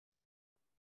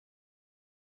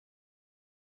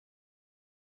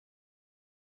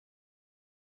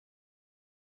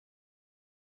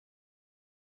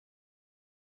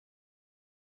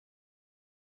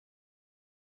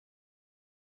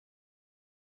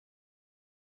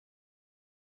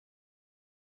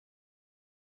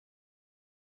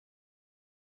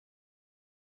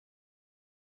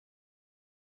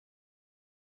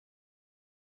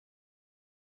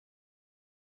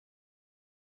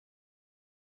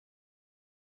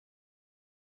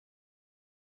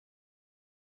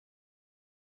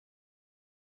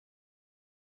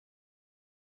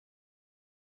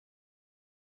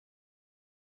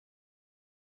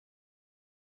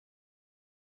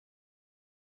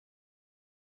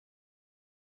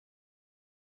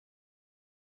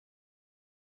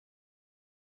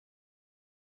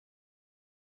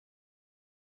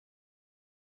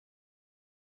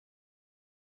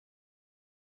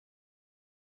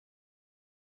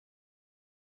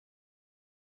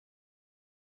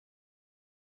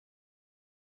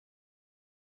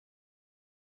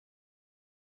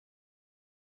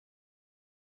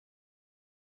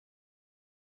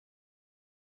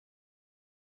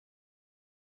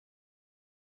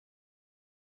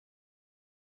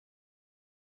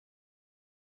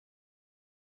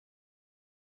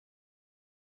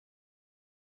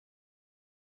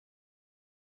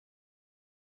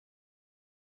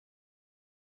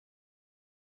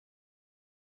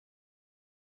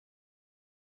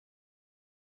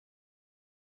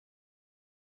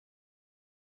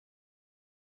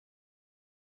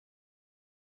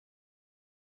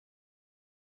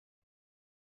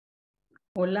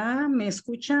Hola, ¿me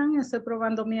escuchan? Estoy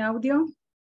probando mi audio.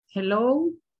 Hello.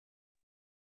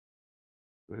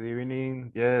 Good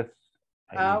evening. Yes.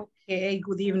 I Okay,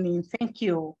 good evening. Thank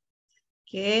you.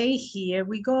 Okay, here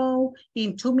we go.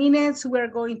 In 2 minutes, we're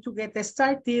going to get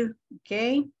started.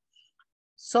 Okay.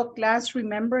 So class,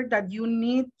 remember that you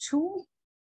need to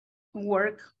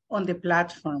work on the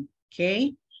platform.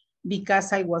 Okay.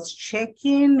 Because I was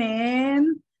checking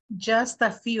and just a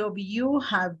few of you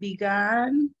have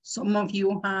begun. Some of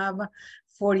you have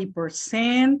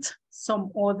 40%. Some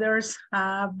others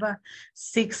have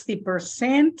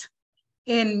 60%.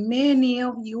 And many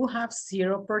of you have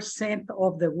 0%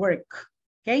 of the work,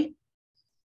 okay?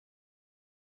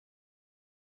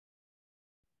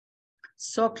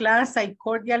 So class, I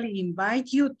cordially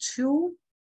invite you to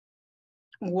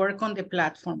work on the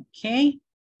platform, okay?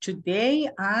 Today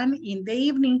and in the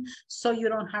evening, so you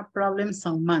don't have problems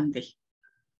on Monday.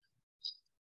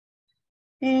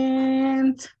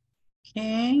 And,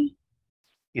 okay.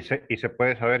 y se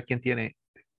puede saber quién tiene,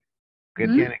 qué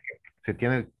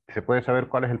 ¿Mm? se puede saber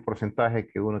cuál es el porcentaje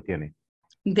que uno tiene.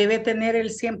 Debe tener el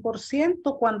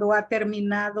 100% cuando ha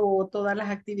terminado todas las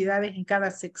actividades en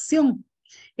cada sección.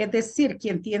 Es decir,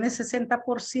 quien tiene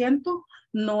 60%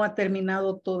 no ha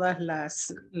terminado todas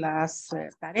las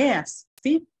tareas,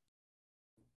 ¿sí?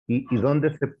 ¿Y dónde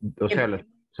o sea,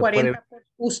 se 40,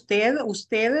 puede?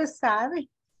 ustedes sabe,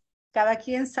 cada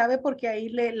quien sabe porque ahí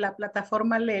la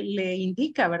plataforma le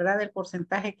indica, ¿verdad? El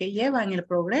porcentaje que lleva en el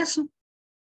progreso,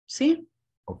 ¿sí?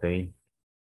 Ok.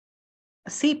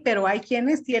 Sí, pero hay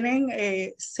quienes tienen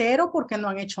 0 porque no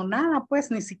han hecho nada, pues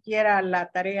ni siquiera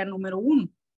la tarea número 1.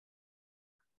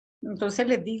 Entonces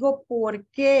les digo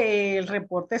porque el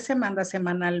reporte se manda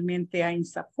semanalmente a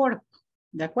INSAFORP,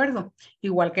 ¿de acuerdo?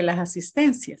 Igual que las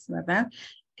asistencias, ¿verdad?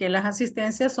 Que las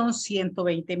asistencias son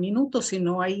 120 minutos, si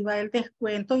no ahí va el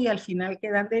descuento y al final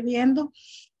quedan debiendo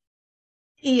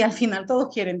y al final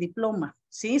todos quieren diploma,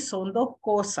 ¿sí? Son dos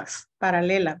cosas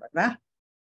paralelas, ¿verdad?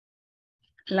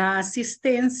 La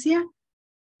asistencia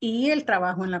y el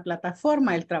trabajo en la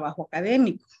plataforma, el trabajo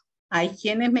académico. Hay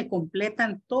quienes me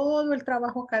completan todo el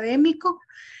trabajo académico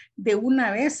de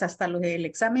una vez hasta el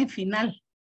examen final,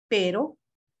 pero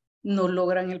no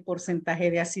logran el porcentaje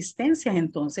de asistencias,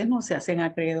 entonces no se hacen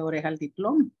acreedores al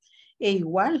diploma. E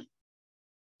igual,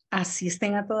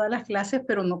 asisten a todas las clases,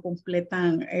 pero no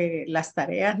completan las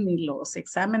tareas ni los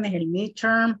exámenes, el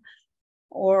midterm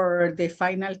o the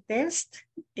final test.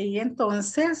 Y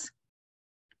entonces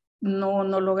no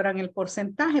logran el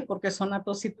porcentaje porque son las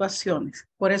dos situaciones.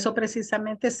 Por eso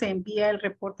precisamente se envía el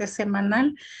reporte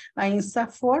semanal a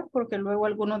INSAFORP, porque luego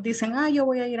algunos dicen, yo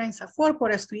voy a ir a INSAFORP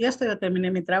por esto y esto, yo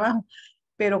terminé mi trabajo.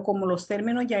 Pero como los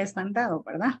términos ya están dados,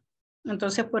 ¿verdad?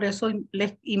 Entonces por eso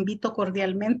les invito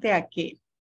cordialmente a que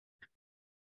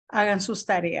hagan sus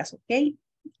tareas, ¿ok?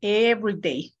 Every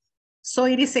day. So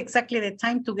it is exactly the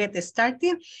time to get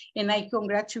started, and I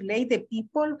congratulate the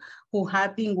people who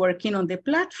have been working on the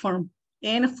platform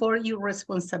and for your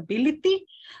responsibility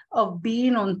of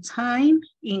being on time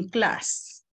in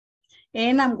class.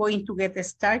 And I'm going to get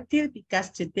started because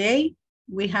today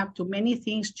we have too many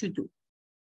things to do,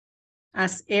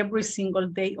 as every single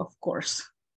day, of course.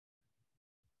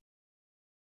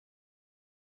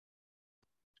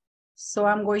 So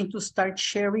I'm going to start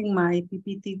sharing my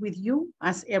PPT with you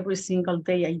as every single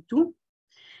day I do.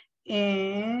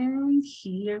 And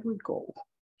here we go,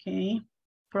 okay?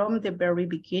 From the very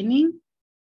beginning.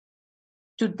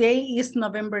 Today is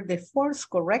November the 4th,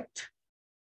 correct?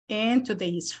 And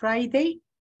today is Friday.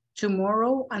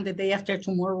 Tomorrow and the day after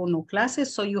tomorrow, no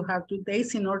classes. So you have 2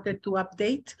 days in order to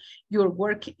update your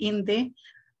work in the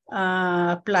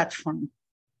platform.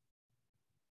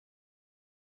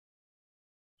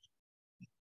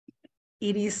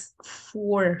 It is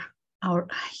 4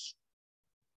 hours.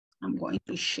 I'm going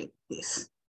to check this.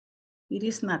 It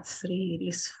is not 3, it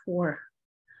is 4.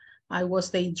 I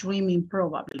was daydreaming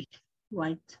probably,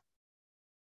 right?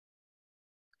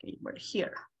 Okay, we're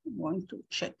here. I'm going to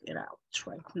check it out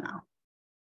right now.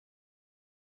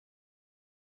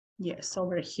 Yes,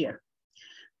 over here.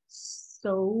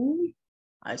 So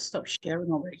I stop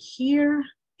sharing over here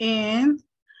and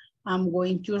I'm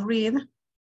going to read,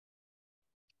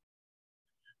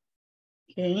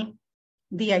 okay,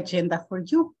 the agenda for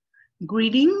you.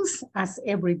 Greetings as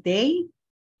every day,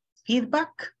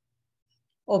 feedback,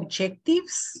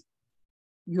 objectives.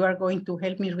 You are going to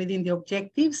help me reading the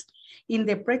objectives. In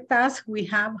the pre-task, we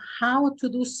have how to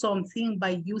do something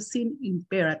by using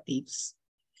imperatives.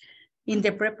 In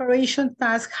the preparation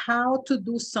task, how to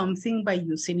do something by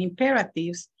using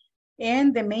imperatives.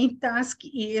 And the main task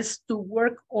is to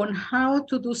work on how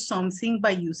to do something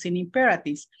by using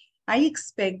imperatives. I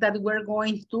expect that we're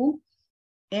going to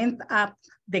end up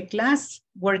the class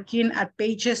working at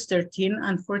pages 13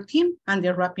 and 14 and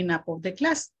the wrapping up of the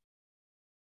class.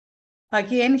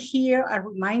 Again, here, a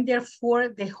reminder for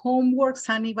the homeworks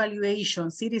and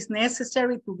evaluations. It is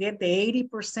necessary to get the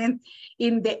 80%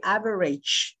 in the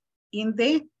average in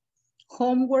the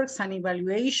homeworks and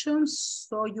evaluations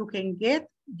so you can get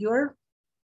your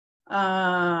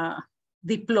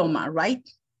diploma, right?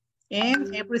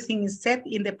 And everything is set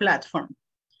in the platform.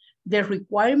 The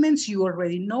requirements you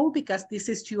already know because this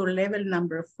is your level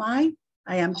number 5.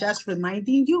 I am just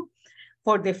reminding you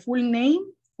for the full name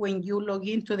when you log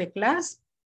into the class,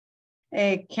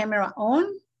 camera on,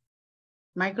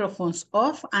 microphones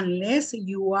off, unless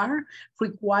you are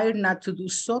required not to do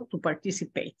so to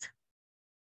participate.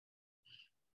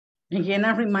 Again,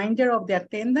 a reminder of the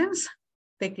attendance,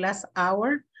 the class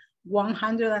hour,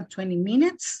 120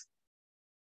 minutes.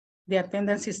 The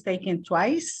attendance is taken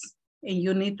twice, and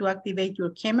you need to activate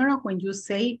your camera when you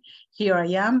say, here I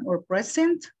am, or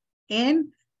present. And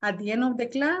at the end of the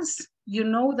class, you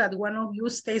know that one of you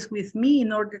stays with me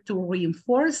in order to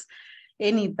reinforce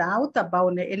any doubt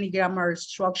about any grammar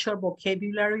structure,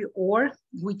 vocabulary, or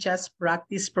we just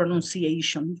practice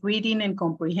pronunciation, reading and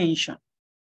comprehension,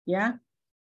 yeah?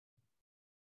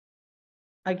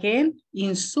 Again,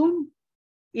 in Zoom,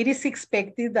 it is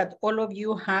expected that all of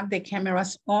you have the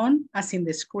cameras on as in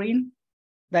the screen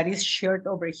that is shared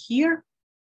over here.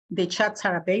 The chats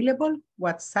are available,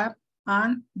 WhatsApp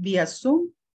and via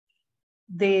Zoom.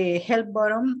 The help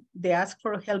button, the ask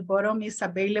for help button is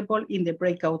available in the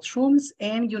breakout rooms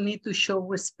and you need to show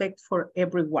respect for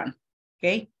everyone,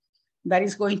 okay? That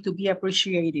is going to be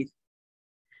appreciated.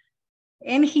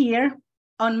 And here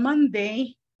on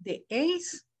Monday, the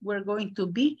 8th, we're going to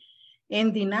be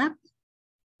ending up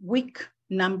week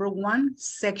number 1,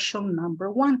 section number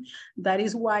 1. That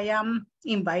is why I'm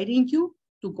inviting you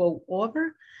to go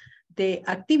over the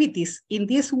activities. In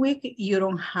this week, you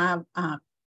don't have a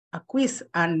quiz,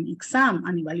 an exam,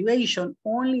 an evaluation,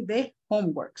 only the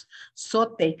homeworks.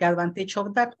 So take advantage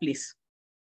of that, please.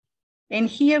 And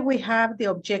here we have the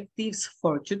objectives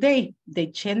for today, the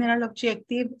general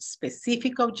objective,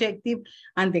 specific objective,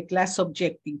 and the class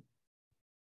objective.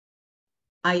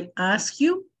 I ask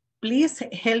you, please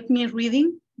help me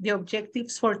reading the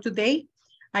objectives for today.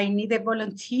 I need a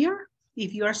volunteer.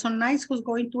 If you are so nice, who's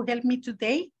going to help me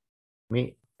today?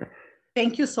 Me.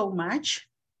 Thank you so much.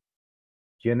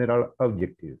 General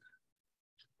objectives.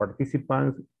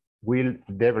 Participants will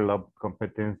develop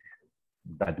competencies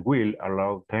that will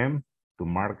allow them to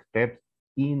mark steps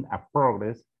in a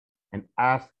progress and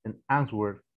ask and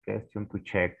answer questions to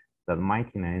check that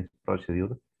maintenance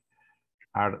procedures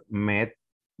are met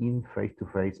in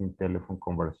face-to-face in telephone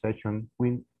conversation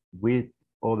with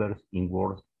others in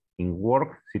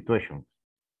work situations.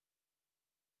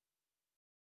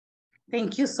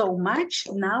 Thank you so much.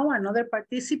 Now another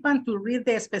participant to read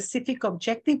the specific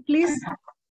objective, please.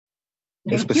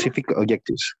 The specific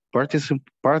objectives.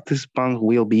 Participants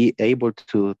will be able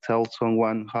to tell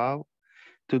someone how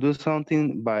to do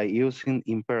something by using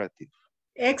imperative.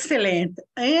 Excellent.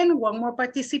 And one more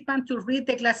participant to read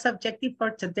the class objective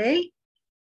for today.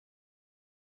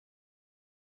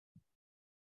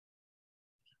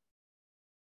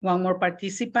 One more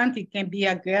participant, it can be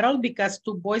a girl because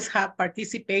 2 boys have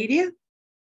participated.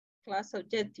 Class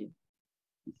objective.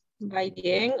 By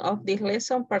the end of this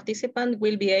lesson, participants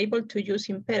will be able to use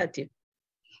imperative.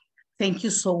 Thank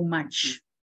you so much.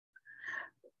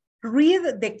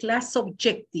 Read the class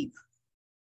objective.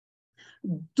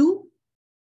 Do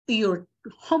your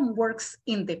homeworks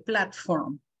in the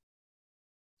platform.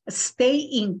 Stay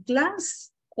in class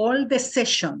all the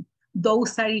session.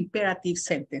 Those are imperative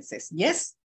sentences,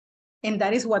 yes? And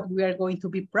that is what we are going to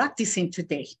be practicing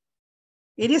today.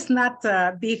 It is not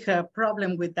a big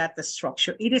problem with that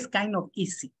structure. It is kind of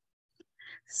easy.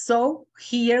 So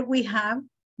here we have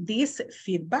this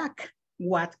feedback.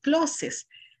 What clauses?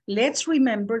 Let's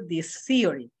remember this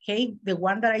theory, okay? The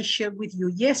one that I shared with you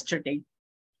yesterday.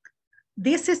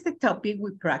 This is the topic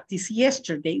we practiced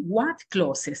yesterday. What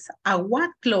clauses? A what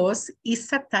clause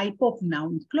is a type of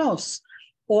noun clause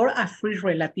or a free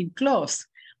relative clause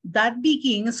that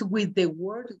begins with the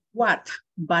word what,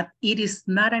 but it is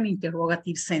not an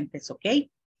interrogative sentence, okay?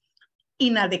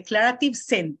 In a declarative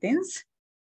sentence,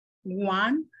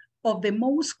 one of the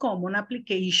most common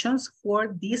applications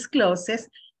for these clauses,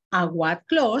 a what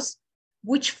clause,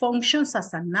 which functions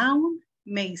as a noun,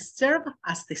 may serve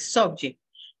as the subject,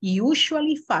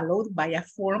 usually followed by a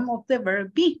form of the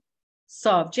verb be,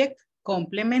 subject,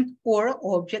 complement, or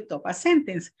object of a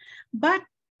sentence. But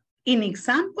in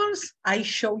examples I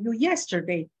showed you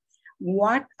yesterday,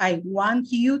 What I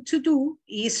want you to do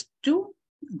is to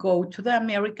go to the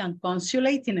American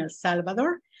consulate in El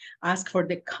Salvador, ask for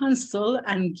the consul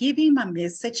and give him a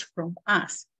message from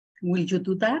us. Will you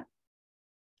do that?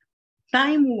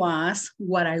 Time was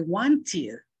what I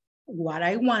wanted. What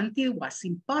I wanted was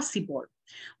impossible.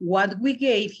 What we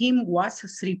gave him was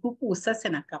 3 pupusas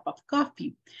and a cup of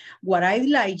coffee. What I'd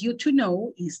like you to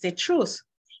know is the truth.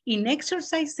 In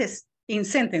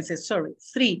sentences,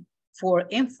 3, 4,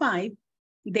 and 5,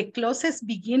 the clauses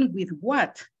begin with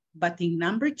what? But in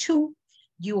number 2,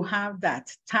 you have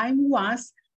that time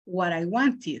was what I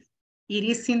wanted. It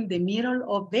is in the middle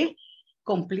of the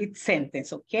complete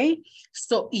sentence, okay?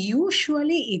 So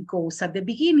usually it goes at the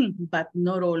beginning, but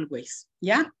not always,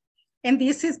 yeah? And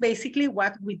this is basically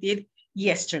what we did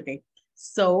yesterday.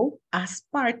 So as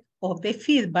part of the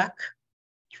feedback,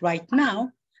 right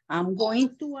now, I'm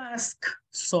going to ask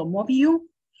some of you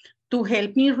to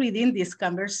help me reading this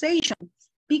conversation,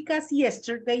 because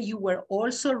yesterday you were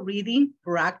also reading,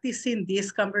 practicing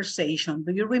this conversation.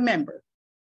 Do you remember?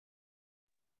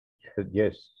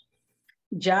 Yes.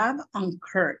 Job and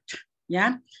Kurt,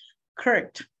 yeah?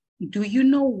 Kurt, do you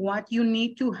know what you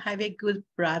need to have a good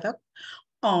product?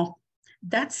 Oh,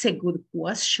 that's a good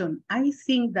question. I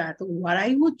think that what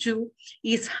I would do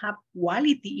is have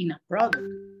quality in a product.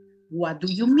 What do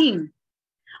you mean?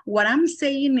 What I'm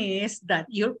saying is that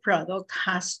your product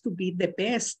has to be the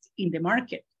best in the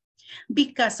market.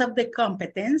 Because of the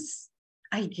competence,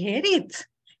 I get it.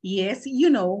 Yes, you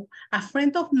know, a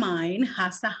friend of mine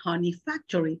has a honey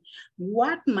factory.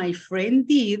 What my friend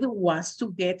did was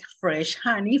to get fresh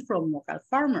honey from local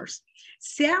farmers.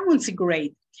 Sounds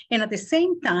great. And at the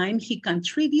same time, he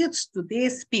contributes to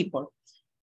these people.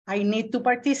 I need 2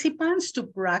 participants to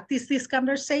practice this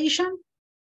conversation.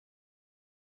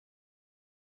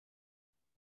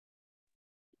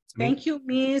 Thank you,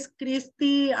 Miss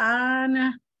Christy,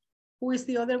 and who is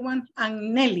the other one?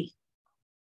 And Nelly.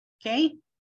 Okay.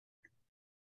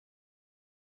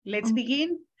 Let's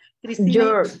begin.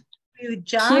 Christina,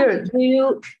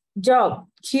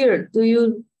 Here, do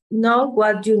you know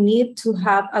what you need to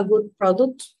have a good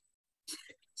product?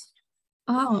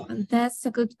 Oh, that's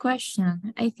a good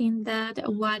question. I think that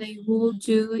what I will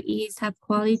do is have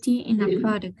quality in a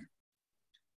product.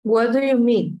 What do you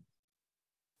mean?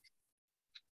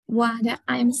 What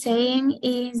I'm saying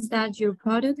is that your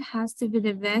product has to be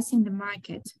the best in the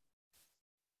market.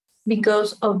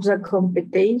 Because of the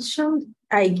competition,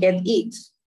 I get it.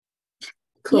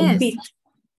 Compete.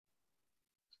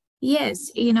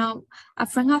 Yes, you know, a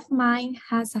friend of mine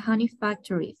has a honey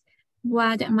factory.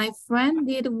 What my friend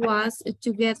did was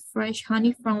to get fresh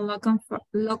honey from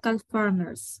local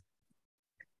farmers.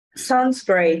 Sounds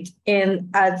great. And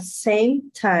at the same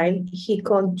time, he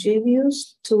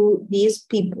contributes to these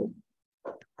people.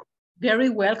 Very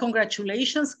well,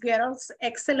 congratulations, girls.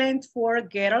 Excellent for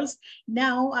girls.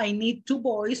 Now I need 2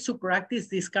 boys to practice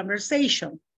this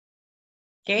conversation.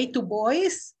 Okay, 2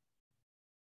 boys.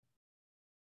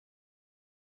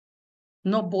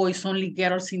 No boys, only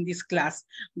girls in this class.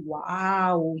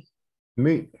 Wow.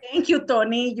 Me. Thank you,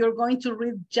 Tony. You're going to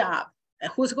read job.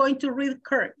 Who's going to read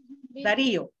Kurt?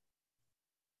 Darío.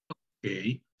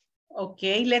 Okay.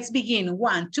 Okay, let's begin.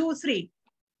 1, 2, 3.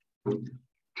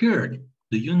 Kurt,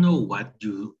 do you know what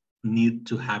you need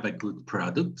to have a good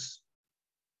product?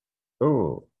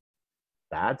 Oh,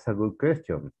 that's a good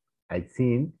question. I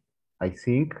think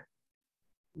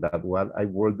that what I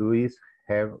will do is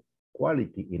have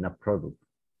quality in a product.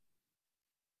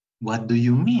 What do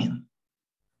you mean?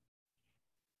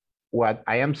 What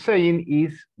I am saying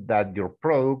is that your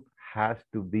product has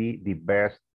to be the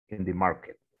best in the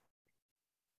market.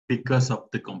 Because of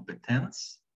the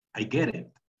competence? I get it.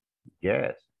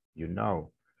 Yes, you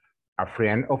know, a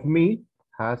friend of me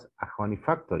has a honey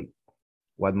factory.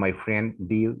 What my friend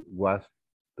did was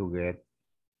to get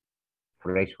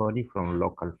fresh honey from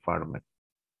local farmers.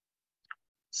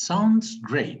 Sounds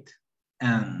great.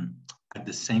 And at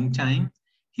the same time,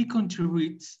 he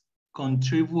contributes. Me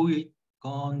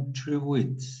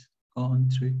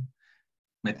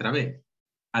trabé.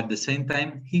 At the same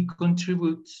time, he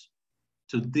contributes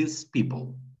to these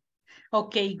people.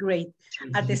 Okay, great.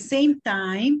 At the same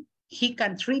time, he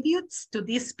contributes to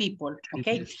these people,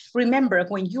 okay? Remember,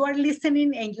 when you are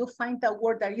listening and you find a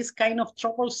word that is kind of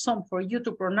troublesome for you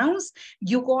to pronounce,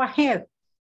 you go ahead.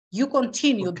 You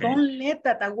continue. Okay. Don't let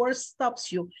that a word stops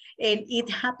you. And it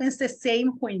happens the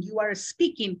same when you are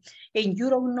speaking and you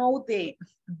don't know the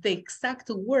exact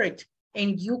word,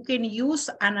 and you can use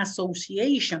an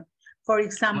association. For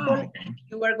example,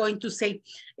 you are going to say,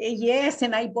 yes,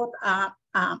 and I bought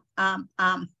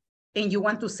and you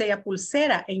want to say a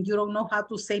pulsera and you don't know how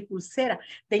to say pulsera,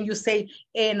 then you say,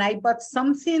 and I bought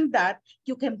something that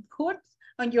you can put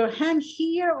on your hand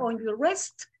here on your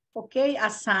wrist, okay,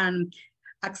 as an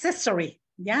accessory.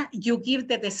 Yeah, you give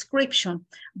the description,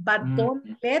 but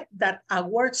don't let that a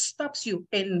word stops you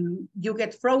and you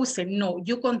get frozen. No,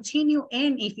 you continue,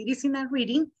 and if it is in a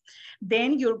reading,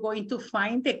 then you're going to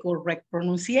find the correct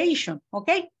pronunciation,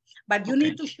 okay? But you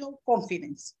need to show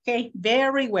confidence, okay?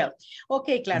 Very well.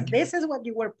 Okay, class, this is what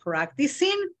you were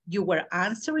practicing. You were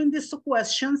answering these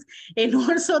questions, and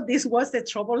also this was the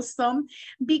troublesome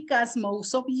because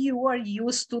most of you are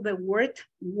used to the word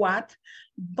what,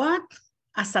 but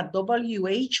as a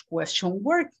WH question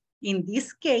word. In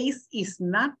this case, it's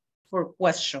not for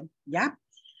question, yeah?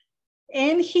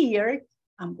 And here,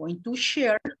 I'm going to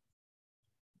share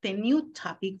the new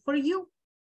topic for you.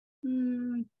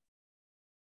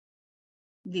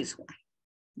 This one,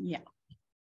 yeah.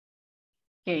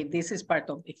 Okay, this is part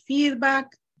of the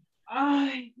feedback.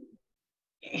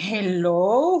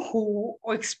 Hello, who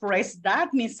expressed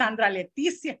that? Miss Sandra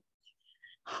Leticia.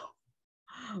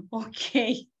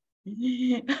 Okay.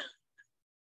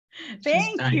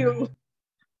 Thank you.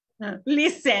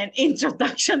 Listen,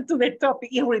 introduction to the topic.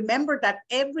 And remember that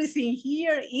everything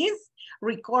here is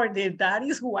recorded. That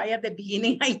is why at the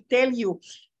beginning I tell you,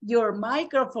 your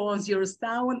microphones, your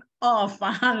sound off,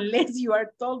 unless you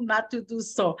are told not to do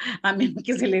so. A menos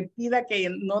que se le pida que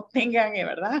no tengan,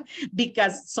 ¿verdad?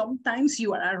 Because sometimes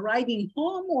you are arriving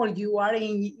home or you are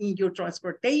in your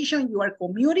transportation, you are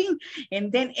commuting,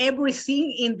 and then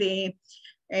everything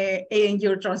in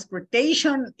your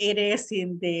transportation, it is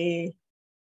in the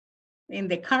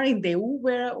car, in the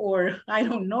Uber, or I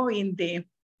don't know,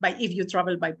 if you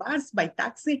travel by bus, by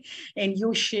taxi, and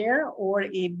you share, or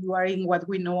if you are in what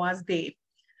we know as the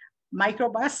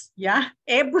microbus, yeah,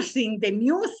 everything, the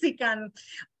music and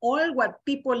all what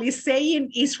people is saying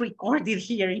is recorded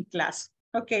here in class.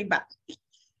 Okay, but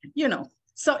you know,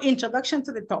 so introduction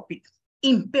to the topic,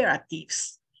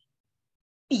 imperatives.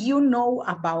 You know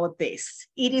about this.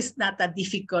 It is not a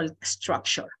difficult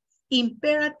structure.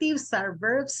 Imperatives are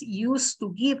verbs used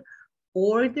to give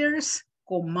orders,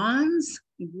 commands,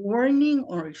 warning,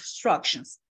 or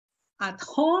instructions. At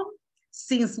home,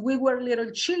 since we were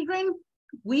little children,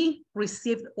 we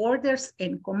received orders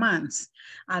and commands.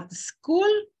 At school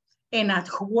and at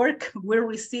work, we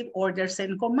receive orders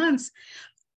and commands.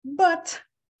 But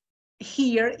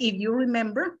here, if you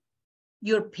remember,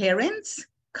 your parents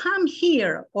come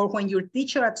here, or when your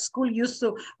teacher at school used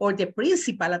to, or the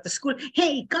principal at the school,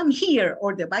 hey, come here,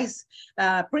 or the vice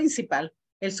principal,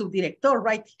 el subdirector,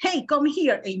 right? Hey, come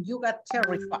here, and you got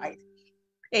terrified.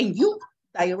 And you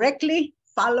directly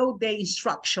follow the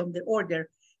instruction, the order,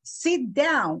 sit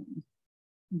down.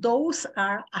 Those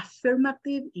are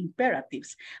affirmative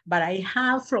imperatives. But I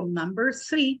have from number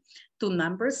 3 to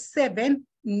number 7,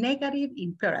 negative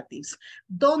imperatives.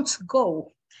 Don't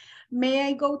go. May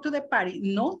I go to the party?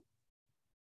 No,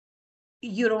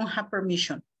 you don't have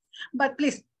permission. But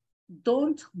please,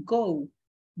 don't go.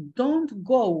 Don't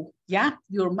go, yeah?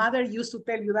 Your mother used to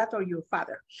tell you that, or your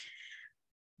father.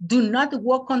 Do not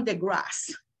walk on the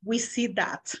grass. We see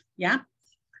that, yeah?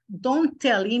 Don't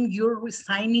tell him you're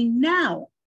resigning now.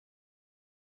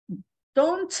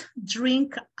 Don't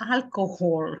drink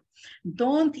alcohol.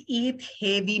 Don't eat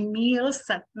heavy meals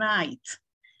at night.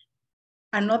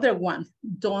 Another one,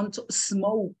 don't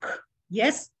smoke.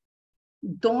 Yes,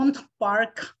 don't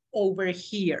park over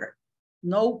here.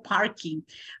 No parking.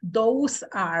 Those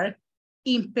are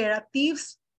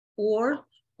imperatives or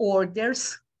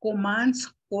orders,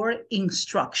 commands, or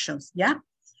instructions, yeah?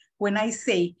 When I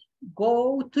say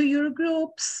go to your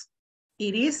groups,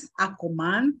 it is a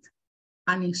command,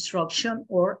 an instruction,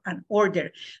 or an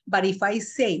order. But if I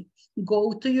say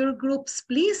go to your groups,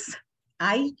 please,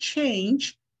 I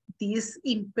change this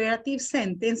imperative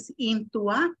sentence into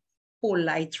a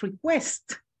polite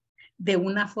request. De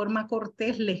una forma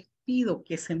cortés, les pido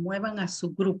que se muevan a sus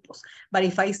grupos. But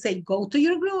if I say go to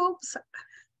your groups,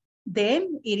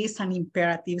 then it is an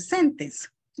imperative sentence.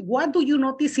 What do you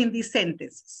notice in these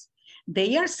sentences?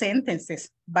 They are sentences,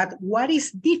 but what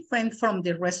is different from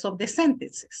the rest of the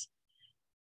sentences?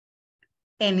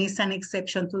 And it's an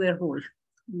exception to the rule.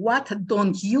 What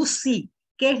don't you see?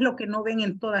 ¿Qué es lo que no ven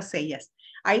en todas ellas?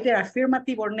 Either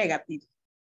affirmative or negative.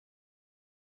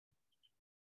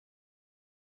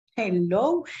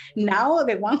 Hello. Now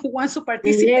the one who wants to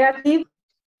participate. Negative.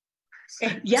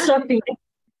 Yeah. Something.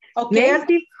 Okay.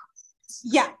 Negative.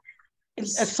 Yeah.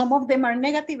 Some of them are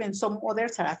negative and some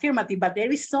others are affirmative, but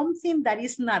there is something that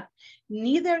is not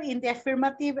neither in the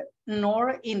affirmative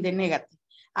nor in the negative.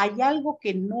 Hay algo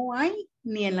que no hay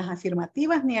ni en las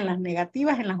afirmativas, ni en las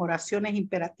negativas, en las oraciones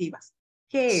imperativas.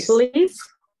 ¿Qué es? Please,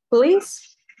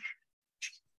 please.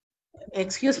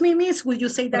 Excuse me, miss, will you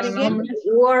say that again?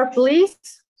 Word, please.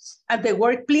 At the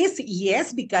word please,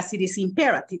 yes, because it is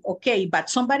imperative. Okay, but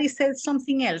somebody said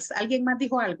something else. ¿Alguien más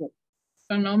dijo algo?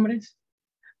 Pronombres.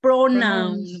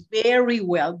 Pronoun, very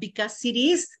well, because it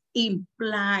is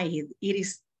implied, it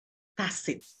is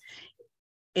tacit.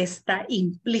 Está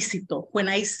implícito. When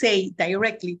I say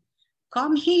directly,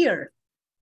 come here,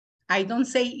 I don't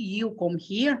say you come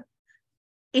here.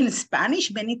 In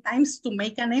Spanish, many times to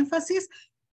make an emphasis,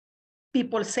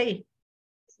 people say,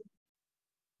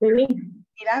 Vení.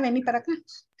 mira, vení para acá.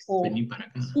 O Vení para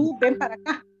acá. tú ven para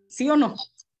acá. ¿Sí o no?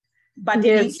 But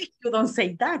in English, you don't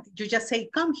say that. You just say,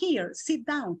 come here, sit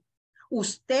down.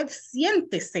 Usted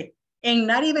siéntese. And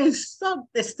not even so,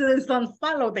 the students don't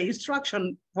follow the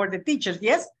instruction for the teachers,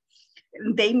 yes?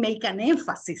 They make an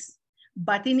emphasis.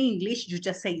 But in English, you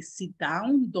just say, sit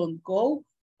down, don't go,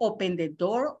 open the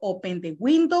door, open the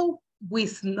window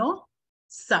with no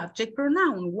subject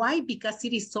pronoun. Why? Because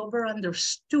it is over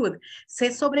understood. Se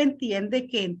sobreentiende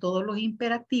que en todos los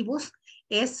imperativos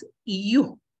es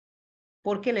you,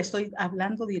 porque le estoy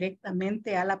hablando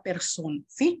directamente a la persona,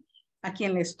 ¿sí? A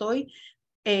quien le estoy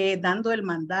dando el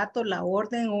mandato, la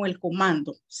orden o el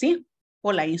comando, ¿sí?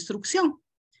 O la instrucción.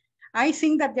 I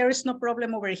think that there is no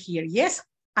problem over here. Yes,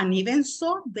 and even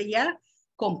so, they are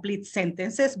complete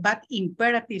sentences, but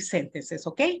imperative sentences,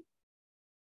 okay?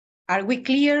 Are we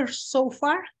clear so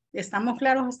far? ¿Estamos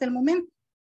claros hasta el momento?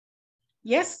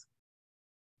 Yes?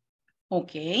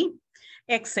 Okay,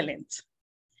 excellent.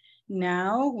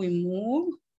 Now we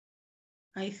move,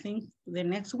 I think, to the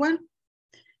next one.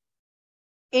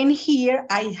 And here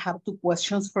I have two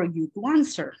questions for you to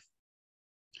answer.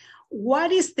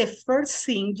 What is the first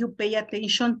thing you pay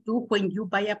attention to when you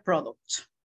buy a product?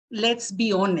 Let's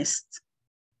be honest,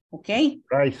 okay?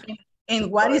 Price.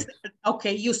 And what is,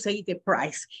 okay, you say the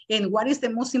price. And what is the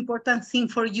most important thing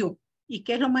for you? ¿Y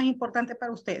qué es lo más importante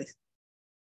para ustedes?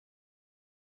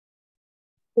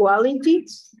 Quality.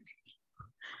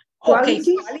 Okay,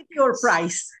 quality or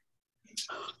price?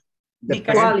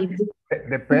 Because Quality.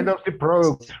 Depend of the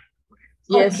product.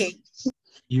 Yes. Okay.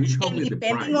 Usually the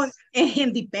price.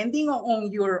 Depending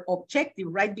on your objective,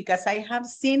 right? Because I have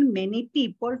seen many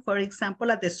people, for example,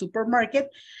 at the supermarket,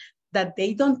 that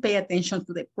they don't pay attention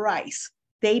to the price.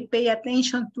 They pay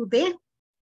attention to the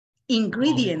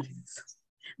ingredients.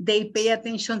 They pay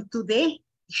attention to the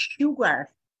sugar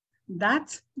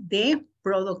that the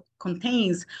product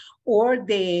contains or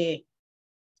the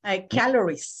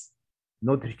calories.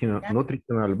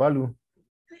 Nutritional value.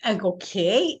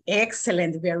 Okay,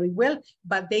 excellent, very well.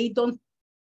 But they don't,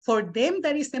 for them,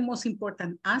 that is the most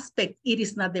important aspect. It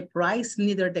is not the price,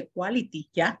 neither the quality,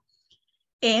 yeah?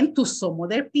 And to some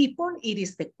other people, it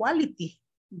is the quality.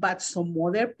 But some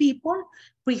other people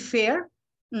prefer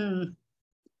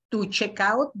to check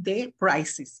out the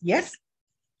prices, yes?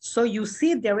 So you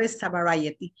see there is a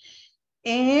variety.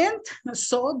 And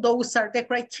so those are the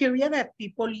criteria that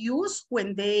people use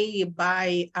when they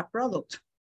buy a product.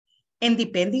 And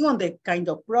depending on the kind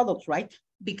of product, right?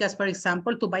 Because, for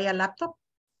example, to buy a laptop,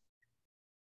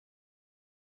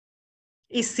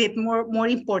 is it more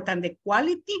important the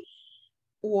quality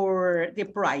or the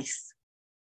price?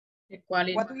 The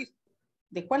quality.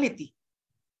 The quality.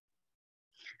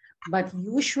 But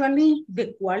usually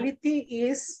the quality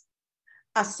is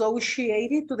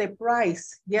associated to the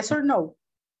price. Yes or no?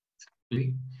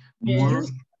 More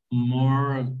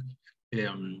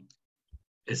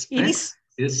It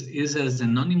is as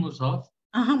synonymous of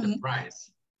the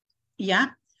price. Yeah,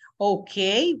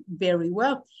 okay, very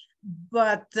well.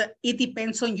 But it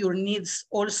depends on your needs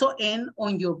also and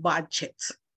on your budget.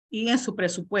 Y en su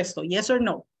presupuesto, yes or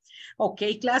no?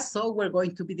 Okay, class, so we're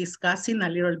going to be discussing a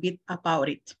little bit about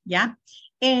it, yeah?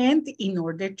 And in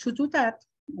order to do that,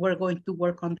 we're going to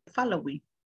work on the following.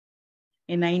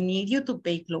 And I need you to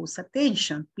pay close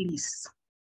attention, please.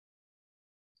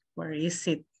 Where is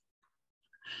it?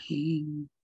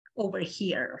 Over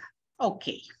here.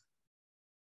 Okay.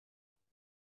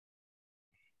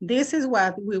 This is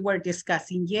what we were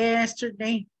discussing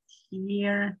yesterday,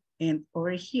 here and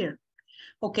over here.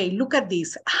 Okay, look at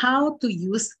this, how to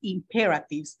use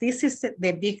imperatives. This is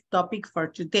the big topic for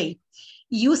today.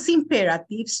 Use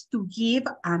imperatives to give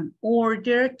an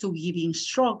order, to give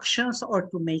instructions, or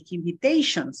to make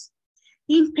invitations.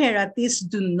 Imperatives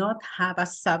do not have a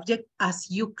subject, as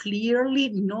you clearly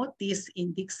notice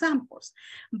in the examples.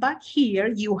 But here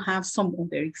you have some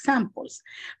other examples.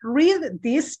 Read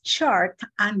this chart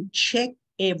and check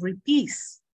every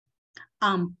piece.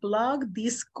 Unplug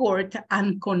this cord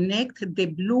and connect the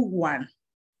blue one.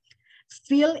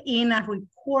 fill in a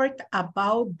report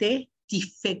about the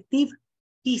defective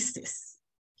pieces.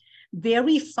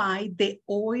 Verify the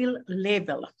oil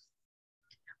level.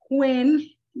 When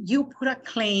you put a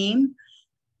claim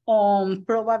on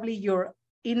probably your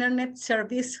internet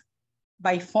service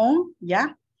by phone,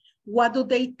 yeah, what do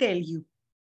they tell you?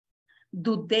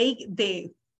 Do they,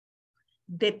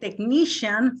 the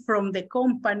technician from the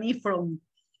company, from,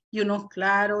 you know,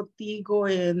 Claro, Tigo,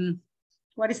 and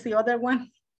what is the other one?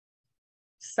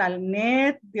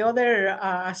 Salnet, the other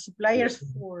suppliers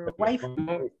for Wi-Fi.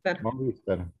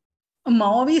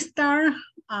 Movistar,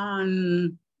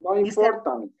 and no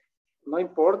important, no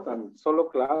important, solo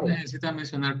Claro. Necesita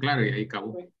mencionar Claro y ahí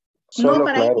acabó. No, Solo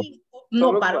but Claro. I mean, no,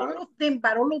 Solo but Claro.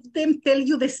 all of them tell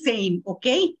you the same,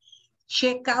 okay?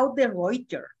 Check out the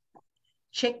router.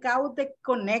 Check out the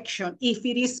connection, if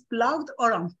it is plugged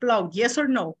or unplugged, yes or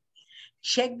no.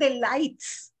 Check the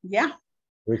lights, yeah?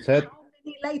 Reset. How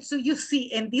many lights do you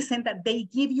see? And this and that, they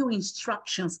give you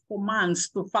instructions, commands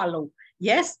to follow,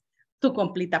 yes? To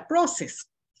complete a process.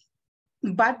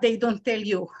 But they don't tell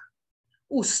you,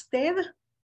 usted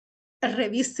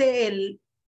revise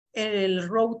el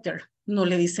router. No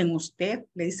le dicen usted,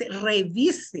 le dice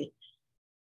revise.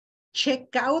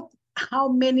 Check out how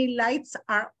many lights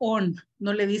are on.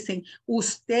 No le dicen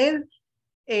usted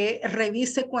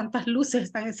revise cuántas luces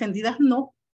están encendidas.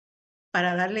 No.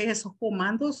 Para darle esos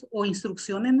comandos o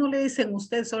instrucciones no le dicen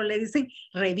usted, solo le dicen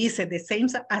revise, the same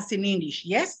as in English.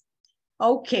 Yes?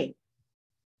 Okay.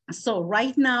 So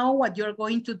right now what you're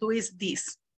going to do is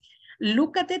this.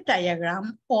 Look at the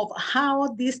diagram of how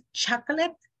this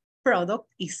chocolate product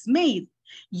is made.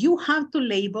 You have to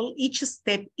label each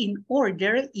step in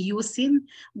order using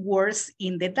words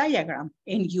in the diagram.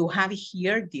 And you have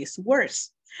here these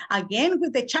words. Again,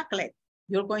 with the chocolate,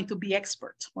 you're going to be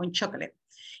expert on chocolate.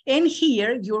 And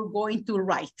here you're going to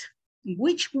write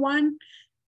which one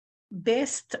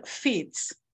best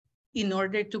fits in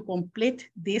order to complete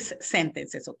these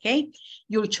sentences, okay?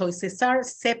 Your choices are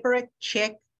separate,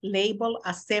 check, label,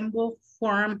 assemble,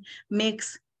 form,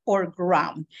 mix, or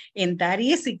ground. And that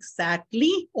is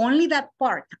exactly only that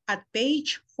part at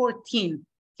page 14,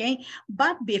 okay?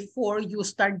 But before you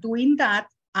start doing that,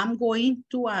 I'm going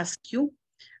to ask you,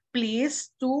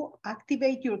 please, to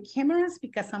activate your cameras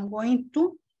because I'm going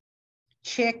to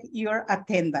check your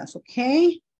attendance,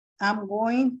 okay? I'm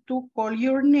going to call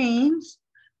your names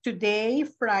today,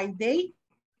 Friday,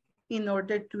 in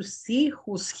order to see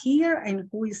who's here and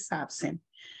who is absent.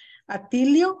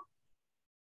 Atilio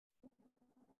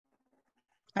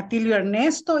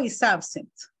Ernesto is absent.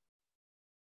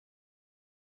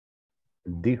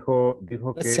 Dijo que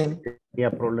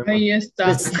tenía problemas. Ahí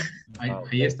está.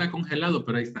 Ahí está congelado,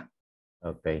 pero ahí está.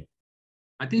 Ok.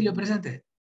 Atilio, presente.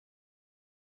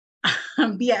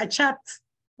 Via chat.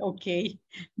 Okay,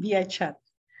 via chat.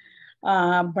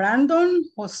 Brandon,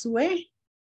 Josué.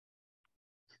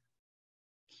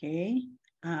 Okay,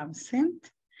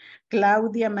 absent.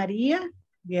 Claudia María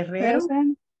Guerrero.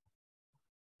 Present.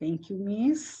 Thank you,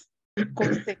 Miss.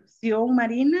 Concepción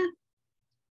Marina.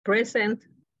 Present.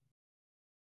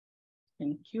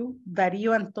 Thank you.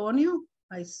 Darío Antonio.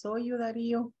 I saw you,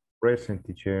 Darío. Present,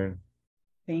 teacher.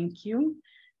 Thank you.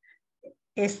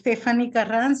 Stephanie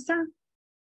Carranza.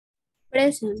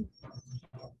 Present.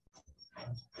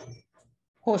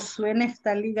 Josué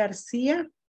Neftali García.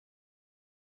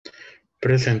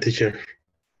 Present, teacher.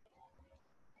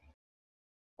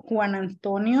 Juan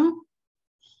Antonio.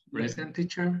 Present,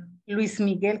 teacher. Luis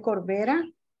Miguel Corbera.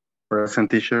 Present,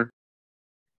 teacher.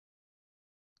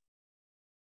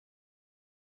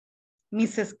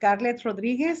 Miss Scarlett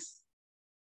Rodríguez.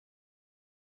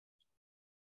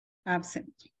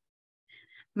 Absent.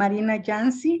 Marina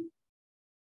Yancy.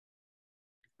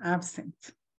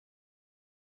 Absent.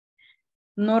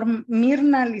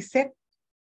 Mirna Lisette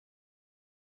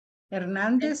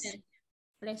Hernández.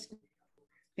 Present.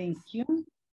 Thank you.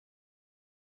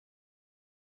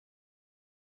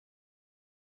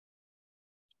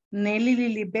 Nelly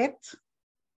Lilibet.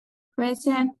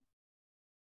 Present.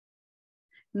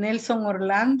 Nelson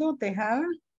Orlando Tejada.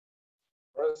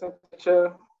 Present,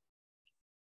 teacher.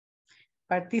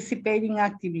 Participating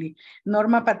actively.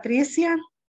 Norma Patricia.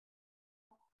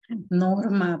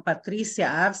 Norma Patricia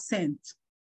absent.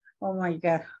 Oh my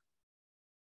God.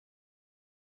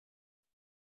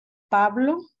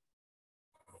 Pablo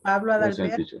Present,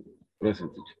 Adalberto. teacher.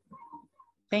 Present, teacher.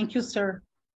 Thank you, sir.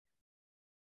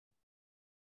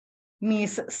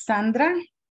 Miss Sandra.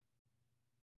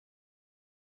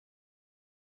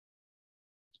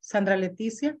 Sandra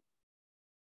Leticia.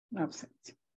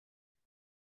 Absent.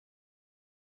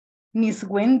 Miss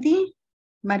Wendy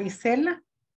Marisela.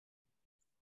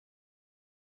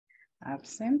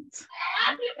 Absent.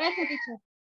 Present, teacher.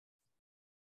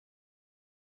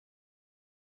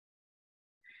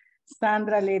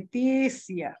 Sandra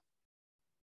Leticia.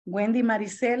 Wendy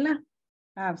Marisela.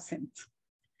 Absent.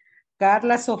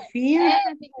 Carla Sofía.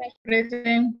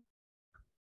 Present.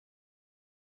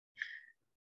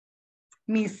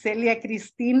 Miss Celia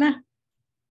Cristina.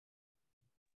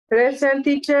 Present,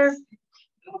 teacher.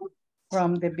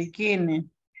 From the beginning.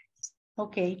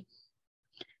 Okay.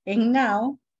 And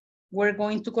now we're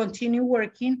going to continue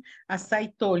working as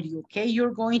I told you, okay?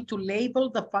 You're going to label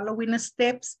the following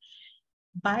steps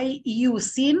by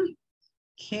using,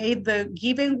 okay, the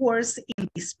given words in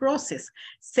this process.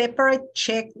 Separate,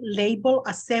 check, label,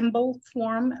 assemble,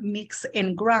 form, mix,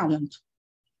 and ground.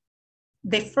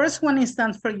 The first one is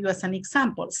done for you as an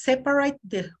example. Separate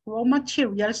the raw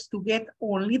materials to get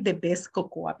only the best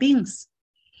cocoa beans.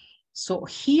 So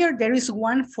here there is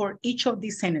one for each of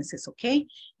these sentences, okay?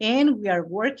 And we are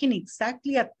working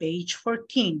exactly at page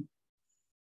 14.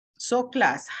 So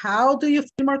class, how do you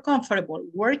feel more comfortable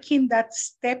working that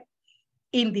step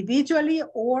individually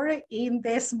or in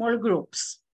the small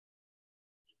groups?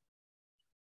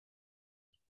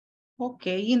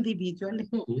 Okay, individually.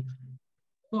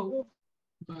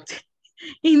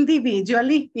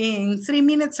 Individually, in 3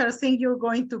 minutes, I think you're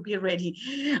going to be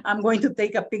ready. I'm going to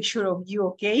take a picture of you,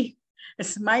 okay?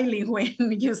 Smiling when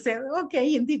you said,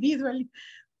 okay, individually.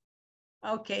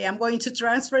 Okay, I'm going to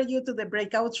transfer you to the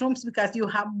breakout rooms because you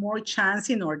have more chance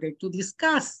in order to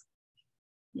discuss.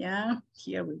 Yeah,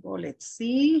 here we go, let's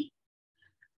see.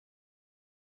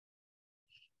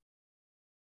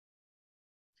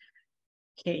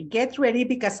 Okay, get ready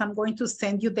because I'm going to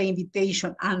send you the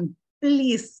invitation and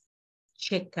please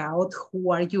check out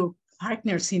who are your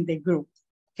partners in the group,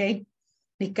 okay?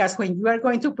 Because when you are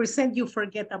going to present, you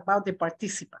forget about the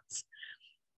participants.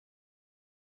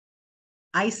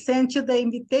 I sent you the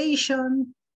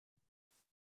invitation.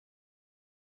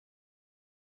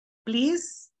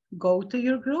 Please go to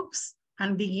your groups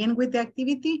and begin with the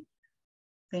activity.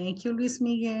 Thank you, Luis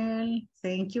Miguel.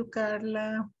 Thank you,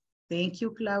 Carla. Thank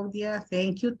you, Claudia.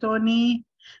 Thank you, Tony.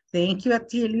 Thank you,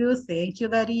 Atilio. Thank you,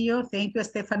 Darío. Thank you,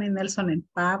 Stephanie, Nelson, and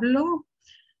Pablo.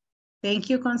 Thank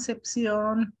you,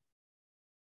 Concepción.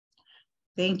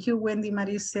 Thank you, Wendy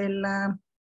Marisela.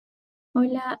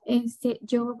 Hola,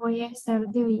 yo voy a estar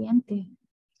de oyente.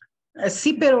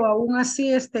 Sí, pero aún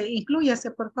así,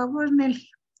 inclúyase, por favor, Nelly.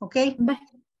 ¿Ok? Bueno.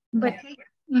 Okay.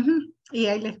 Y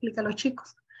ahí le explica a los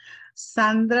chicos.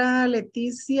 Sandra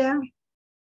Leticia.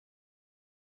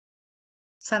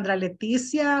 Sandra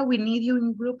Leticia, we need you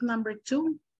in group number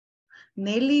 2.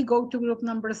 Nelly, go to group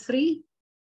number 3.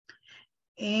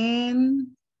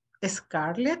 And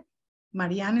Scarlett,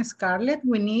 Marianne Scarlett,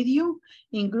 we need you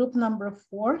in group number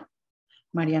 4.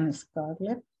 Marianne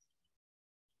Scarlett.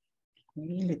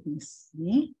 Okay, let me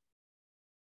see.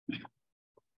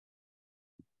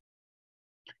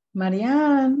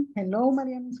 Marianne, hello,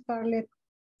 Marianne Scarlett.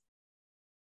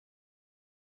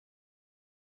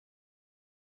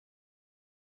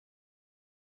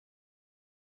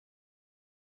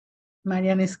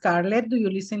 Marianne Scarlett, do you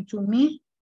listen to me?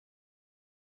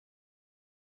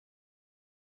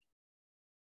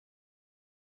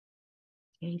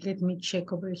 Okay, let me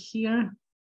check over here.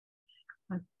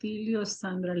 Atilio,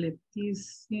 Sandra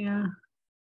Leticia.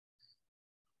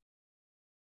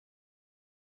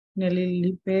 Nelly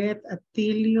Lipet,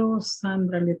 Atilio,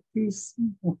 Sandra Leticia.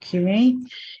 Okay.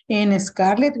 And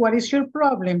Scarlett, what is your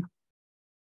problem?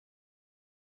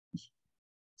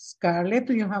 Scarlett,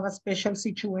 do you have a special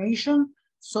situation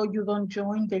so you don't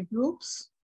join the groups?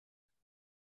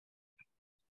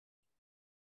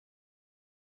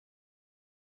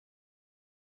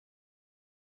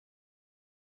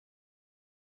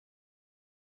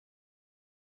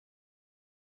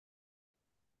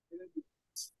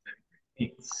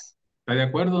 ¿Está de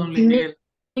acuerdo, don Luis Miguel?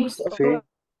 Sí.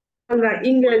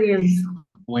 Ingredients.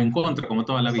 O en contra, como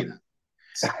toda la vida.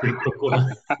 The cocoa,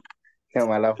 Qué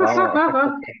mala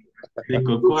fama. the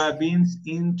cocoa beans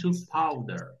into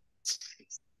powder.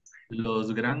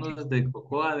 Los granos de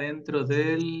cocoa dentro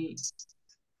del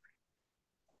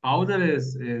powder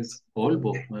es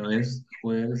polvo, ¿no? Es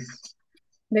pues.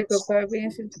 The cocoa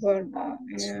beans into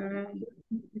powder.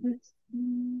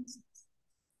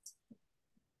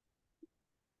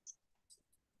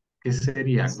 ¿Qué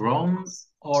sería? Ground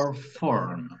or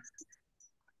form?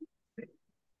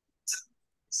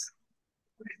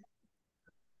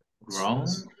 Ground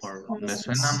or me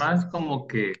suena más como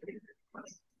que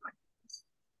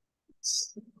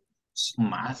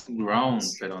más ground,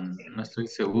 pero no estoy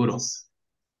seguro.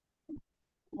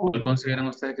 ¿Cuál consideran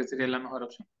ustedes que sería la mejor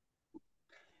opción?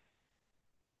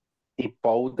 ¿Y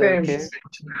powder qué?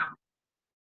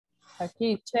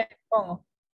 Aquí, check, pongo.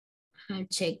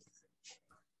 Check.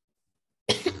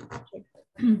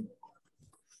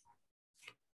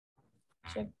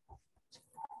 Check.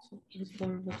 El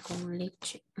polvo con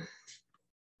leche.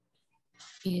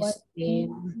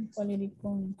 Quality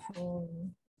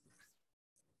control.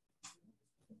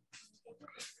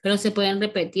 Pero se pueden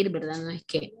repetir, ¿verdad? No es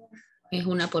que es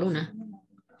una por una.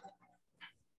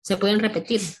 ¿Se pueden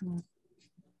repetir?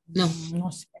 No.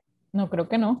 No sé. No, creo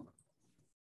que no.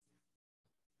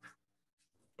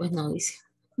 Pues no dice.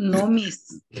 No,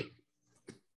 miss.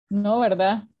 No,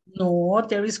 ¿verdad? No,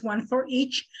 there is one for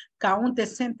each. Count the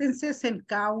sentences and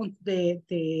count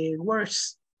the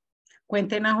words.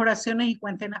 Cuenten las oraciones y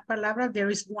cuenten las palabras.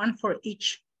 There is one for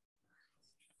each.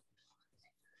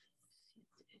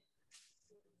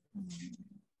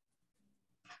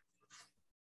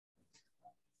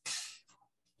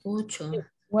 Ocho.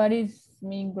 What is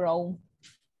mean grow?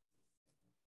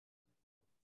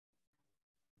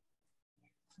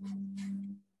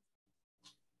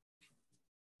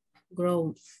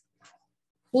 Grow.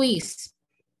 Who is?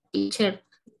 Teacher.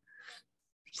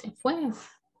 Se fue.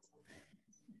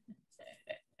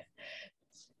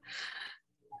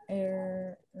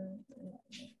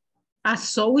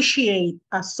 Associate.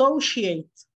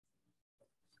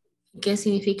 ¿Qué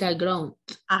significa grow?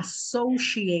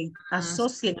 Associate.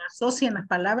 Asocien las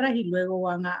palabras y luego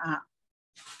van a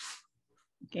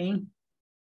ok.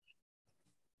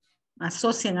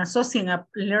 Asocian,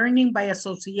 learning by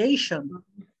association.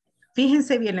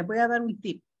 Fíjense bien, les voy a dar un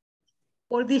tip.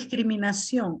 Por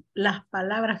discriminación, las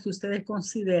palabras que ustedes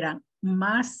consideran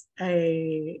más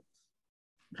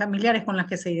familiares, con las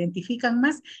que se identifican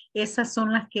más, esas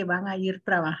son las que van a ir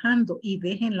trabajando y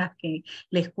dejen las que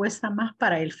les cuesta más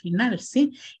para el final,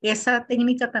 ¿sí? Esa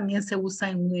técnica también se usa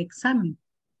en un examen,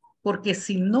 porque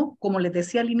si no, como les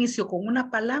decía al inicio, con una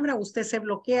palabra usted se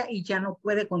bloquea y ya no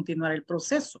puede continuar el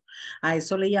proceso. A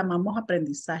eso le llamamos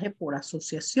aprendizaje por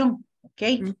asociación, ¿ok?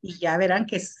 Y ya verán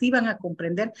que sí van a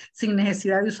comprender sin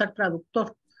necesidad de usar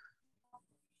traductor.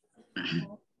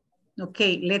 Ok,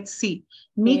 let's see.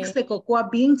 Mix de cocoa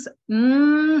beans.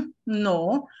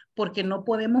 No, porque no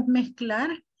podemos mezclar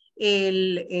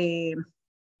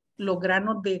los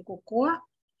granos de cocoa,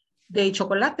 de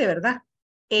chocolate, ¿verdad?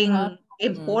 En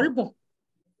polvo.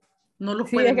 No los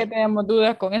Sí, podemos. es que tenemos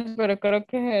dudas con eso, pero creo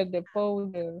que es el de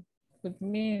powder with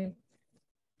milk.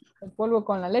 El polvo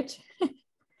con la leche.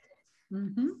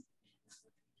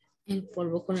 El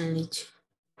polvo con la leche.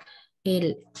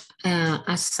 El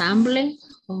assemble,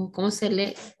 o ¿cómo se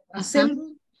lee?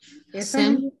 Assemble.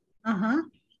 Assemble. Ajá.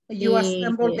 You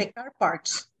assemble the car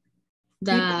parts.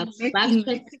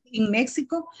 In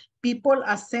Mexico, people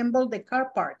assemble the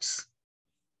car parts.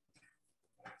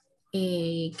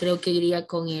 Creo que iría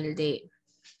con el de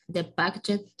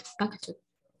package.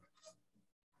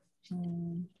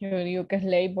 Yo digo que es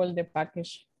label de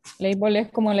package. Label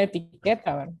es como la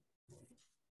etiqueta, ¿verdad?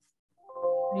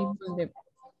 Label de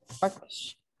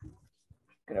package.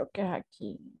 Creo que es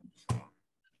aquí.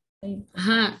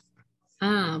 Ajá.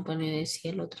 Bueno,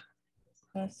 decía el otro.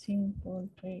 A simple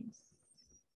place.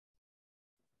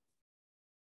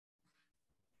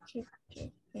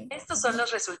 Estos son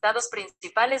los resultados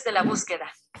principales de la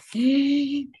búsqueda.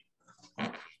 ¿Y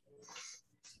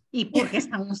por qué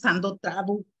están usando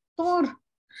traductor?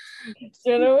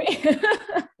 Yo lo vi.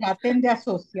 Traten de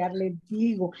asociar, les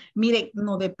digo. Miren,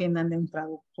 no dependan de un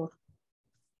traductor.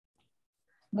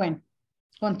 Bueno,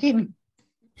 continue.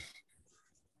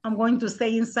 I'm going to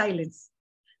stay in silence.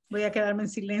 Voy a quedarme en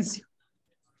silencio.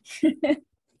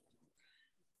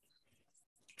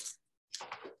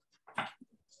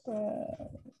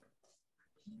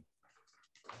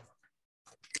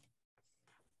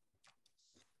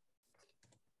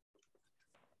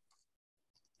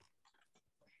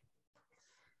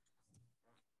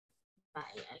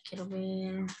 Vaya, quiero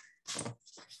ver.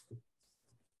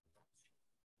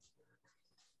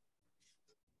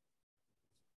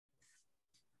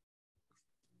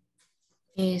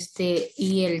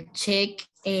 Y el check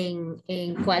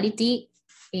en quality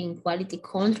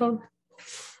control.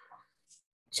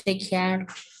 Chequear.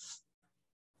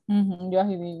 Yo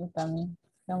así digo también.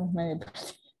 Estamos medio.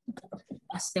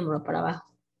 Hacémoslo para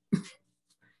abajo.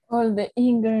 All the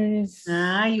Ingles.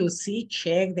 You see,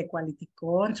 check the quality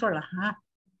control. Ajá.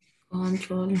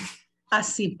 Control. A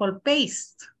simple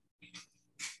paste.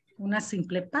 Una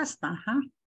simple pasta. Ajá.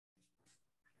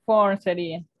 Form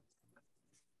sería.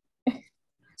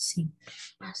 Simple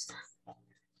pasta.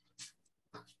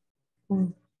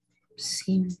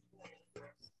 Simple.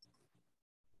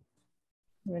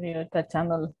 Debería ir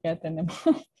tachando los que ya tenemos.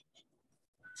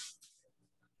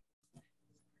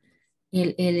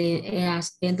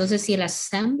 Entonces, si el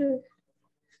assembly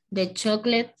the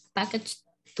chocolate package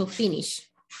to finish.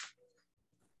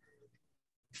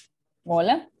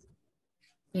 Hola.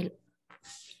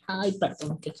 Ay,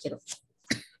 perdón, que quiero.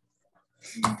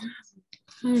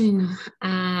 Ay, no.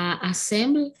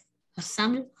 Assemble.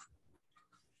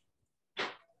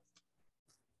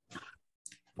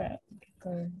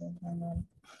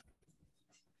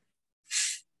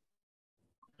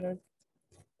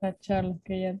 Tachar los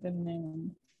que ya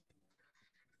tenemos.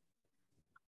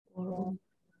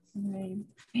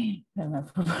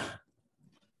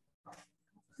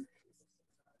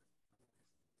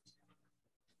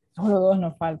 Solo dos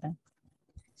nos faltan.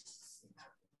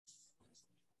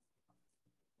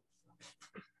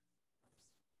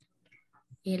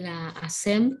 Y la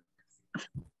assemble.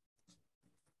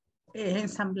 Es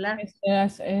ensamblar. Es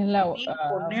la...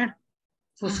 poner.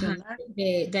 Fusionar.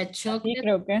 The chocolate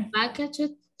creo que.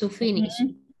 package to finish.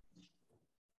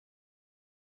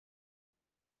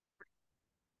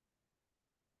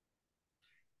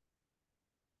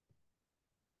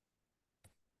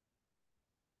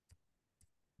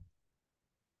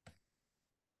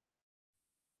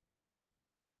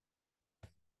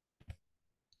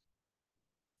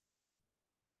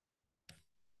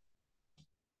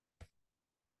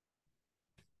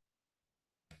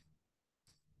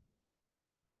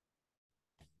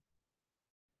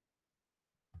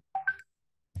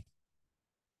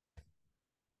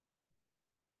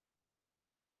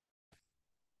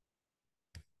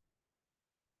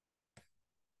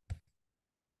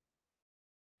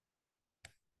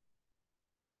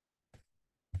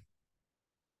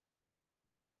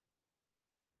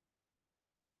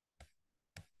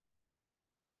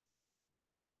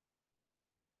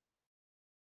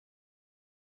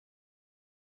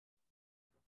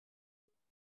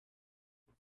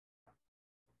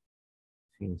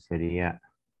 Sí, sería...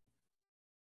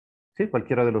 Sí,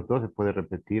 cualquiera de los dos se puede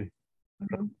repetir.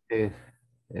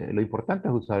 Lo importante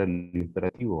es usar el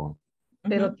imperativo.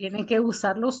 Pero tienen que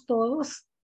usarlos todos.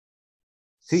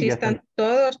 Sí, ya están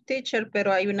todos, teacher,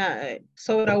 pero hay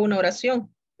sobra una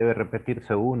oración. Debe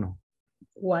repetirse uno.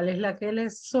 ¿Cuál es la que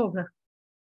les sobra?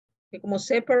 Que como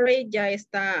separate ya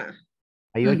está.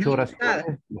 Hay 8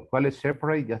 oraciones, los cuales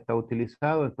separate ya está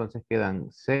utilizado, entonces quedan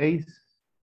 7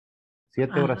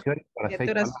 oraciones para 7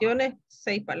 6 oraciones, palabras.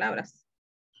 6 palabras.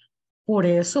 Por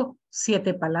eso,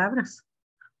 7 palabras.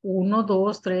 1,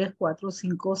 2, 3, 4,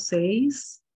 5,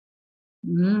 6.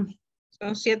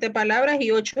 Son 7 palabras y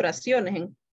 8 oraciones.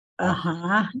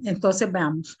 Ajá, entonces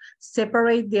veamos.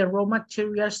 Separate the raw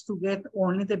materials to get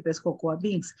only the best cocoa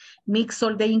beans. Mix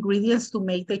all the ingredients to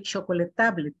make the chocolate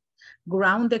tablet.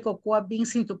 Ground the cocoa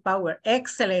beans into powder.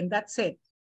 Excellent, that's it.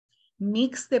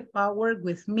 Mix the powder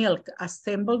with milk.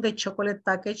 Assemble the chocolate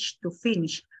package to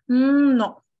finish.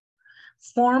 No.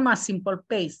 Form a simple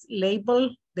paste.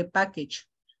 Label the package.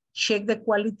 Check the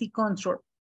quality control.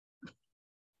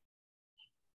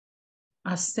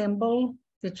 Assemble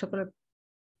the chocolate.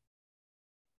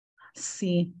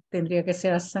 Sí, tendría que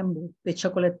ser assemble the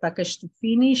chocolate package to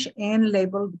finish and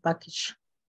label the package.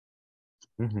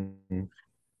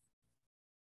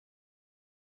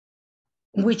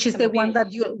 Which is the one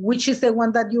that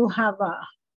you have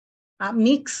a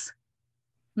mix?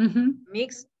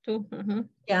 Mix to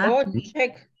Yeah. Oh,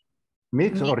 check.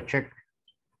 Mix or check?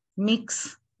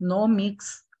 Mix, no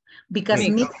mix. Because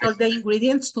mix all the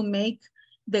ingredients to make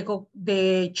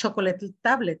the chocolate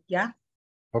tablet, yeah.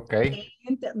 Okay.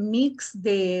 And mix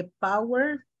the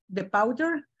powder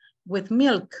with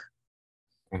milk.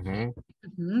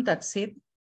 That's it.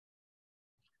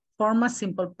 Form a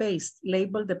simple paste.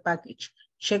 Label the package.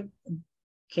 Check.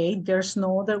 Okay, there's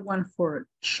no other one for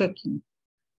checking.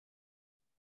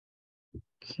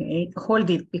 Okay, hold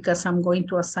it because I'm going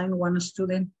to assign one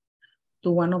student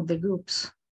to one of the groups.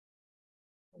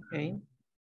 Okay.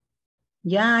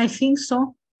 Yeah, I think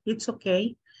so. It's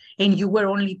okay. And you were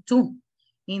only 2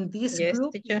 in this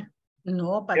group. Teacher.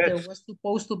 No, but there was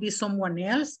supposed to be someone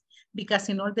else because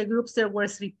in all the groups there were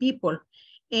 3 people.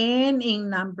 And in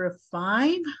number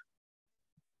 5,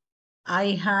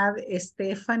 I have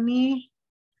Stephanie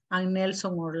and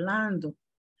Nelson Orlando.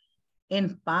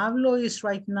 And Pablo is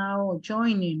right now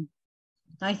joining.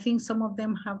 I think some of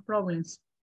them have problems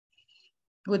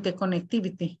with the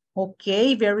connectivity.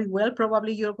 Okay, very well.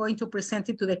 Probably you're going to present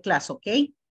it to the class,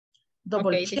 okay?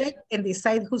 Double check and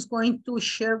decide who's going to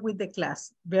share with the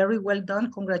class. Very well done.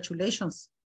 Congratulations.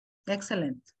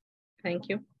 Excellent. Thank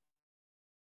you.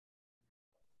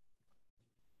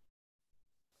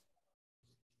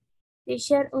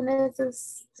 Teacher, una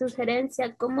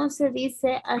sugerencia, ¿cómo se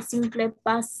dice a simple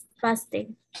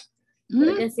paste?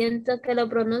 Porque siento que lo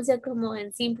pronuncia como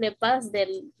en simple past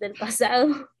del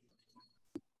pasado.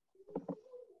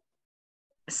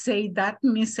 Say that,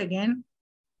 miss, again.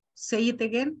 Say it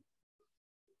again.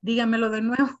 Dígamelo de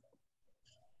nuevo.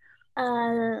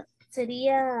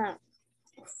 Sería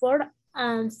for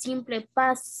simple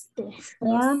past.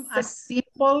 Form a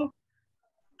simple.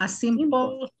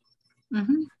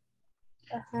 Mhm.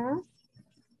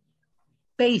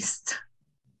 Paste.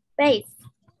 Paste.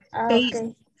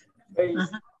 Paste.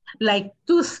 Paste. Like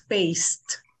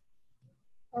toothpaste.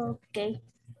 Okay.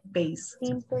 Paste.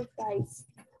 Simple paste.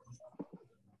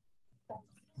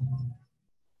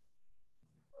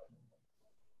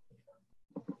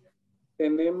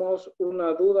 Tenemos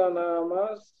una duda nada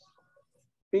más.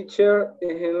 Teacher,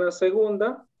 es en la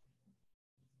segunda.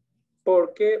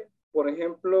 Porque, por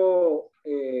ejemplo,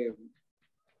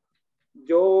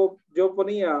 yo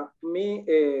ponía mi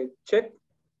check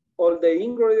all the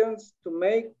ingredients to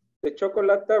make the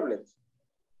chocolate tablets.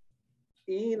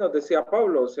 Y nos decía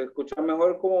Pablo, se escucha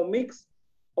mejor como mix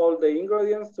all the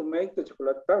ingredients to make the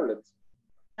chocolate tablets.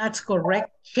 That's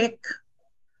correct. Check.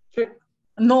 Check.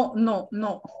 No.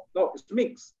 No, it's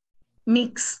mix.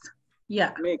 Mixed.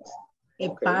 Yeah. Mix.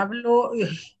 Okay. Pablo,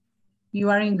 you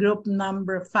are in group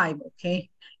number 5, okay?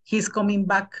 He's coming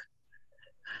back.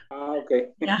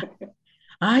 Okay. Yeah.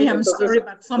 I am sorry,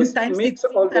 but sometimes mix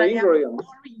all the ingredients.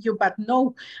 You, but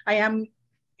no, I am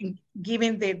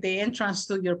giving the entrance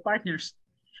to your partners.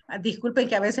 Disculpen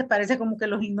que a veces parece como que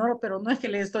los ignoro, pero no es que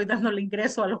les estoy dando el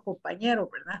ingreso a los compañeros,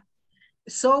 ¿verdad?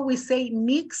 So we say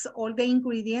mix all the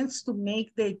ingredients to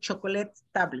make the chocolate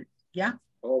tablet, yeah?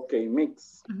 Okay,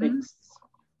 mix.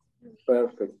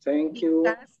 Perfect, thank you.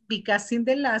 Because in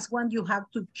the last one, you have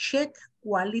to check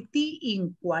quality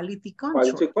in quality control.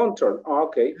 Quality control,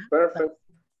 okay, perfect.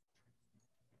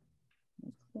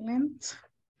 Excellent.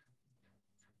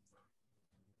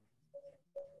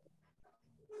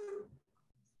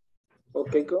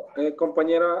 Ok,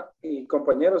 compañera y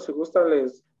compañeros, si gusta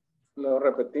lo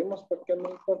repetimos porque no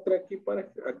encontré aquí.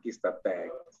 Aquí está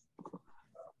texto.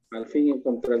 Al fin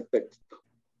encontré el texto.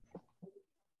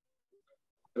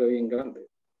 Pero bien grande.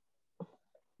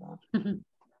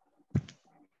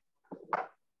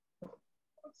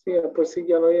 Sí, pues sí,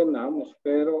 ya lo llenamos,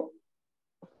 pero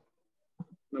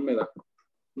no me da.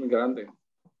 Muy grande.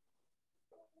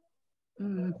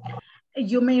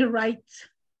 You may write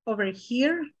over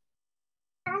here.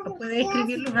 Puede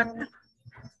escribirlo acá.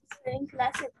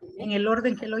 En el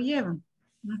orden que lo llevan.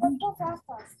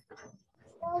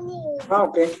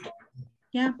 Ok.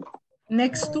 Yeah.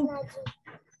 Next to.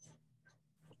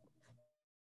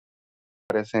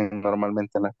 Aparecen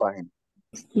normalmente en las páginas.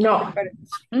 No.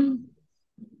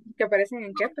 ¿Que aparecen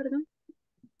en qué, perdón?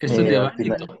 Esto es de Al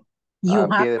final, You a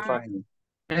pie de have, página.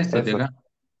 Esto es de acá.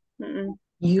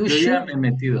 you Yo ya should. me he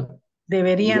metido.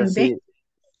 Deberían Yo de. sí,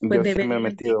 Pues yo sí me he deberían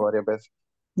metido de. varias veces.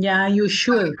 Yeah, you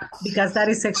should, because that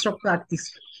is extra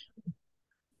practice.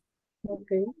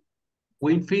 Okay.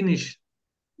 We finish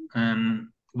and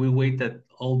we wait that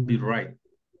all be right.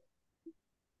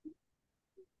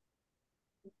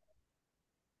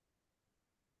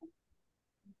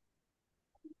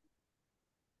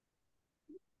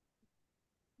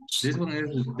 This one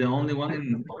is the only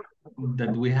one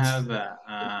that we have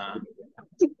an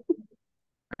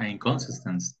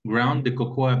inconsistency. Ground the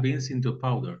cocoa beans into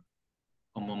powder.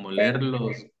 Como moler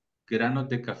los granos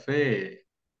de café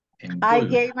en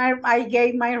polvo. I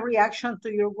gave my reaction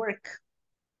to your work.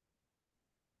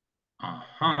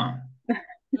 Ajá.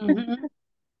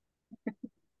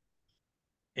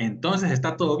 Entonces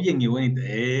está todo bien y bonito.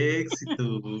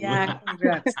 Éxito. Yeah,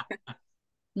 congrats.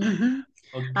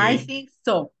 Okay. I think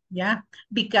so, yeah,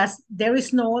 because there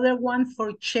is no other one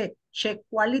for check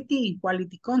quality and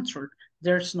quality control.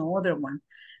 There's no other one.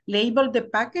 Label the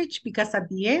package, because at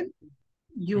the end,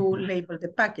 you label the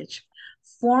package.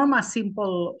 Form a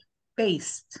simple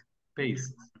paste.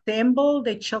 Assemble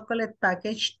the chocolate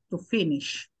package to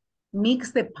finish.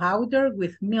 Mix the powder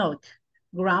with milk.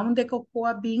 Ground the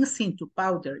cocoa beans into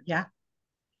powder, yeah.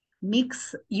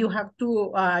 Mix, you have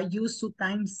to use 2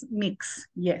 times mix,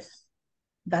 yes.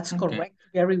 That's correct,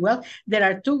 very well. There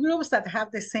are 2 groups that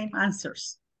have the same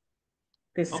answers.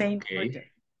 The same order,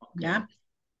 yeah.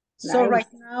 So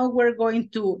right now we're going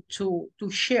to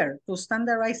share, to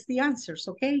standardize the answers,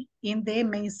 okay? In the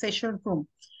main session room.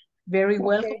 Very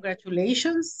well,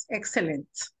 congratulations, excellent.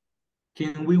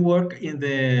 Can we work in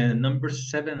the numbers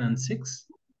 7 and 6?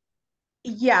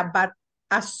 Yeah, but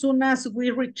as soon as we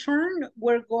return,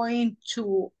 we're going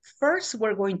to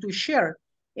share.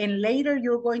 And later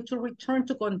you're going to return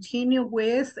to continue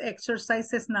with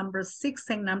exercises number 6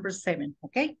 and number 7,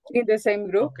 okay? In the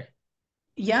same group? Okay.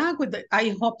 Yeah,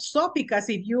 I hope so, because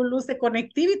if you lose the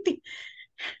connectivity,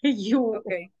 you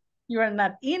You are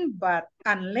not in, but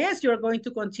unless you're going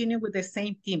to continue with the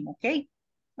same team, okay?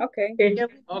 Okay. Here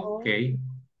we go. Okay.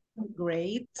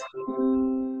 Great.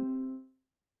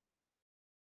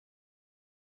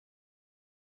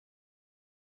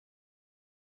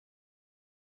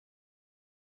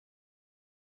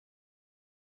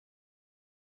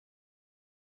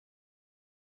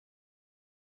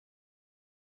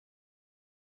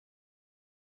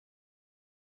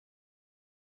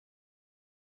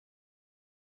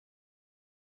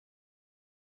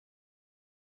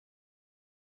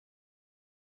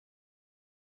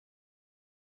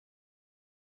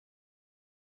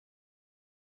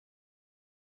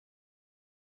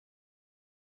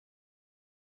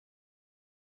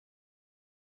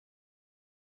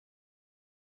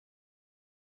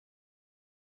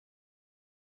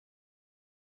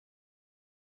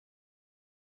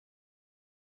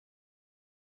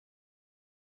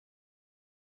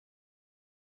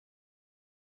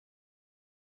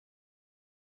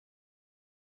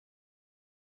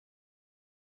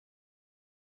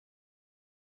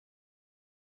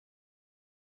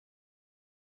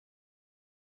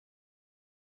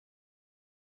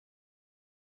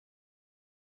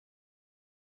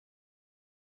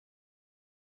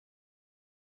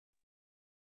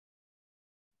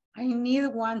 I need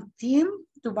one team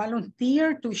to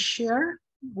volunteer to share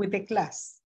with the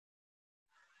class.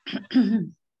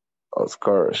 Of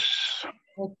course.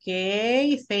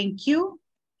 Okay, thank you.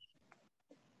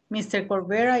 Mr.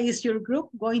 Corbera, is your group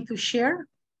going to share?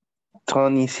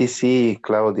 Tony, CC,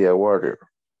 Claudia, Water.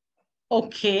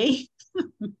 Okay.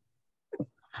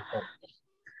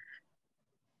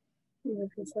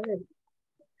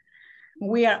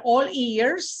 We are all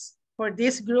ears for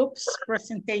this group's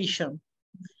presentation.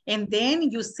 And then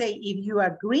you say if you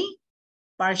agree,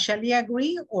 partially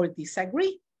agree, or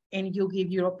disagree, and you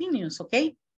give your opinions,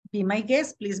 okay? Be my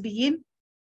guest, please begin.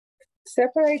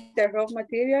 Separate the raw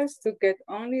materials to get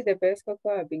only the best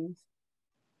cocoa beans.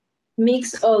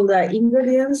 Mix all the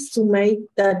ingredients to make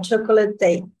the chocolate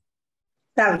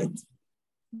tablet.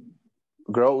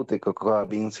 Grow the cocoa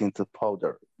beans into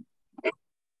powder.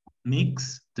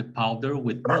 Mix the powder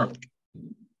with milk.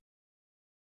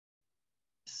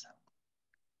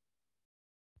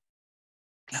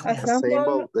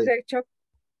 Assemble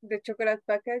the chocolate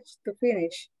package to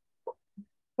finish.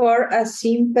 For a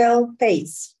simple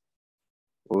paste.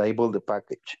 Label the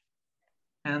package.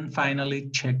 And finally,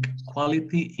 check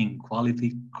quality in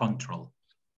quality control.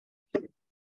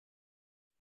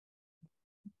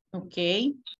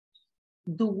 Okay.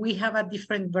 Do we have a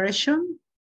different version?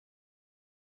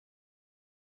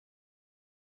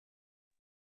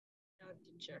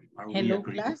 Hello,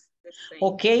 class.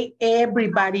 Okay,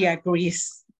 everybody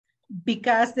agrees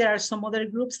because there are some other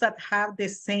groups that have the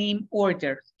same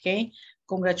order, okay?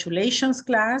 Congratulations,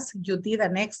 class. You did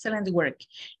an excellent work.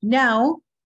 Now,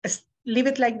 leave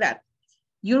it like that.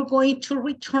 You're going to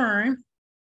return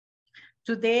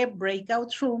to the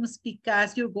breakout rooms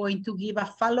because you're going to give a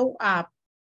follow-up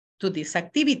to this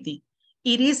activity.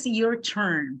 It is your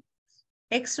turn.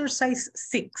 Exercise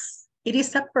 6. It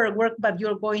is a pair work, but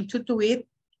you're going to do it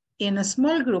in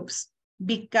small groups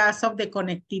because of the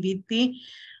connectivity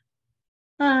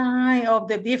of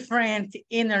the different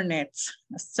internet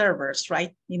servers,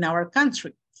 right, in our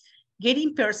country. Get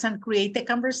in person, create a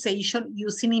conversation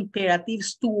using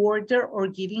imperatives to order or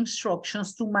give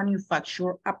instructions to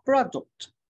manufacture a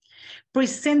product.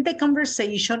 Present the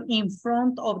conversation in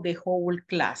front of the whole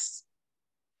class.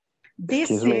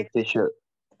 Excuse me, teacher.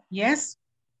 Yes?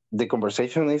 The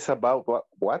conversation is about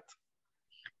what?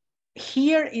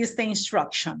 Here is the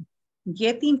instruction.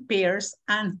 Get in pairs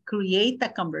and create a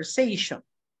conversation.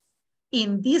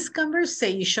 In this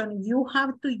conversation, you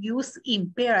have to use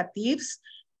imperatives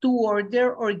to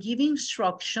order or give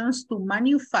instructions to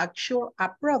manufacture a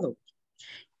product.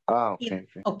 Okay.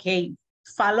 Okay,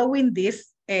 following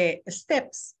these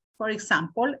steps. For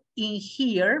example, in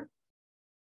here,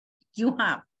 you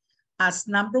have as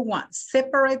number 1,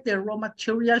 separate the raw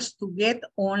materials to get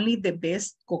only the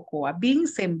best cocoa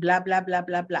beans and blah, blah, blah,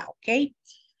 blah, blah, okay?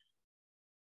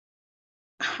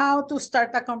 How to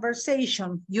start a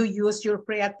conversation? You use your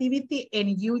creativity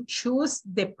and you choose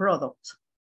the product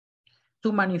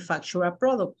to manufacture a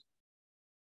product.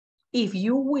 If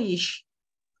you wish,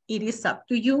 it is up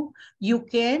to you. You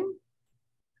can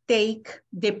take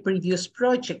the previous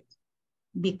project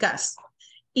because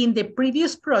in the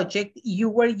previous project, you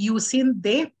were using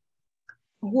the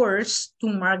words to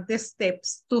mark the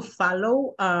steps to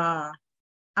follow a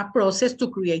process to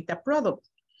create a product.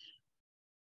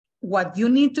 What you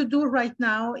need to do right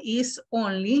now is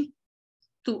only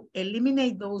to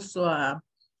eliminate those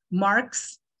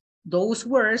marks those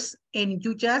words and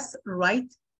you just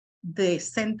write the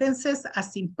sentences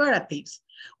as imperatives,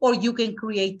 or you can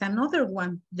create another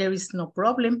one. There is no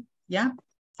problem, yeah,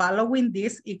 following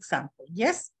this example,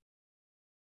 yes?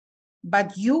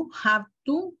 But you have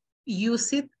to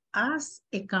use it as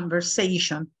a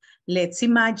conversation. Let's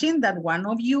imagine that one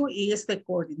of you is the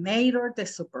coordinator, the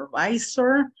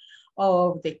supervisor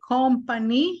of the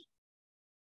company,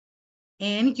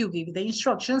 and you give the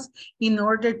instructions in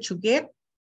order to get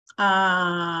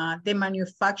the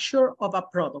manufacture of a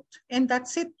product. And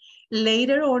that's it.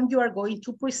 Later on, you are going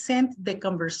to present the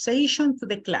conversation to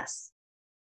the class.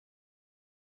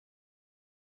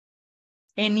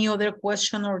 Any other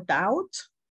question or doubt?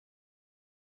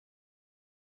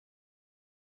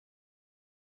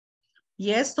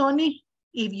 Yes, Tony,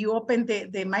 if you open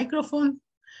the microphone.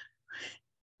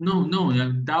 No,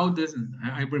 doubt isn't.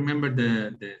 I remember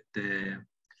the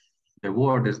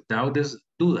word is doubt is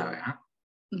duda, huh?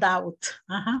 Doubt.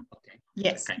 Okay.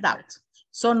 Yes, Okay. doubt.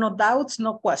 So no doubts,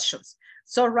 no questions.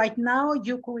 So right now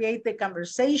you create the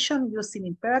conversation using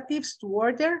imperatives to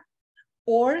order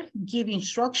or give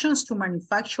instructions to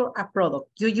manufacture a product.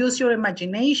 You use your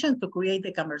imagination to create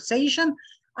the conversation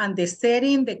and the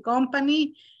setting, the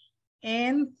company,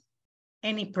 and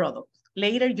any product.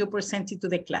 Later you present it to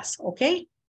the class, okay?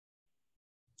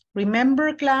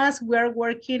 Remember, class, we are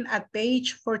working at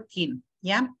page 14,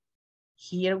 yeah?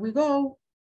 Here we go.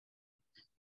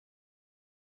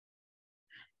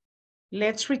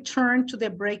 Let's return to the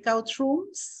breakout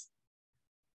rooms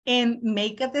and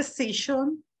make a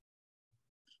decision,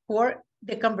 or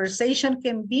the conversation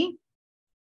can be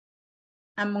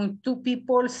among 2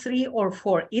 people, 3 or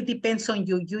 4. It depends on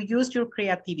you. You use your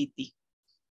creativity.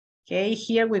 Okay,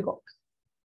 here we go.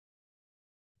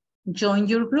 Join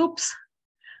your groups.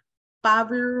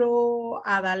 Pablo,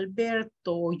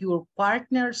 Adalberto, your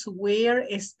partners were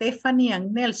Stephanie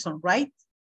and Nelson, right?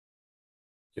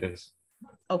 Yes.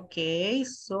 Okay,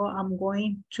 so I'm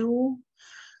going to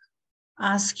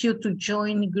ask you to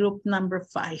join group number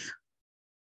 5.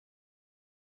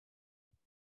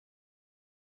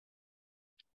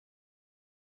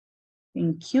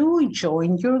 Thank you.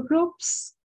 Join your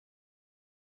groups.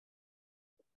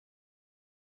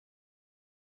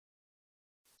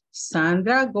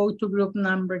 Sandra, go to group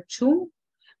number 2.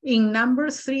 In number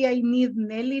 3, I need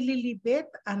Nelly, Lilibet,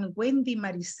 and Wendy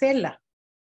Marisela.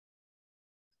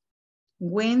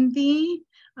 Wendy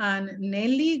and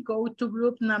Nelly, go to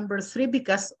group number 3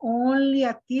 because only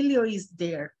Atilio is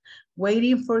there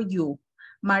waiting for you.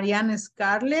 Marianne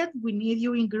Scarlett, we need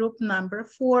you in group number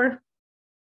 4.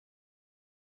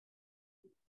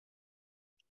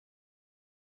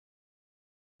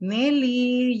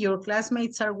 Nelly, your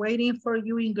classmates are waiting for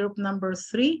you in group number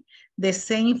 3. The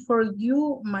same for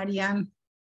you, Marianne.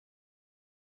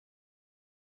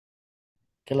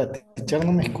 Que la teacher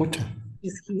no me escucha.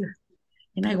 Is here.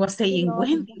 And I was saying,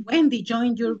 Wendy,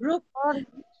 join your group.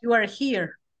 You are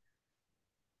here.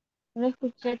 No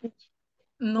escuché.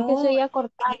 No, Es que se oía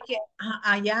cortado. es que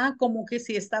allá como que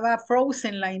si estaba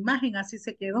frozen la imagen, así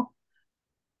se quedó.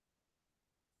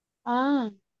 Ah.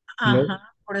 Ajá, No.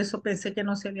 por eso pensé que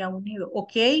no se había unido.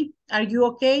 Okay, are you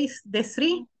okay, the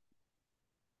 3?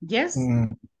 Yes?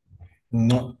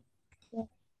 No.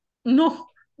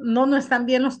 No están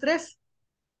bien los 3.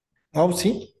 Oh,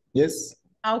 sí. Yes.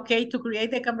 Okay, to create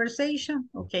the conversation.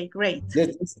 Okay, great.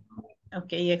 Yes.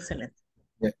 Okay, excellent.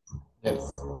 Yes.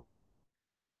 Yes.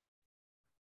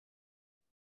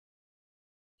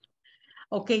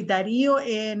 Okay, Darío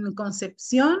and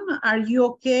Concepción, are you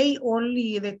okay,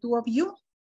 only the 2 of you?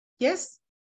 Yes?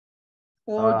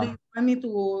 Or do you want me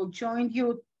to join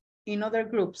you in other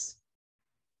groups?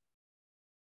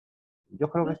 Yo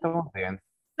creo que estamos bien.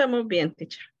 Estamos bien,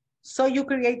 teacher. So you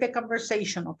create the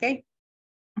conversation, okay?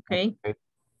 Okay.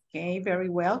 Okay, very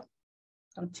well.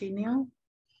 Continue.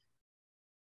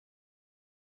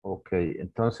 Ok,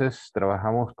 entonces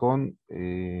trabajamos con...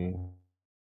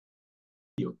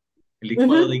 El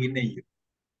licuado de guineo.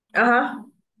 Ajá.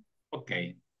 Ok,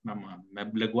 vamos,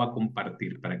 les voy a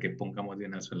compartir para que pongamos de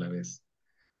una sola vez.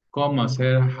 ¿Cómo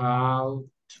hacer how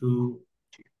to...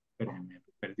 Espérenme,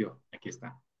 me perdió. Aquí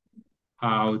está.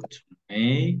 How to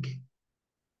make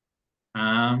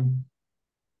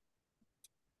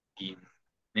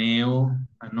guineo.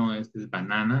 Ah, no, este es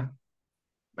banana.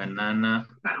 Banana.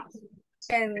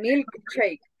 And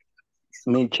milkshake.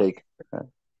 Milkshake.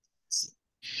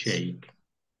 Shake.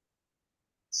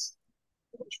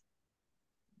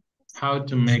 How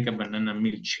to make a banana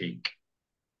milkshake.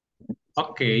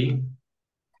 Okay.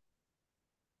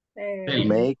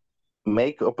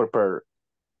 Make o prepare.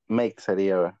 Make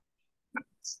sería.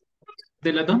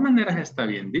 De las dos maneras está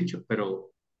bien dicho,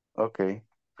 pero... Ok.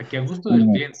 Aquí a gusto del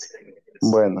cliente.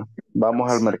 Bueno,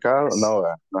 vamos al mercado. No,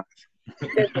 no.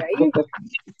 Desde ahí.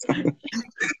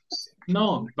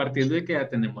 No, partiendo de que ya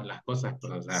tenemos las cosas,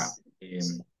 pues, o sea,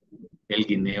 el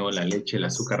guineo, la leche, el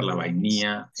azúcar, la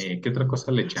vainilla, ¿qué otra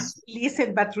cosa le echan?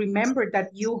 Listen, but remember that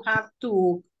you have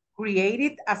to create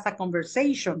it as a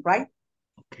conversation, right?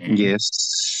 Okay.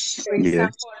 Yes. For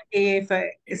example, if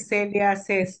Celia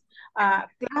says,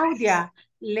 Claudia,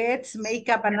 let's make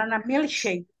a banana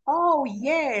milkshake. Oh,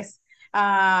 yes,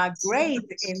 great.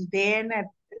 And then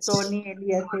Tony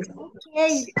Elias says,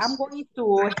 okay, I'm going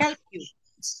to help you.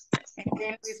 And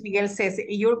then Luis Miguel says,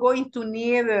 you're going to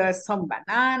need some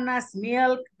bananas,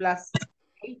 milk, plus.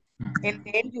 Okay? And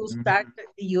then you start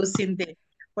using the,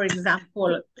 for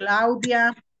example,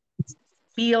 Claudia,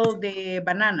 peel the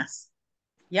bananas.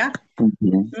 Yeah?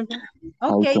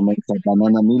 How Okay. to make a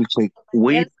banana milkshake Else use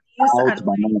without an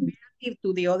banana. alternative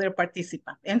to the other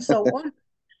participant, and so on.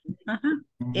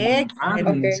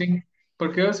 Excellent. Sí,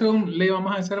 porque eso le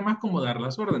vamos a hacer más como dar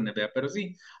las órdenes, ¿verdad? Pero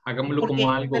sí, hagámoslo Porque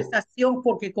como es algo. conversación,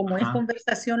 porque como es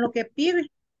conversación lo que pide,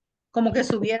 como que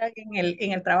estuviera en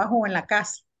el trabajo o en la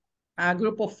casa. A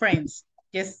group of friends.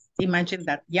 Just imagine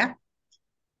that, yeah?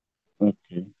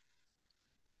 Okay.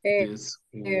 This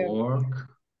work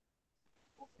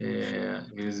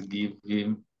is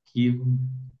giving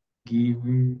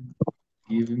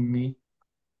me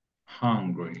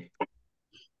hungry.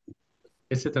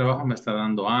 Ese trabajo me está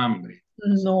dando hambre.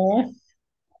 No.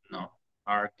 No,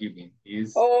 are giving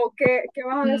is. Oh, ¿qué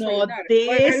vas a No, desayunar?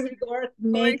 this work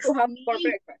makes to have for me,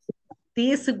 breakfast.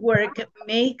 this work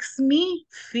makes me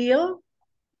feel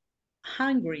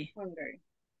hungry.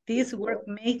 This work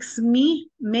makes me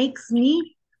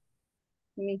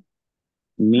Me.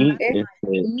 Me, me,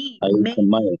 ahí está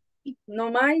mal.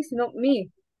 No más, no me.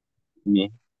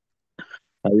 Me.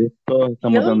 Ahí todos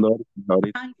estamos feel dando órdenes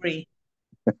ahorita. hungry.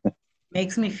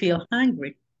 Makes me feel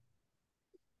hungry.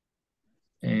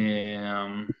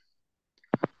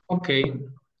 Ok,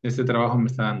 este trabajo me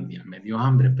está dando, ya me dio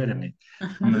hambre, espérame.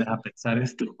 No me deja pensar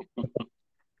esto.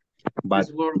 But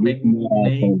This work this makes me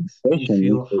conversation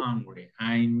feel is- hungry.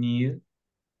 I need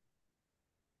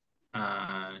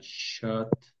a shot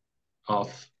of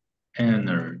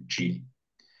energy.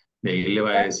 De ahí le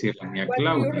va a decir a mi What do you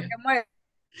Claudia. recommend?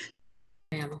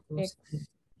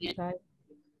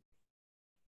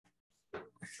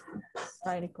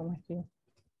 ¿Cómo escribo?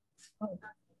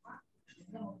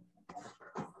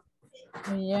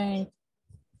 Bien.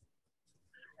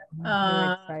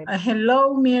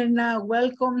 Hello, Mirna.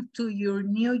 Welcome to your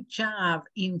new job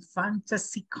in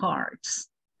Fantasy Cards.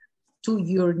 To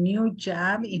your new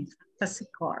job in Fantasy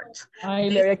Cards. Ay,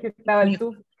 le había quitado el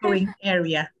tú.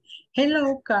 Area.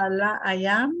 Hello, Carla. I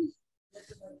am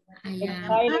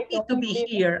happy to be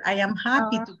here. I am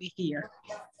happy to be here.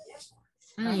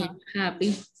 I am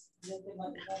happy.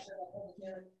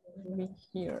 Be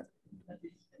here.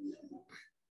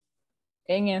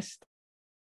 En esto.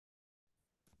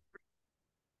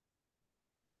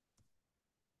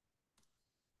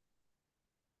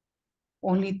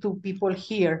 Only two people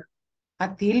here.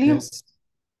 Atilio? Yes.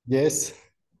 Yes.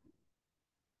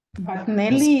 But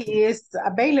Nelly is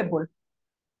available.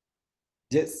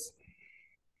 Yes.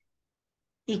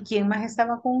 ¿Y quién más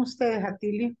estaba con ustedes,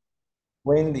 Atilio?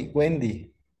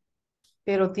 Wendy.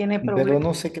 Pero tiene Pero problemas.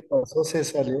 no sé qué pasó, se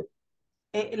salió.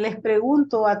 Les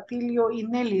pregunto, Atilio y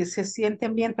Nelly, ¿se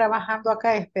sienten bien trabajando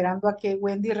acá esperando a que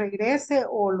Wendy regrese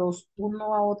o los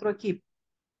uno a otro equipo?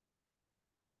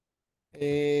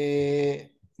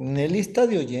 Nelly está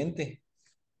de oyente.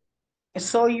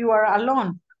 So you are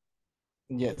alone.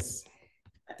 Yes.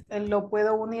 ¿Lo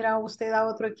puedo unir a usted a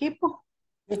otro equipo?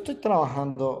 Yo estoy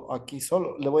trabajando aquí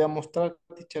solo. Le voy a mostrar,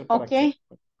 teacher, para Okay,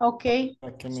 que, okay.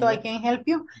 para que So I mire. can help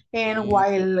you. And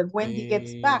while Wendy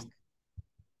gets back.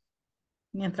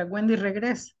 Mientras Wendy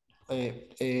regrese.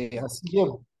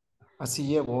 Así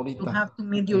llevo ahorita. You have to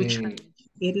meet your challenge.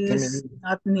 It is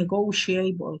not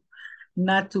negotiable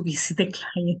not to visit the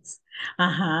clients.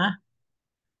 Ajá.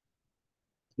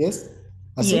 Yes.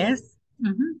 ¿Así? Yes.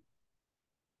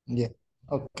 Yeah.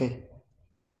 Ok.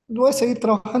 Voy a seguir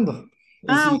trabajando. Y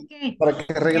sí, Okay. para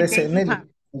que And regrese then you have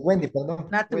Nelly. Wendy, perdón.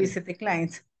 not to Wendy. visit the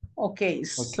clients. Okay,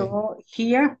 so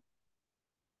here.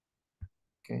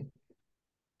 Okay.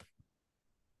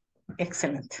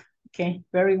 Excellent. Okay,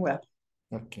 very well.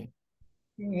 Okay.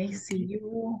 Okay, see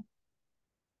you.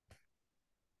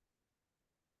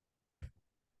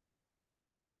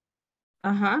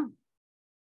 Ajá.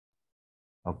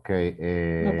 Okay.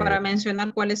 Como para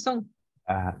mencionar cuáles son.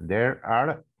 There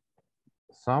are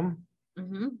some.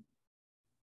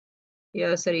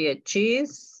 Ya sería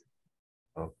cheese.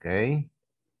 Okay.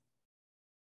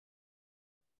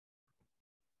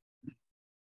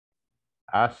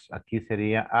 As, aquí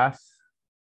sería as.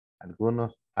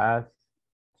 Algunos as,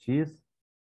 cheese.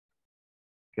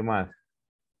 ¿Qué más?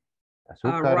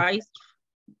 Azúcar. Rice,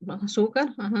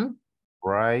 azúcar, ajá.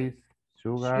 Rice,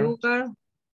 sugar. Sugar.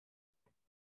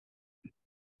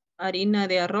 Harina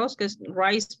de arroz, que es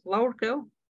rice flour, creo.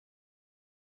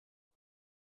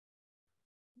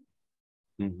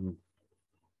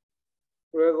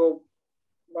 Luego,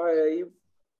 vaya ahí,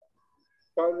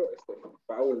 Pablo,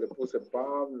 Pablo, le puse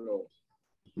Pablo.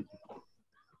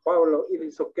 Pablo, it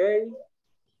is okay.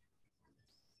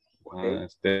 Okay.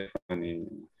 Stephanie,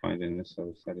 find the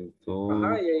necessary tools.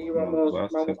 Ajá, y ahí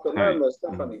vamos tornando,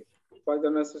 Stephanie. Find the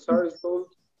necessary tools.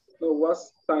 No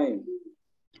was time.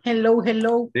 Hello,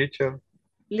 hello. Teacher.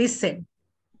 Listen.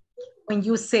 When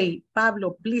you say,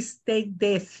 Pablo, please take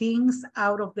the things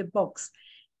out of the box,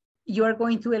 you are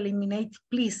going to eliminate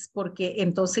please, porque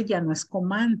entonces ya no es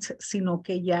command, sino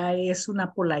que ya es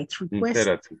una polite request.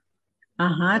 Imperative.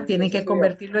 Ajá, tienen que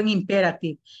convertirlo en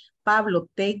imperative. Pablo,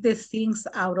 take the things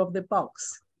out of the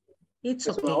box. It's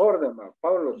es okay. Una orden,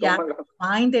 Pablo, Yeah, tómala.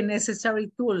 find the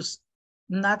necessary tools.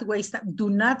 Not waste, do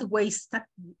not waste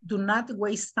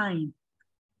time.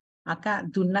 Acá,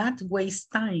 do not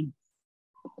waste time.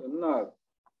 No.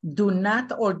 Do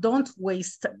not or don't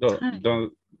waste time. Do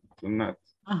not.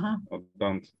 Uh-huh. Or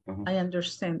don't. Uh-huh. I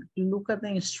understand. Look at the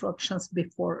instructions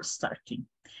before starting.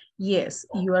 Yes,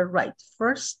 you are right.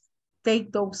 First,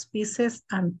 take those pieces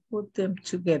and put them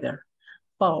together.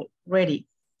 Paul, ready.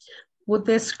 Put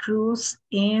the screws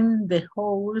in the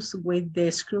holes with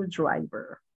the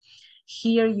screwdriver.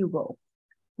 Here you go.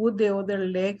 Put the other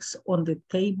legs on the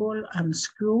table and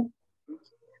screw.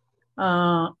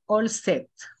 All set.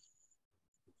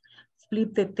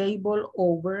 Flip the table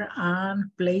over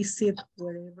and place it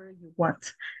wherever you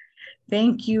want.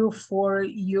 Thank you for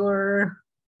your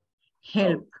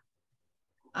help.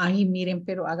 Ay, miren,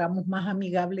 pero hagamos más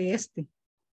amigable este.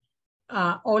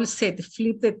 All set,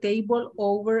 flip the table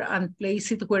over and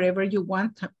place it wherever you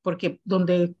want, porque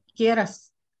donde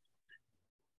quieras.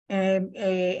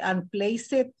 And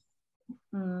place it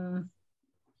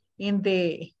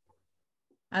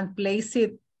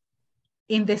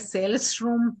in the sales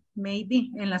room,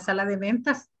 maybe, en la sala de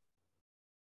ventas.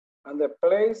 And the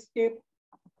place it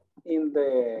in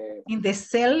the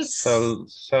sales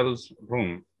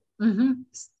room.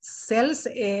 Sales,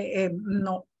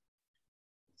 no.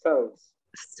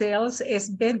 Sales es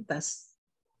ventas.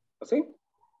 ¿Así?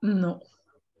 No.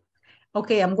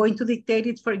 Okay, I'm going to dictate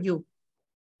it for you.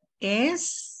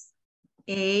 S,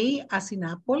 A as in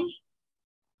apple.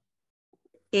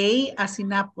 A as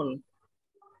in apple.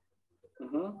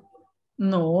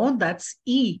 No, that's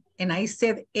E. And I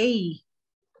said A.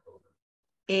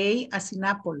 A as in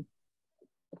apple.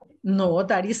 No,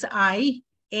 that is I.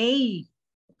 A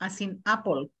as in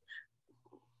apple.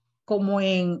 Como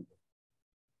en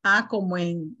A, como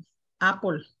en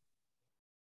apple.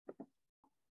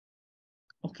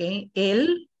 Ok.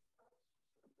 L.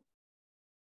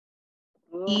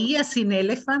 E as in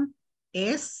elephant.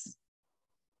 Es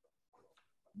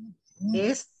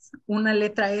una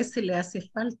letra S le hace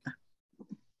falta.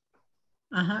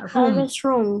 Ajá.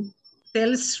 Room.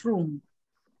 Sales room.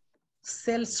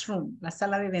 Sales room, la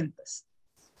sala de ventas.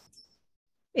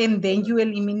 And then you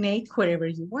eliminate wherever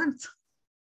you want.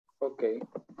 Okay.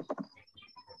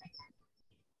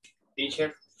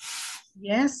 Teacher.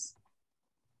 Yes.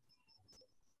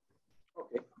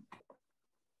 Okay.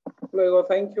 Luego,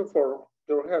 thank you for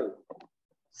your help.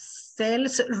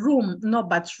 Sales room, no,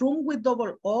 but room with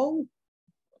double O.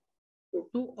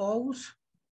 2 O's.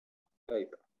 Right.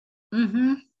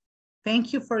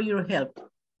 Thank you for your help.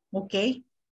 Okay.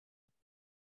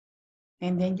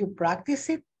 And then you practice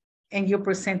it and you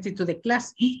present it to the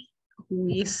class. Who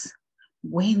is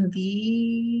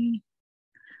Wendy?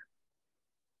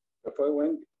 Se fue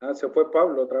Wendy. Se fue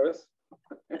Pablo otra vez.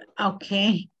 Ok,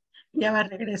 ya va a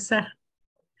regresar.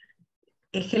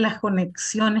 Es que las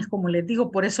conexiones, como les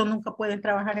digo, por eso nunca pueden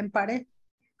trabajar en pared.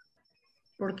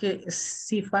 Porque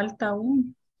si falta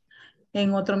uno,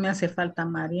 en otro me hace falta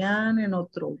Mariana, en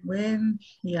otro Wendy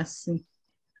y así.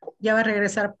 Ya va a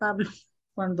regresar Pablo.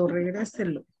 Cuando regrese,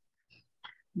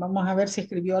 vamos a ver si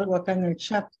escribió algo acá en el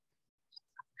chat.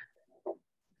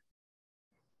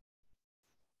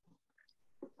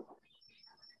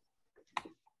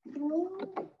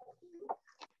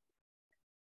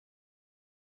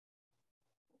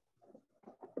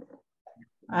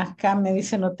 Acá me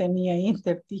dice no tenía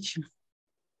Inter, teacher.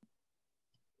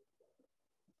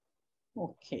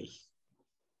 Ok.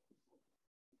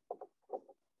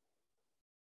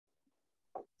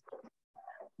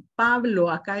 Pablo,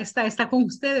 acá está con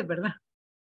ustedes, ¿verdad?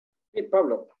 Sí,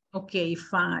 Pablo. Ok,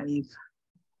 5.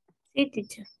 Sí,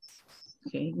 teacher.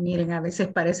 Okay, miren, a veces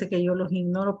parece que yo los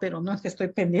ignoro, pero no, es que estoy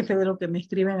pendiente de lo que me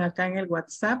escriben acá en el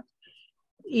WhatsApp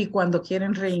y cuando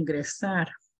quieren reingresar.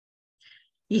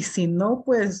 Y si no,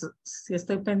 pues, si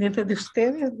estoy pendiente de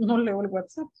ustedes, no leo el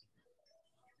WhatsApp.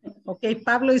 Ok,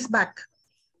 Pablo is back.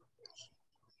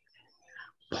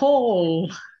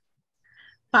 Paul.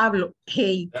 Pablo,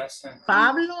 hey,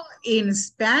 Pablo in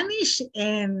Spanish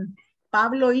and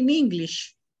Pablo in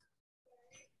English.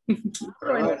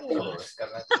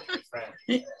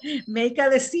 Make a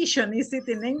decision. Is it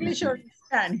in English or in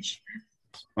Spanish?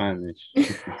 Spanish.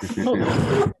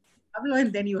 Okay. Pablo,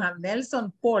 and then you have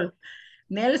Nelson, Paul.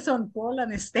 Nelson, Paul,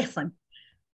 and Stefan.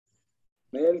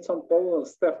 Nelson, Paul, and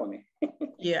Stephanie.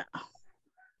 Yeah.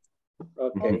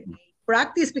 Okay.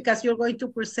 Practice because you're going to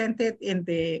present it in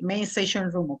the main session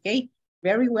room, okay?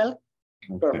 Very well.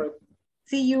 Perfect.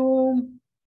 See you.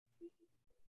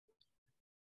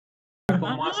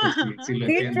 ¿Cómo haces si lo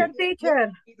entiendes?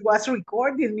 Teacher. It was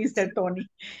recorded, Mr. Tony.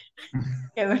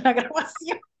 Quedó en la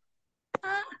grabación.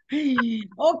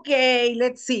 Okay,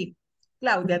 let's see.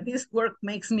 Claudia, this work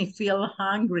makes me feel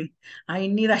hungry. I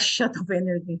need a shot of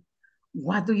energy.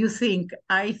 What do you think?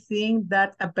 I think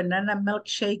that a banana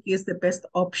milkshake is the best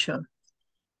option.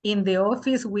 In the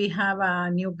office, we have a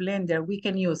new blender. We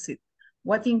can use it.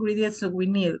 What ingredients do we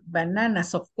need?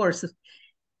 Bananas, of course.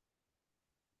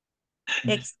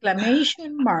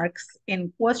 Exclamation marks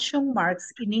and question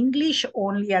marks in English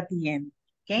only at the end,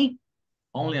 okay?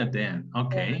 Only at the end.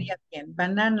 Okay. Only at the end.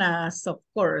 Bananas, of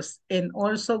course. And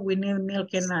also we need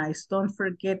milk and ice. Don't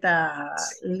forget a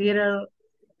little...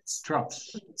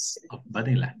 Drops of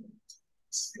vanilla.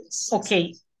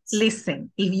 Okay, listen.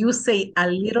 If you say a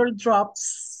little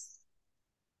drops,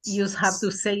 you have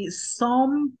to say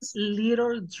some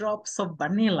little drops of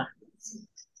vanilla.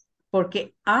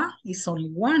 Porque a is only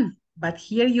one, but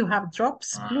here you have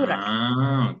drops, plural.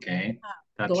 Ah, okay.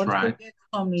 That's Don't right. forget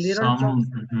some little drops.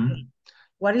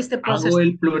 What is the process? Hago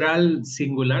el plural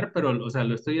singular, pero, o sea,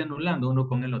 lo estoy anulando uno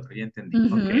con el otro, ya entendí.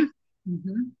 Okay.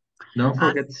 Don't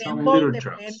forget some Assemble little the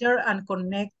drops. blender and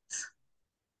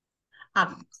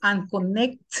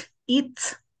connect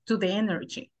it to the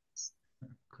energy.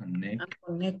 Connect And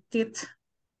connect it.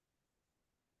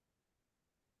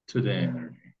 to the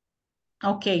energy.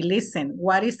 Okay, listen.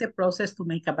 What is the process to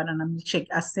make a banana milkshake?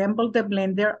 Assemble the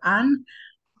blender and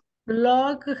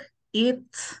plug it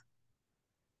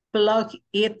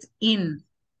in.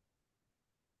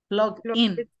 Plug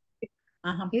in.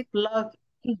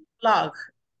 Plug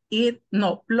it.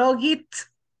 No, plug it.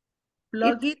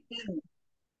 Plug it in.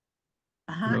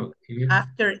 Plug it.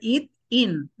 After it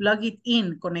in. Plug it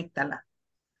in. Conéctala.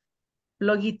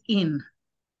 Plug it in.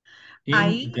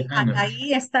 In the energy.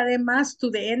 Ahí está de más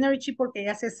to the energy porque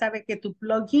ya se sabe que tu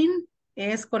plugin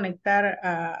es conectar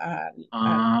a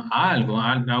algo,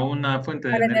 a una fuente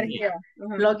de energía.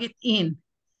 Plug it in.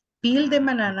 Peel the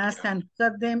bananas and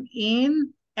cut them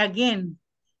in again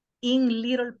in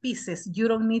little pieces. You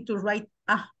don't need to write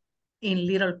in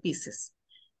little pieces.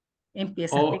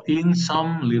 Empieza. Or in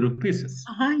some little pieces.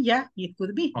 Yeah, it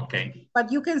could be. Okay.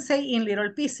 But you can say in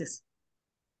little pieces.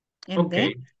 And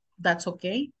then that's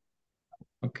okay.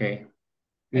 Okay.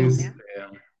 This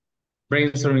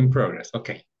brainstorming progress.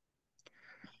 Okay.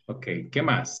 Okay. ¿Qué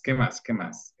más? ¿Qué más? ¿Qué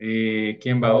más?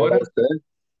 ¿Quién va ahora?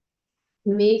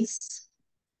 Mix.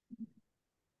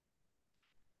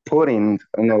 Putting,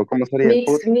 no, ¿cómo sería?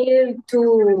 Mix Put, meal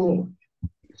to...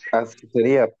 así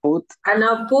sería put.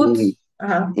 Now put.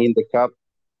 In the cup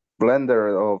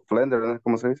blender o blender, ¿no?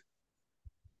 ¿Cómo se dice?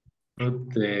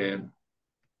 Put the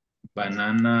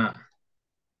banana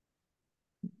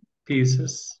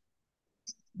pieces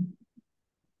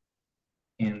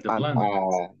in the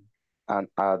blender. And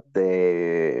add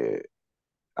the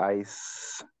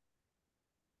ice.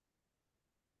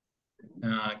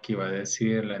 Aquí va a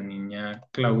decir la niña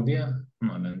Claudia,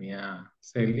 no, la niña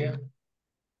Celia.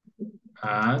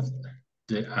 Add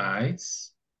the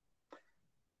ice.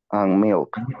 And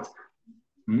milk.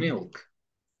 Milk.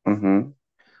 Uh-huh.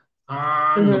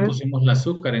 No pusimos el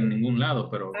azúcar en ningún lado,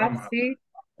 pero vamos Sí.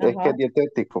 Es que es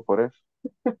dietético, por eso.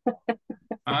 Es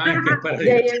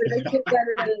que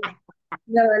para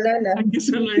la banana. Aquí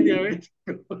solo hay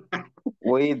diabético.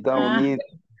 We don't need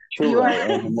sugar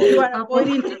anymore. You are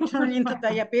avoiding to turn into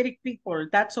diabetic people.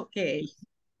 That's okay.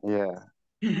 Yeah.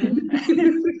 Aquí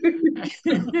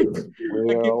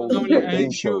pongámosle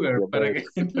add sugar para que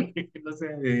no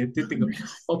sea dietético.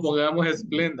 O pongamos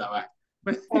Splenda, va.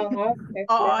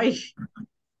 Ay.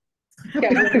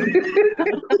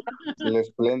 El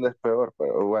Splenda es peor,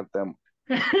 pero aguantemos.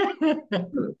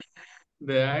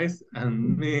 The ice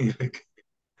and milk.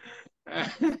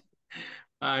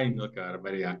 Ay, no, qué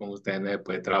barbaridad. Con ustedes no se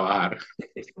puede trabajar.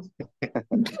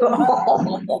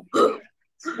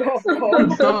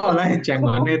 Todas las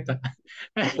changonetas.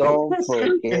 Don't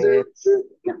forget.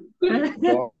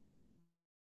 Don't.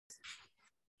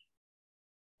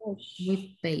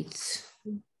 With pace.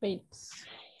 Pates.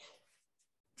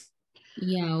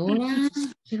 Y ahora,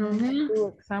 quiero ver. To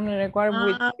examine required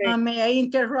with pates. May I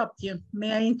interrupt you?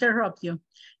 May I interrupt you?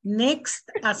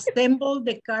 Next, assemble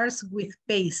the cars with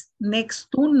paste. Next,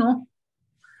 uno.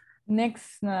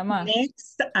 Next, nada más.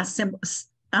 Next, assemble.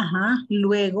 Ajá.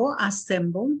 Luego,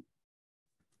 assemble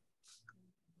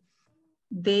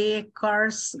the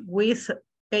cars with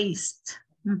paste.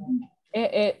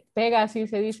 Pega, así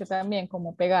se dice también,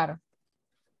 como pegar.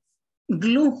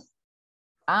 Glue.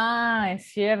 Ah,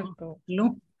 es cierto.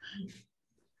 Glue.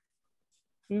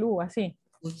 Glue, así.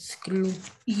 Pues glue.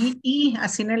 Y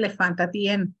así en elefanta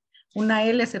tiene. Una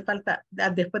L se falta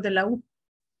después de la U.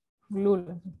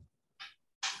 Glue.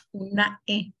 Una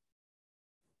E.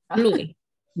 Glue.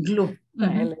 Glue.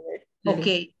 Mhm.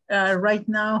 Okay. Right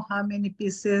now, how many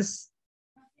pieces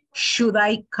should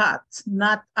I cut?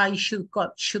 Not I should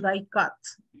cut. Should I cut?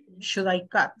 Should I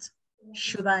cut?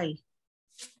 Should I?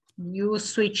 You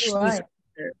switch Should this.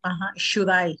 I? Should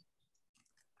I?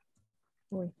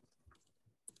 Uy.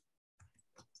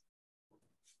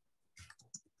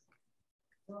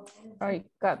 I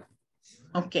cut.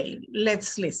 Okay,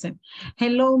 let's listen.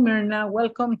 Hello, Myrna.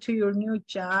 Welcome to your new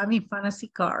job in Fantasy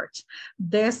Cards.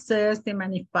 This is the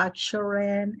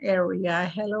manufacturing area.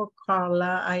 Hello,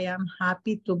 Carla. I am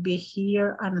happy to be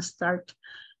here and start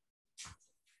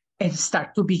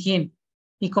to begin.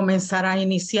 Y comenzar a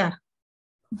iniciar.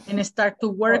 And start to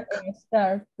work. And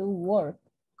start to work.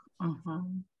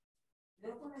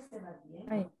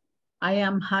 I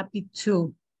am happy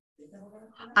to.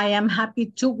 I am happy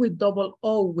to with double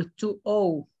O, with two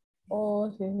O.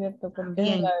 Oh, sí, es cierto. Porque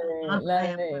Bien. es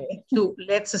la de...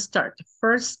 Let's start.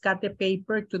 First, cut the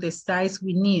paper to the size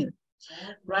we need.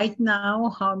 Right now,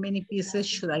 how many pieces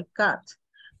should I cut?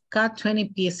 Cut 20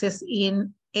 pieces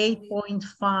in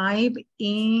 8.5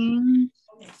 in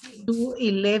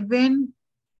 211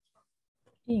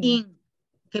 in,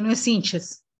 que no es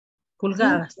inches,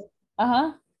 pulgadas.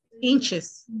 Ajá.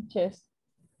 Inches. Inches.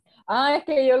 Ah, es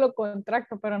que yo lo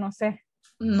contracto, pero no sé.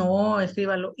 No,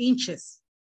 escríbalo, inches.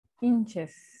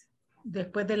 Inches.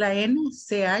 Después de la N,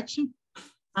 CH.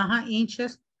 Ajá,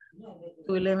 inches.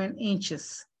 211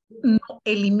 inches. No,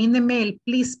 elimíneme el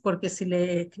please, porque si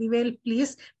le escribe el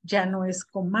please, ya no es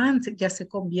command, ya se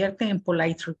convierte en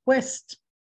polite request.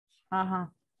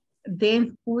 Ajá.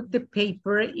 Then put the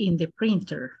paper in the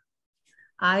printer.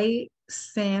 I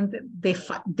send the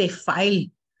file.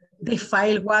 The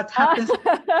file, what happens?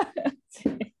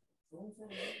 Sí.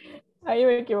 Ahí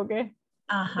me equivoqué.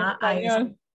 Ajá.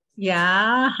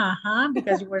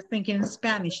 Because you were thinking in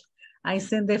Spanish. I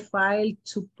send the file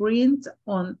to print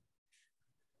on.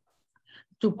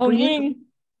 To print.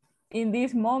 In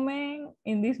this moment,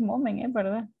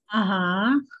 ¿verdad?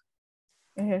 Ajá.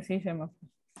 Ejercicio más.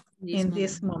 In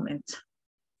this moment.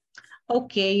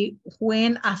 Okay,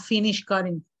 when I finish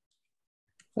cutting.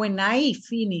 When I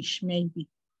finish, maybe.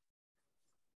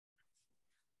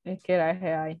 Es que era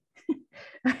ese ahí.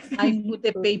 I put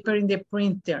the paper in the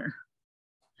printer.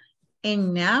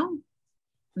 And now,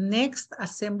 next,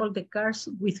 assemble the cards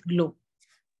with glue.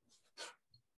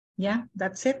 Yeah,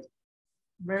 that's it.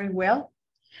 Very well.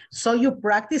 So you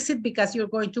practice it because you're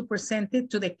going to present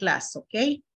it to the class,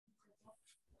 okay?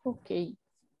 Okay.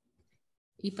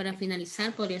 Y para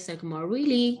finalizar, podría ser como,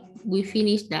 really, we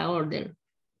finished the order.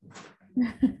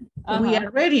 We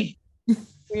are ready.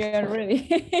 We are ready.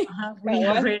 We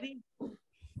are ready.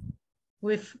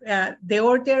 With the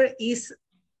order is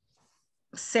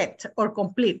set or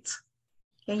complete.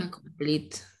 Okay.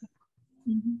 Complete.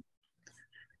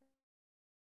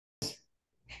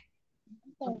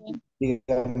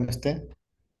 Dígame usted.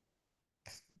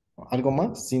 ¿Algo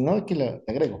más? Si no, aquí le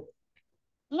agrego.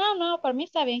 No, por mí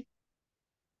está bien.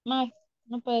 Más,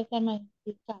 no puede ser más.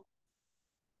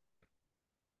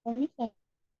 Por mí está bien.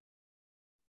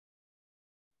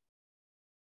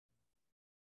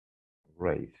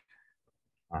 Race.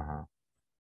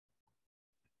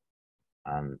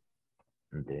 And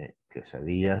the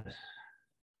quesadillas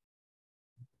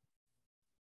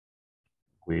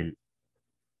will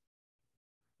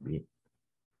be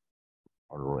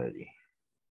already.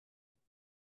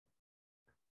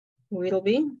 Will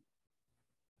be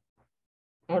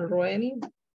already.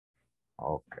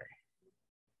 Okay.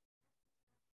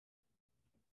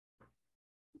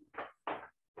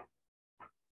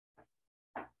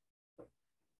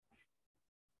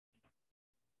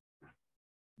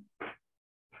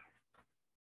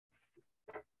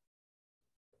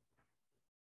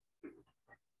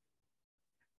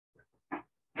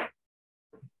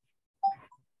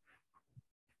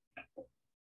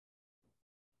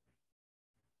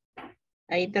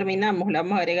 Ahí terminamos, le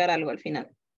vamos a agregar algo al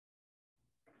final.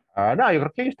 No, yo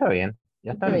creo que ya está bien.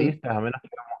 Ya están Está bien. listas, a menos que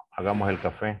hagamos el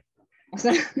café. O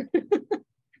sea,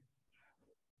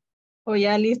 o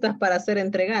ya listas para ser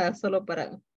entregadas, solo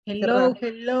para Hello, cerrar.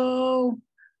 hello.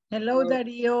 Hello, Hello.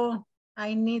 Darío.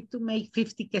 I need to make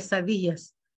 50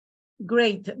 quesadillas.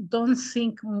 Great. Don't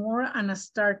think more and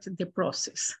start the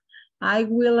process. I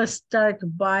will start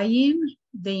buying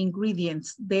the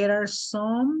ingredients. There are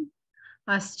some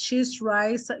as cheese,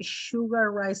 rice,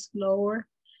 sugar, rice flour,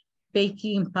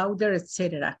 baking powder,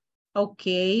 etc.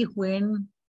 Okay, when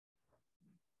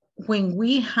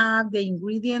we have the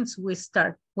ingredients, we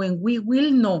start. When we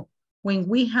will know, when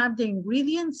we have the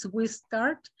ingredients, we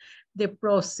start the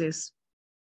process.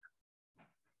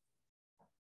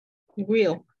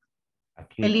 Will.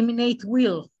 Aquí. Eliminate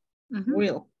will. Mhm.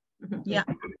 Will. Yeah.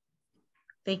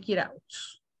 Take it out.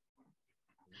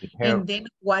 Help. And then,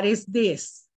 what is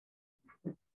this?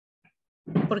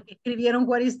 Porque escribieron,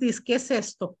 what is this? ¿Qué es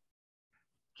esto?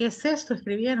 ¿Qué es esto?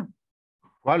 Escribieron.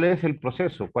 ¿Cuál es el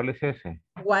proceso? ¿Cuál es ese?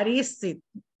 What is it?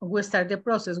 We start the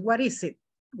process. What is it?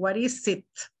 What is it?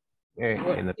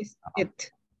 What is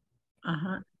it?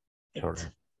 Uh-huh. Sorry.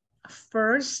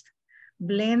 First,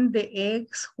 blend the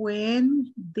eggs.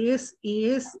 When this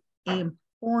is a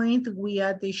point, we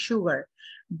add the sugar.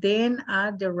 Then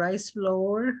add the rice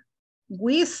flour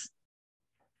with,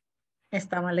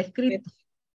 está mal escrito.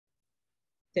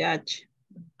 TH.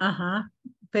 Ajá,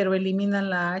 pero eliminan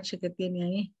la H que tiene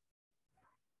ahí.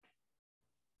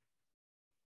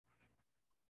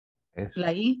 Es.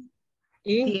 La I.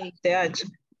 Y TH.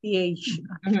 TH.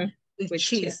 With With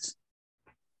cheese.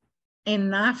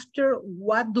 And after,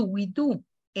 what do we do?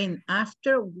 And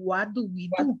after, what do we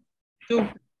do?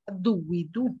 What do we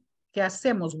do? ¿Qué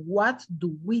hacemos? What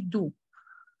do we do?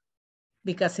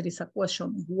 Because it is a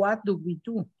question. What do we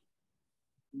do?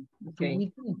 Okay. Do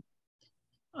we do?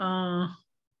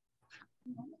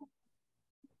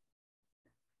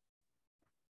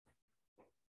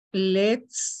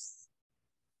 Let's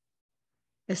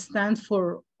stand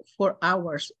for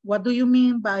hours. What do you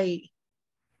mean by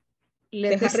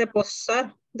Dejar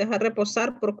reposar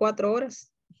por 4 horas.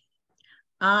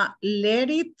 let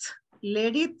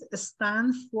it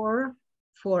stand for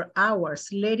hours.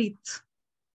 Let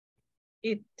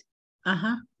it.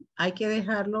 Ajá. Hay que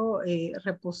dejarlo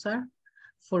reposar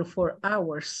for 4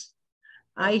 hours.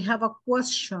 I have a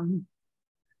question.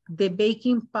 The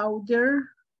baking powder.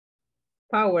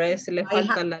 Power, le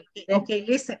falta la. Okay,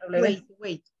 listen,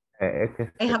 wait.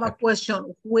 I have a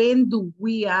question. When do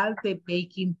we add the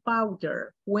baking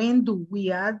powder? When do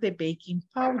we add the baking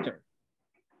powder?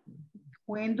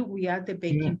 When do we add the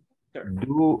baking powder?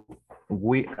 Do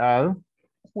we add?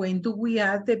 When do we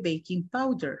add the baking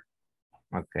powder?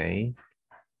 Okay.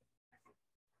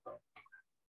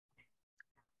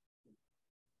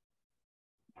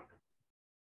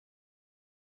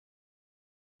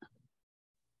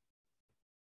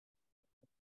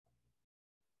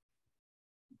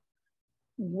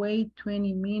 Wait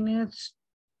 20 minutes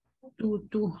to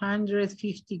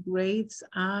 250 grades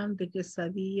and the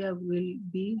quesadilla will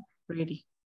be ready.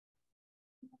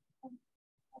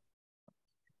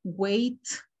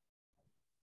 Wait.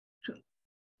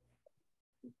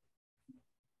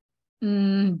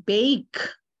 Bake.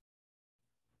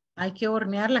 Hay que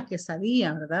hornear la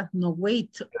quesadilla, ¿verdad? No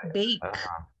wait, bake.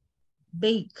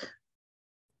 Bake.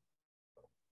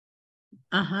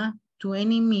 Ajá,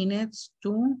 20 minutes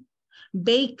to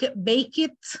bake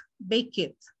it.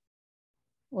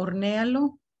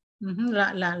 Hornéalo.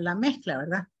 La mezcla,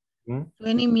 ¿verdad?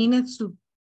 20 minutes to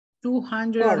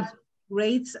 200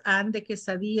 grades and the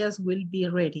quesadillas will be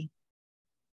ready.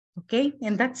 Okay,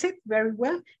 and that's it. Very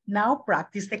well. Now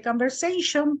practice the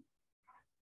conversation.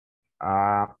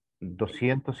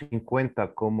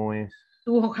 250, ¿cómo es?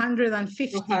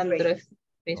 250 grades.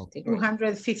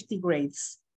 250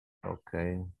 grades.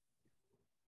 Okay.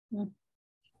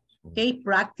 Okay,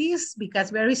 practice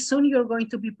because very soon you're going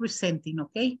to be presenting,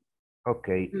 okay?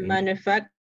 Okay.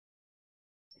 Manufacture.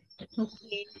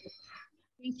 Okay.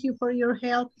 Thank you for your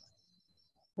help.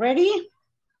 Ready?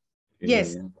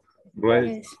 Yes.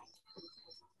 Right.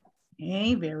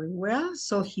 Okay, very well.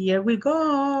 So here we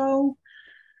go.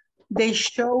 The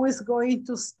show is going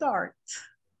to start.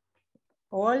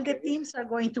 All the teams are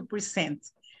going to present.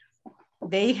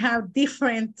 They have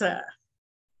different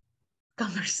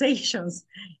conversations.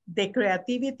 The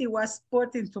creativity was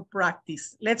put into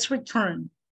practice. Let's return.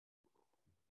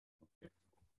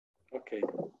 Okay.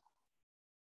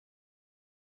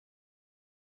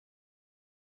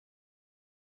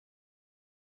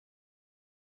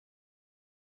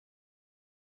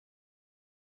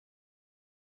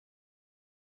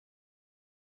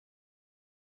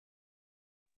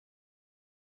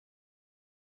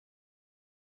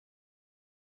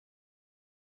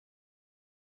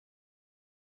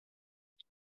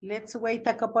 Let's wait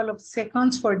a couple of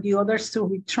seconds for the others to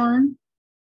return.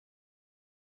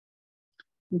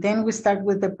 Then we start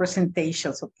with the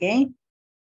presentations, okay?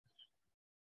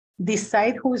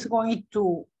 Decide who is going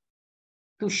to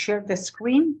share the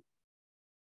screen.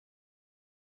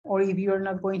 Or if you're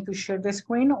not going to share the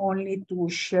screen, only to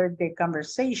share the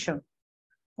conversation.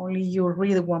 Only you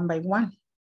read one by one.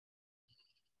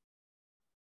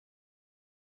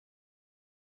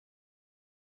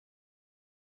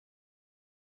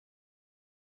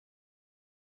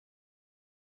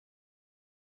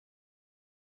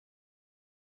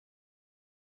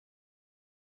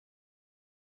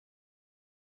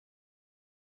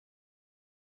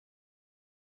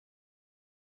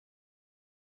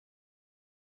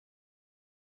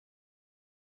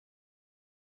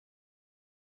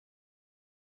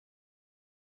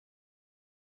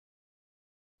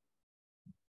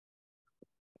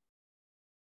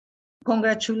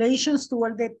 Congratulations to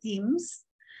all the teams.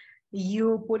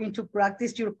 You put into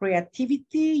practice your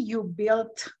creativity, you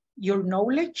built your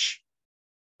knowledge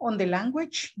on the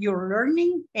language you're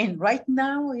learning, and right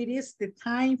now it is the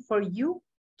time for you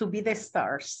to be the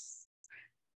stars.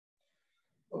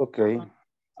 Okay.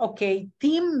 Okay,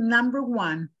 team number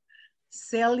 1,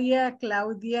 Celia,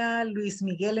 Claudia, Luis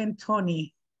Miguel, and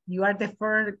Tony. You are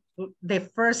the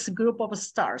first group of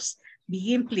stars.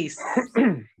 Begin, please.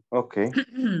 Okay.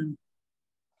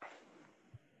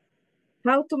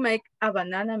 How to make a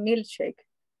banana milkshake.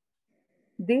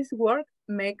 This work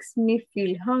makes me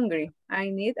feel hungry. I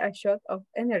need a shot of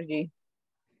energy.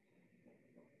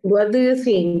 What do you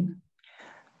think?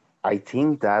 I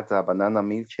think that a banana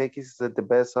milkshake is the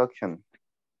best option.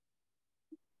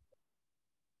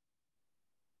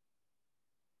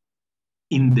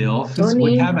 In the office,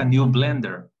 we have a new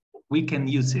blender. We can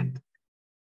use it.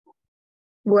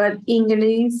 What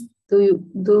ingredients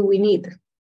do we need?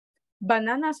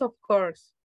 Bananas, of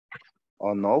course.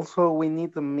 And also we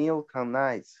need the milk and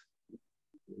ice.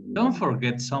 Don't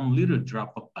forget some little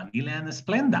drop of vanilla and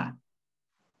Splenda.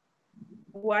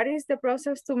 What is the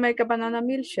process to make a banana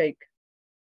milkshake?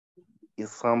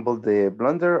 Assemble the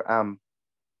blender and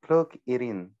plug it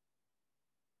in.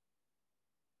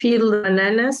 Peel the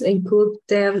bananas and cut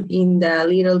them in the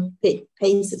little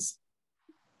pieces.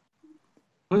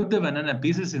 Put the banana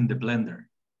pieces in the blender.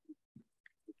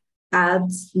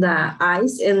 Add the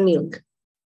ice and milk.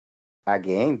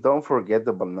 Again, don't forget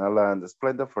the vanilla and the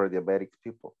Splenda for diabetic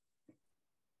people.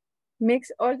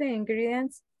 Mix all the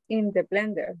ingredients in the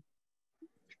blender.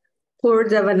 Pour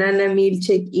the banana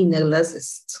milkshake in the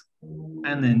glasses.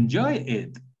 And enjoy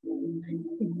it.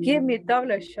 Give me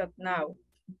double shot now.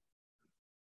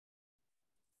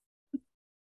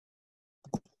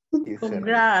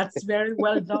 Congrats, very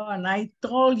well done. I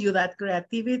told you that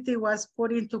creativity was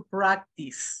put into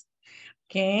practice.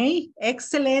 Okay,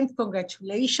 excellent,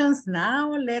 congratulations.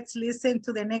 Now let's listen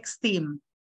to the next team.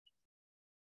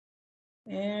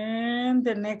 And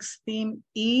the next team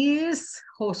is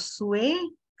Josué,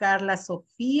 Carla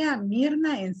Sofía,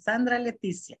 Mirna, and Sandra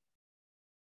Leticia.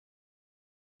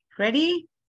 Ready?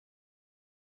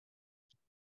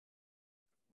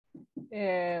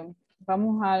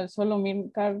 Vamos a solo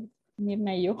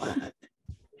Mirna y yo.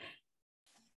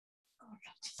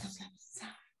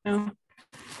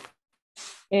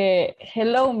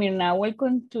 Hello, Mirna.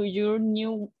 Welcome to your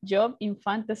new job in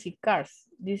Fantasy Cars.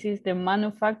 This is the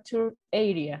manufacture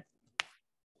area.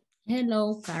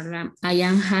 Hello, Carla. I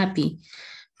am happy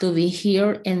to be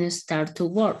here and start to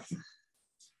work.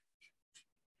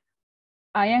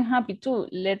 I am happy too.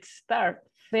 Let's start.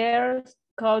 First,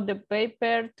 cut the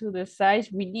paper to the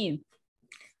size we need.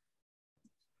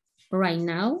 Right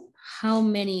now, how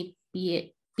many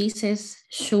pieces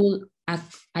should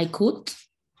I cut?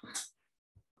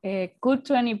 Cut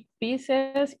 20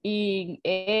 pieces in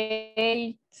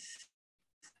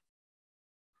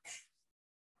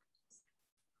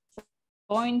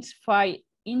 8.5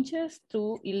 inches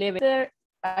to 11.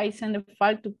 I send the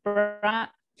file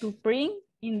to print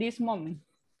in this moment.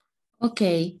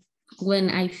 Okay, when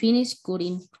I finish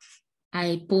cutting,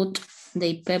 I put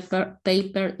the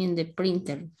paper in the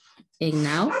printer. And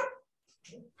now?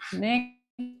 Then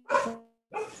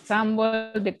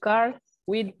assemble the card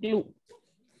with glue.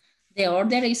 The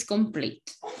order is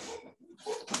complete.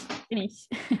 Finish.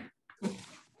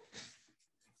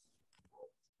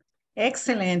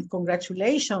 Excellent,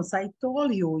 congratulations. I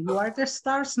told you, you are the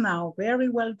stars now. Very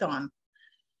well done.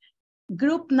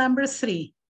 Group number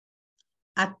 3,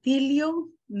 Atilio,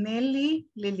 Nelly,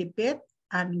 Lilibet,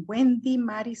 and Wendy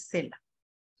Maricela.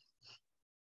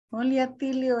 Only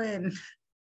Atilio and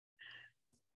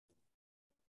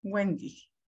Wendy,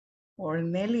 or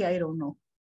Nelly, I don't know.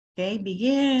 Okay,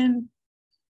 begin.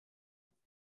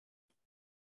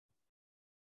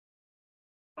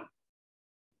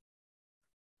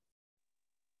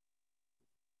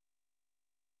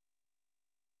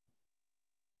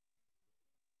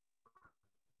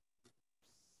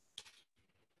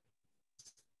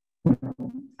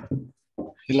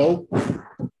 Hello,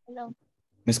 Hello.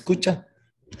 ¿me escucha?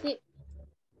 Sí.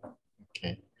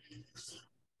 Okay.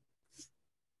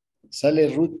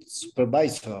 Sale root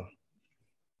supervisor.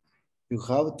 You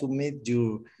have to meet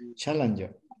your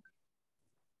challenger.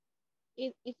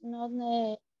 It is not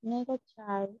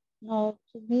negotiable, no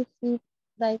to visit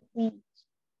thy friends.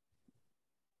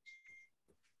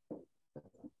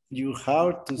 You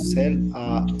have to sell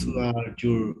to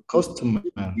your customer.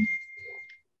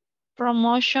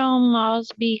 Promotion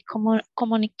must be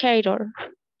communicator.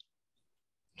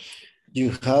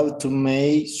 You have to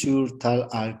make sure that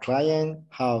our client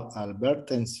have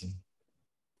advertising.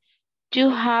 You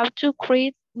have to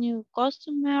create new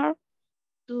customer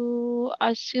to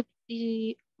achieve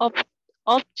the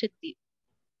objective.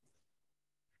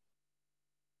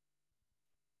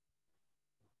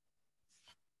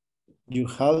 You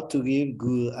have to give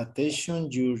good attention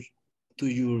to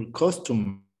your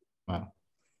customer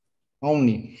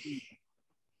only.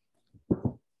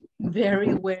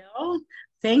 Very well.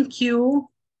 Thank you.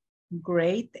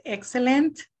 Great.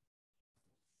 Excellent.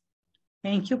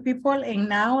 Thank you, people. And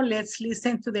now let's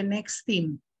listen to the next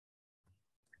team.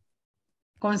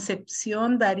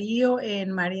 Concepción, Darío,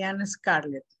 and Mariana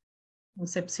Scarlett.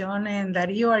 Concepción and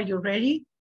Darío, are you ready?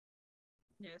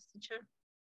 Yes, teacher.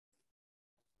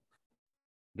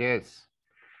 Yes.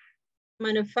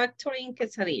 Manufacturing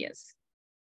quesadillas.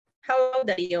 Hello,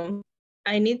 Darío.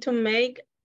 I need to make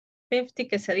 50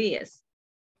 quesadillas.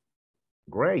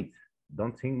 Great.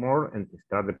 Don't think more and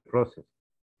start the process.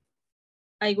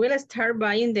 I will start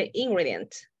buying the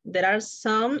ingredients. There are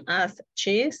some as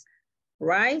cheese,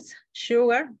 rice,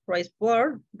 sugar, rice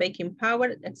flour, baking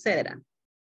powder, etc.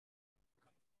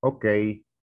 Okay.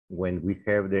 When we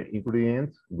have the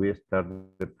ingredients, we start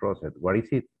the process. What is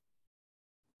it?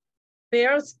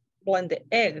 First, blend the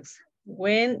eggs.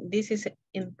 When this is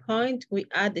in point, we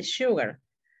add the sugar.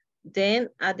 Then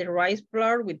add the rice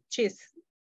flour with cheese.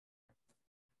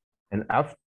 And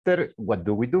after, what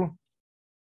do we do?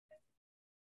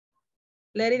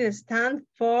 Let it stand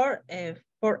for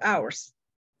 4 hours.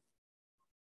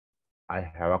 I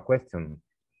have a question.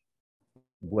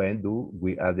 When do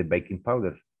we add the baking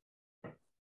powder?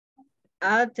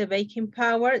 Add the baking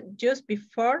powder just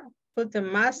before put the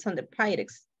mass on the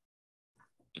Pyrex.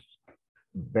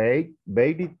 Bake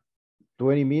it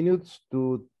 20 minutes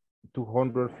to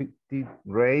 250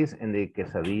 degrees and the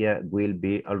quesadilla will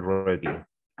be all ready.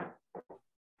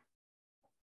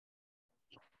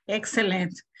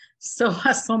 Excellent. So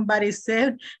as somebody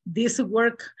said, this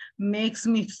work makes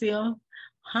me feel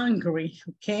hungry,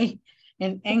 okay?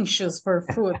 And anxious for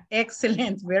food.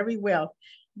 Excellent, very well.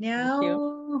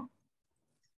 Now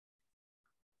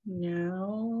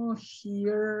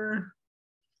here,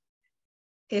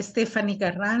 Stephanie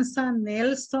Carranza,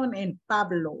 Nelson, and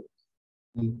Pablo.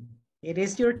 It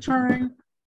is your turn.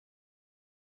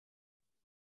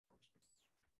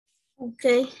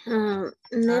 Ok,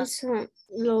 Nelson,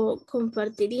 lo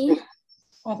compartiría.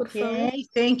 Okay,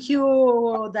 thank you,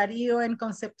 Darío and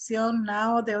Concepción.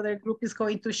 Now the other group is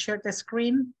going to share the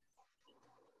screen.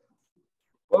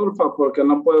 Porfa, porque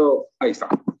no puedo. Ahí está.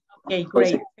 Okay,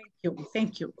 great. Thank you.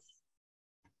 Thank you.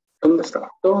 ¿Dónde está?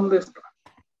 ¿Dónde está?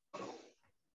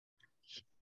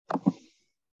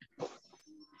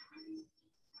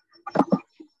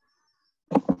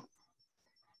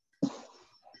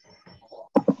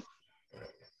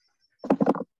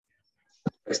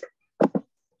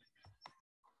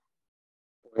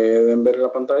 ¿Pueden ver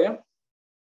la pantalla?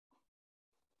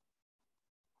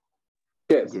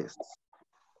 Yes.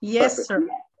 Yes, sir.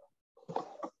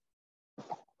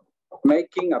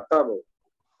 Making a table.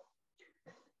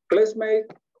 Classmate,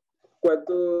 why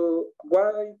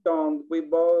don't we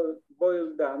boil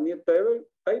the new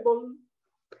table?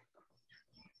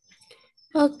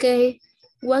 Okay,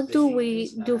 what do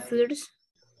we do first?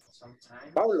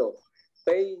 Pablo,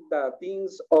 take the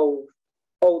things out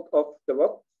of the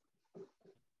box.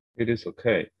 It is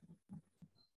okay.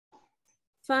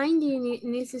 Find the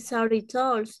necessary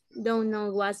tools. Don't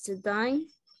know what's the time.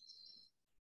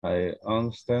 I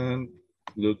understand.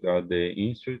 Look at the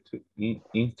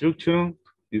instruction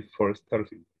before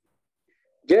starting.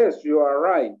 Yes, you are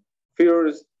right.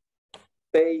 First,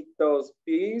 take those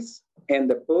pieces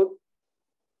and put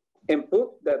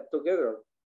that together.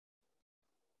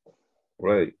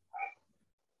 Right.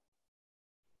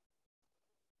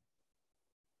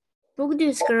 Put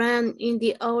the screw in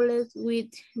the outlet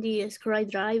with the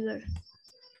screwdriver.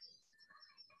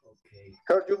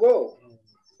 Here you go.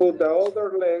 Put the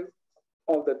other leg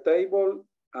on the table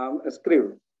and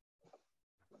screw.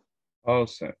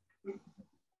 Awesome.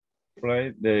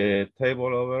 Slide the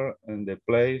table over and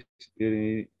place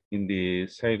it in the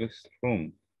sales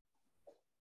room.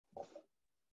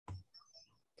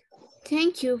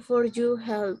 Thank you for your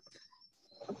help.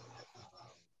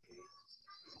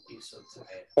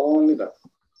 Only that.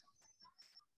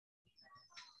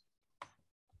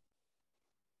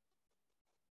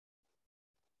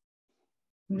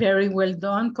 Very well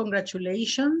done.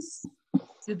 Congratulations.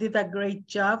 You did a great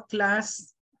job,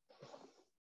 class.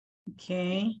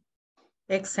 Okay.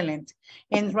 Excellent.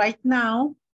 And right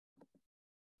now,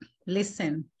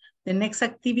 listen, the next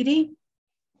activity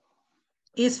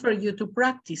is for you to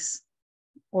practice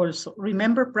also.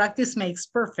 Remember, practice makes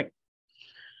perfect.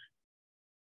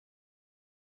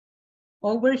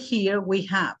 Over here, we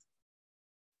have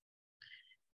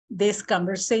this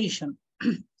conversation.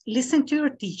 Listen to your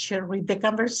teacher, read the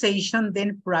conversation,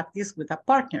 then practice with a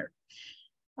partner.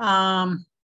 Mrs.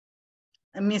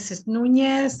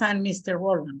 Nunez and Mr.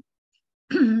 Roland.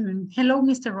 Hello,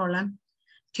 Mr. Roland.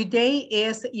 Today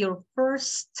is your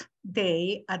first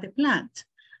day at the plant.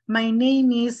 My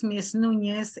name is Ms.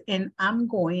 Nunez, and I'm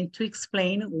going to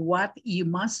explain what you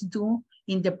must do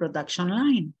in the production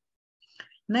line.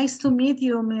 Nice to meet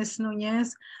you, Ms.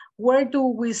 Nunez. Where do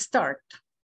we start?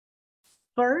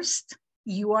 First,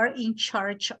 you are in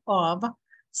charge of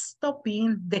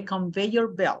stopping the conveyor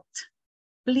belt.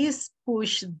 Please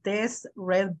push this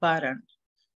red button.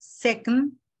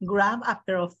 Second, grab a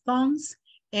pair of thumbs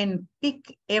and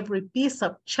pick every piece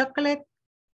of chocolate.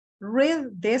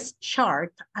 Read this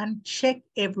chart and check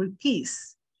every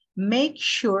piece. Make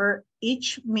sure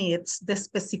each meets the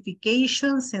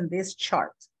specifications in this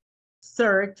chart.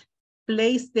 Third,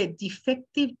 place the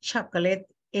defective chocolate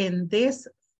in this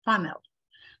funnel.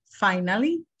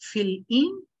 Finally, fill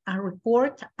in a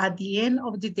report at the end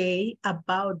of the day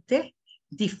about the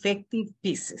defective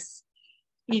pieces.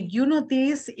 If you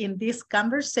notice in this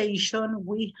conversation,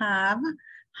 we have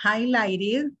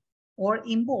highlighted or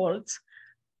in bold,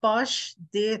 push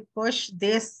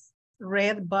this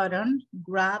red button,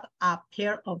 grab a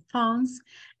pair of thumbs,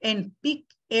 and pick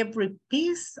every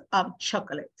piece of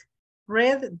chocolate.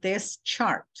 Read this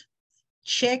chart.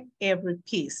 Check every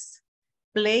piece.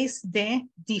 Place the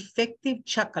defective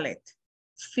chocolate.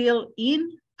 Fill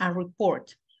in a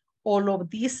report. All of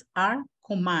these are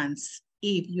commands.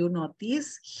 If you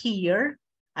notice here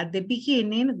at the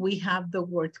beginning, we have the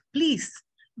word please.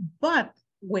 But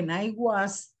when I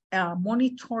was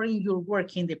monitoring your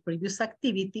work in the previous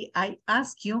activity, I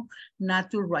asked you not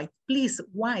to write please.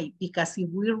 Why? Because if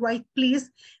we write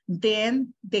please,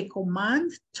 then the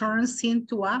command turns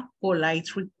into a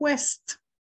polite request.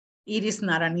 It is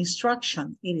not an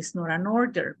instruction. It is not an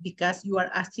order because you are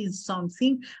asking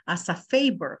something as a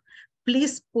favor.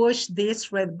 Please push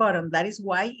this red button. That is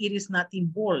why it is not in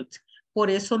bold. Por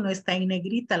eso no está en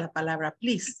negrita la palabra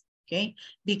please, okay?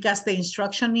 Because the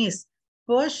instruction is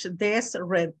push this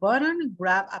red button,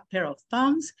 grab a pair of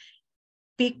thumbs,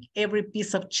 pick every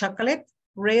piece of chocolate,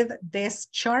 read this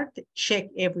chart, check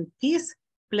every piece,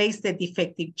 place the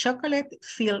defective chocolate,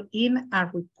 fill in a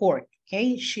report,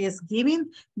 okay? She is giving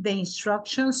the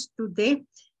instructions to the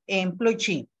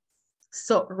employee.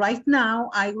 So right now,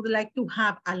 I would like to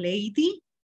have a lady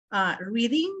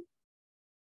reading,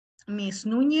 Ms.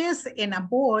 Nunez, and a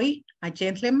boy, a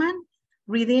gentleman,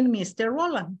 reading Mr.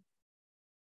 Roland.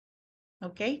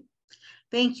 Okay.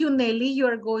 Thank you, Nelly. You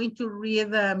are going to read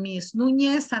Ms.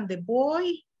 Nunez and the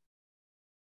boy.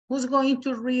 Who's going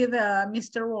to read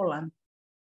Mr. Roland?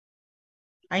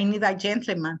 I need a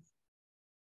gentleman.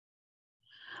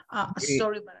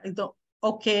 Sorry, but I don't.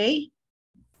 Okay.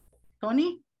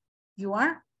 Tony, you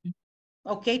are?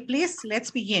 Okay, please, let's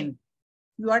begin.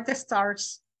 You are the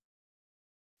stars.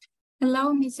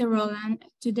 Hello, Mr. Roland.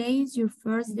 Today is your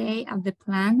first day at the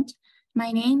plant.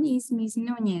 My name is Ms.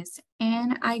 Nunez,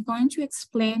 and I'm going to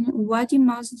explain what you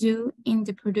must do in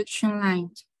the production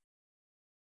line.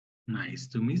 Nice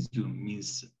to meet you,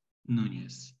 Ms.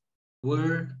 Nunez.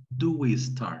 Where do we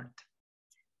start?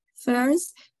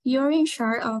 First, you're in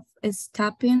charge of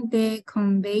stopping the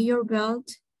conveyor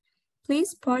belt.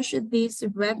 Please push this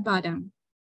red button.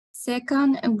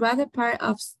 Second, grab a pair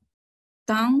of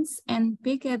thumbs and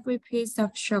pick every piece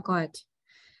of chocolate.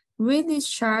 Read this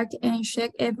chart and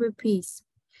check every piece.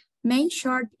 Make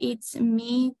sure it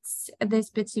meets the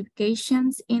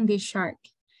specifications in the chart.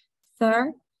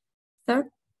 Third,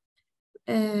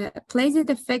 place the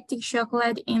defective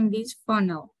chocolate in this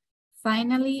funnel.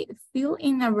 Finally, fill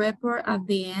in a report at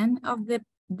the end of the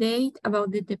day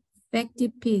about the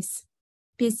defective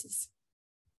pieces.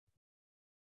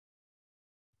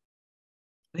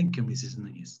 Thank you, Mrs.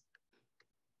 Nunez.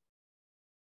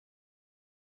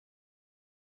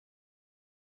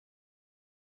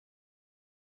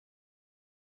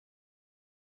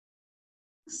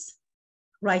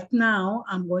 Right now,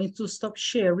 I'm going to stop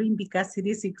sharing because it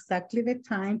is exactly the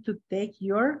time to take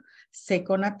your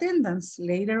second attendance.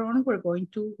 Later on, we're going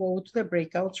to go to the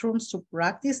breakout rooms to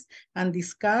practice and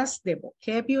discuss the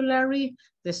vocabulary,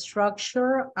 the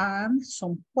structure, and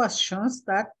some questions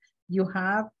that you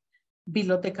have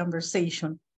below the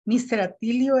conversation. Mr.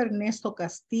 Atilio Ernesto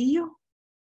Castillo.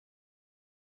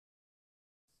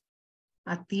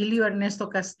 Atilio Ernesto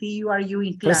Castillo, are you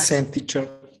in class? Present, teacher.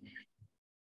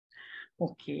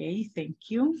 Okay, thank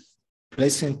you.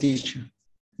 Present, teacher.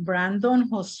 Brandon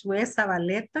Josué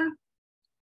Zabaleta.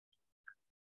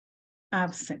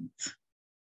 Absent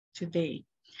today.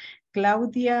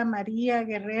 Claudia María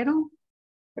Guerrero.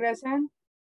 Present.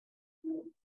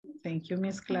 Thank you,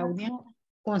 Miss Claudia.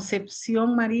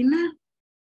 Concepción Marina.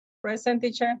 Present,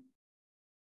 teacher.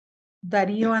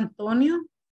 Darío Antonio.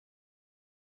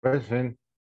 Present.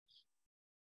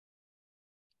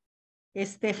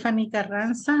 Stephanie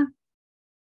Carranza.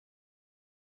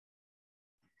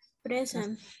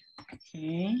 Present.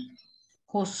 Okay.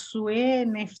 Josué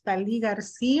Neftalí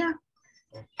García.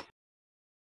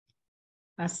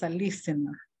 As a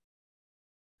listener.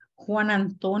 Juan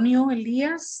Antonio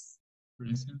Elías.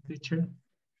 Present, teacher.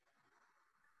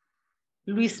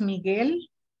 Luis Miguel.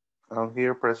 I'm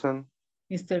here, present.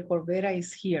 Mr. Corbera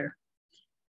is here.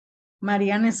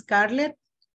 Mariana Scarlett.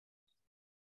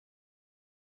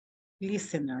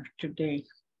 Listener today.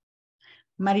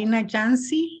 Marina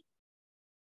Jansi.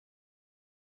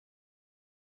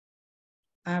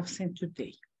 Absent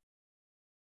today.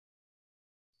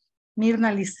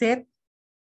 Mirna Lisette.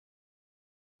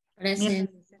 Present.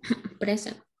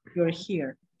 Present. You're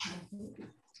here.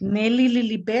 Nelly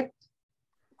Lilibet.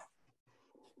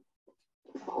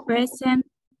 Present.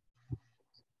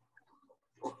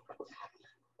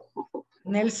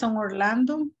 Nelson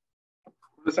Orlando.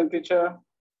 Present, teacher.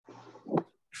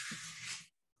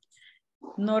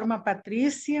 Norma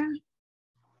Patricia.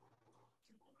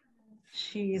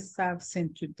 She is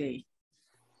absent today.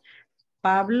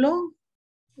 Pablo.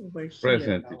 Over here.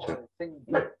 Present, teacher.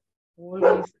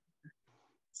 Always.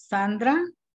 Sandra.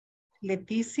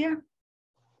 Leticia.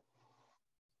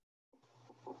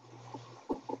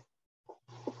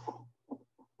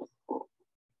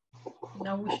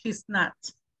 No, she's not.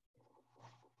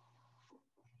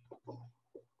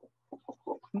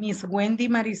 Miss Wendy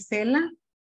Marisela.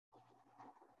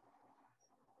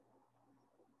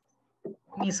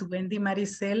 Miss Wendy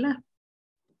Marisela.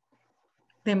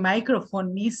 The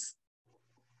microphone, Miss.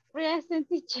 Present,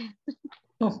 teacher.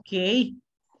 Okay.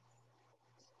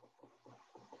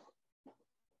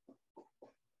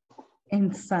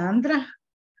 And Sandra.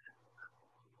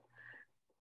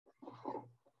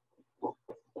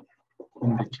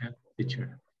 In the chat,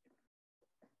 teacher.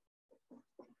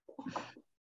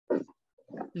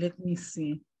 Let me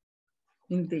see.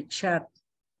 In the chat.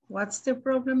 What's the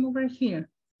problem over here?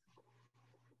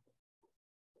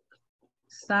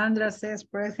 Sandra says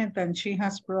present and she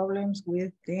has problems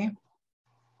with the,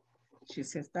 she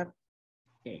says that,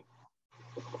 okay.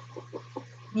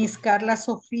 Miss Carla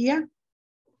Sofía.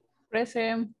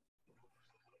 Present.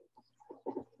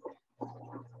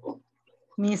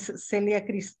 Miss Celia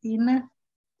Cristina.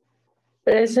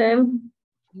 Present.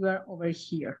 You are over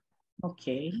here.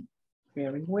 Okay,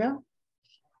 very well.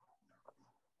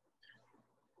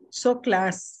 So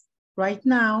class, right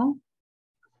now,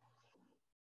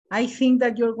 I think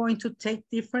that you're going to take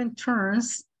different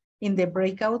turns in the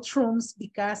breakout rooms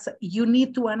because you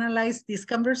need to analyze this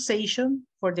conversation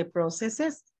for the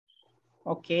processes,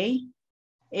 okay?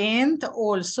 And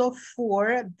also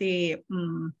for the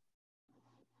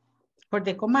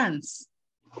commands.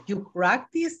 You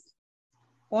practice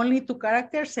only 2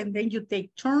 characters and then you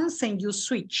take turns and you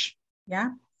switch,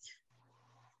 yeah?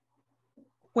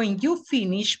 When you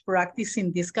finish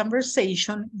practicing this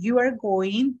conversation, you are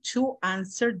going to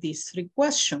answer these 3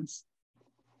 questions.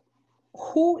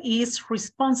 Who is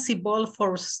responsible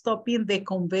for stopping the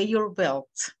conveyor belt?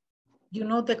 You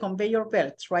know the conveyor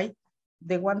belt, right?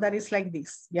 The one that is like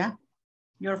this, yeah?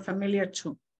 You're familiar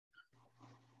too.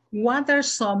 What are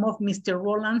some of Mr.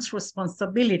 Roland's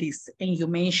responsibilities? And you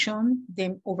mentioned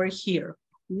them over here.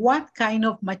 What kind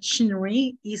of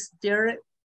machinery is there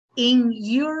in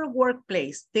your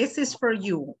workplace? This is for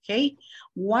you, okay?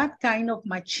 What kind of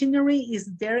machinery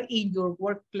is there in your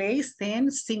workplace?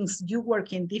 And since you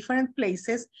work in different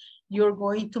places, you're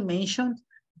going to mention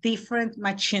different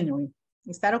machinery.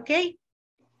 Is that okay?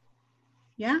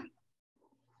 Yeah?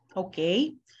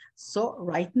 Okay. So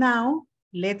right now,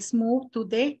 let's move to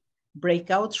the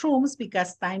breakout rooms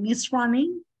because time is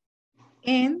running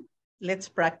and let's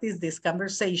practice this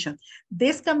conversation.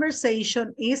 This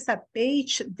conversation is at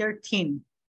page 13,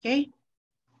 okay?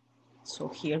 So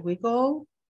here we go.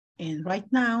 And right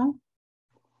now,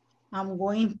 I'm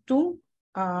going to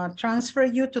transfer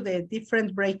you to the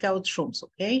different breakout rooms,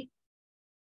 okay?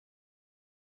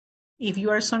 If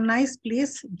you are so nice,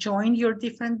 please join your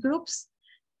different groups,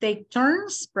 take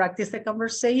turns, practice the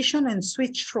conversation, and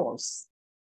switch roles.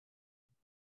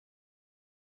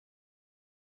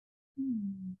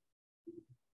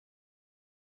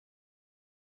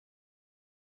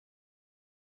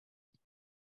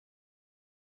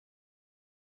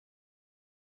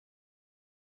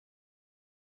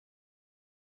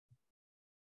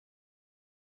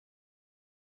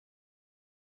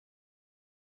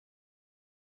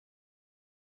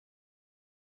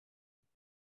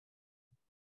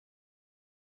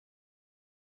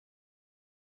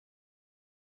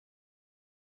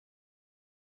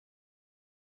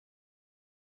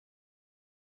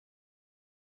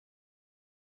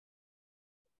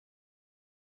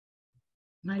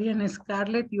 Marian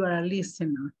Scarlett, you are a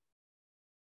listener.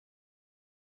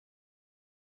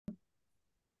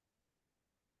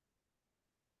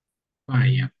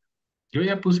 Vaya, yo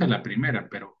ya puse la primera,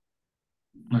 pero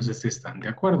no sé si están de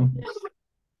acuerdo.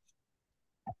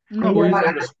 No, Who is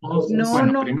the responsible? no,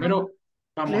 Bueno, no. primero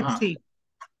vamos Let's a... see.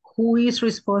 Who is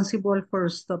responsible for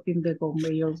stopping the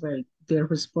conveyor belt? The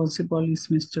responsible is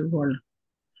Mr. Wall.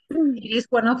 It is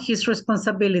one of his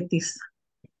responsibilities.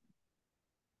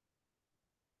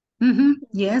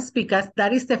 Yes, because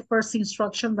that is the first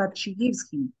instruction that she gives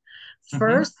him.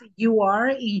 First, you are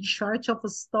in charge of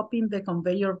stopping the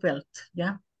conveyor belt,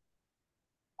 yeah?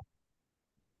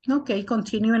 Okay,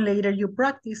 continue and later you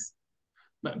practice.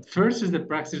 But first is the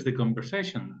practice the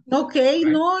conversation. Okay,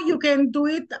 right? no, you can do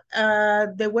it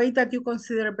the way that you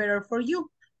consider better for you,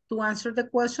 to answer the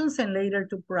questions and later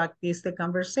to practice the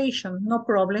conversation. No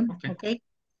problem, okay?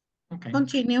 Okay.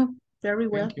 Continue, very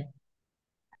well. Thank you.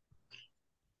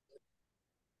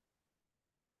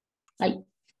 Ay.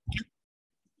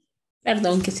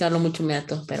 Perdón que si hablo mucho me da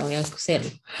tos, pero voy a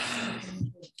hacerlo.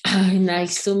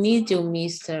 Nice to meet you,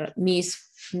 Miss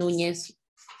Núñez.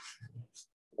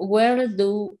 Where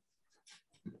do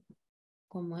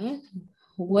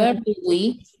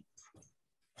we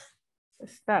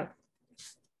start?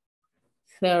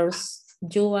 First,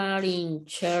 you are in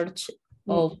charge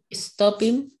of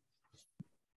stopping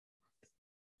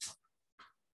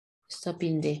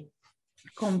the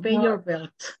conveyor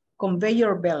belt.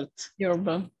 Conveyor belt.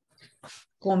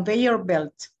 Conveyor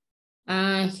belt.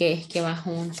 Ah, es que va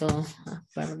junto. Ah,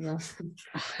 perdón.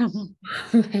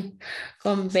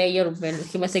 Conveyor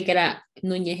belt. Que me sé que era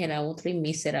Núñez era otro y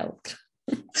Miss era otro.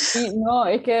 Sí, no,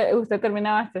 es que usted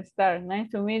terminaba hasta start. Nice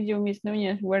to meet you, Miss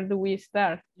Núñez. Where do we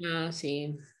start? Ah,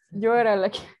 sí. Yo era la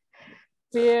que...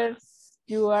 First,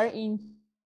 you are in...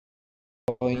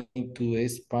 Going to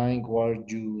explain what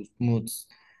you must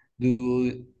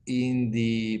do in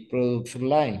the production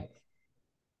line.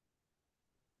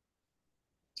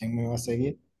 ¿Quién me va a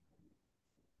seguir?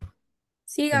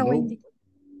 Siga, Hello? Wendy.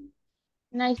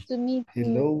 Nice to meet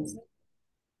Hello? you.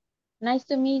 Nice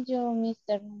to meet you,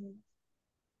 Mr. Núñez.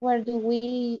 Where do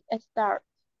we start?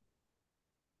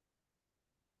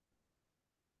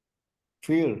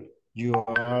 Phil, you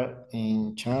are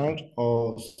in charge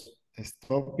of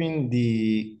stopping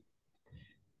the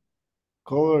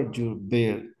cover your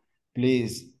bill.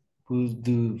 Please push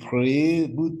the free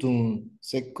button.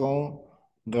 Second,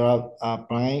 grab a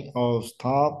pint of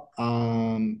stop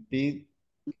and pick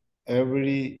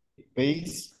every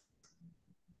piece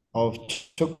of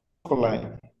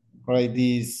chocolate. Write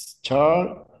this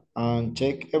chart and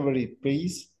check every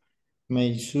piece.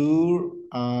 Make sure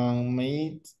and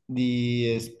meet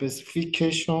the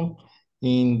specification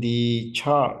in the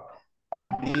chart.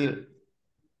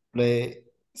 Place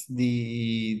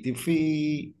the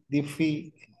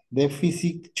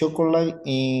deficit chocolate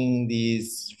in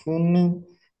this funnel.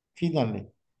 Finally,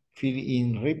 fill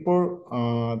in report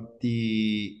at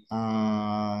the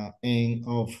end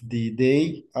of the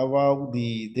day about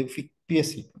the deficit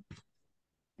piece.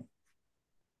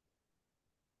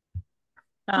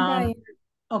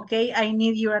 Okay, I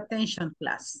need your attention,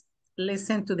 class.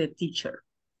 Listen to the teacher.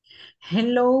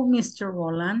 Hello, Mr.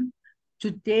 Roland.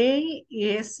 Today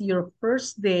is your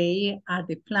first day at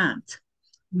the plant.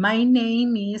 My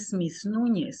name is Miss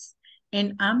Núñez,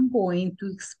 and I'm going to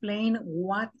explain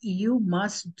what you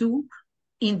must do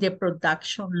in the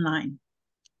production line.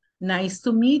 Nice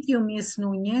to meet you, Miss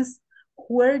Núñez.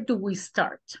 Where do we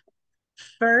start?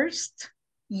 First,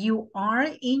 you are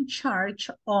in charge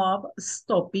of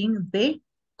stopping the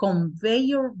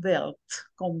conveyor belt.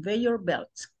 Conveyor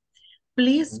belt.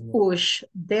 Please push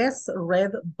this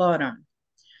red button.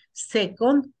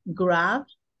 Second, grab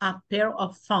a pair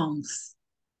of phones.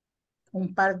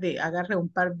 agarre un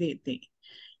par de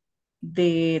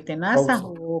tenazas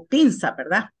o pinza,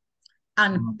 ¿verdad?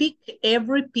 And pick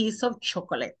every piece of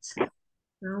chocolate.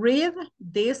 Read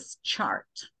this chart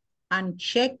and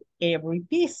check every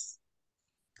piece.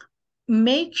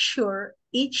 Make sure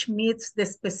each meets the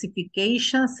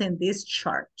specifications in this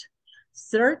chart.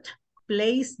 Third,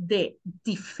 place the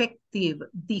defective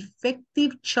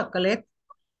chocolate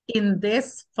in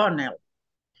this funnel.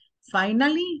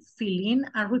 Finally, fill in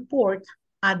a report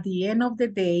at the end of the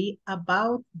day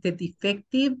about the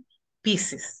defective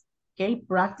pieces. Okay,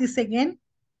 practice again.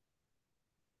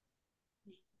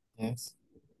 Yes.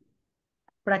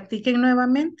 Practiquen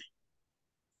nuevamente.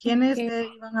 ¿Quiénes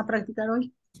Okay. van a practicar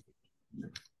hoy?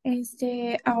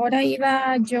 Ahora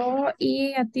iba yo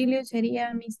y Atilio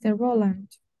sería Mr. Roland.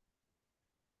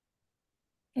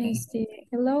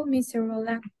 Hello, Mr.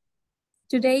 Roland.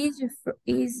 Today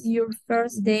is your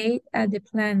first day at the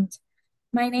plant.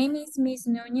 My name is Miss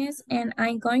Núñez, and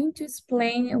I'm going to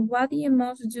explain what you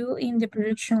must do in the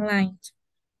production line.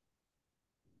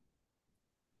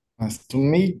 Nice to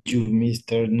meet you,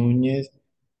 Mr. Núñez.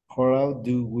 How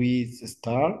do we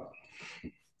start?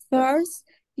 First,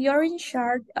 you're in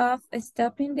charge of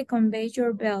stopping the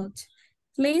conveyor belt.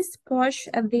 Please push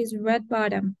this red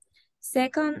button.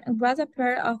 Second, grab a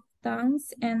pair of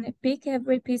tongs and pick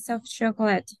every piece of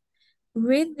chocolate.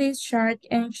 Read this chart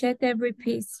and check every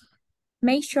piece.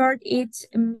 Make sure it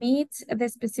meets the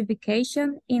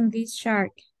specification in this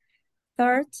chart.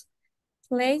 Third,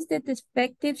 place the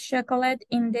defective chocolate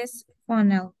in this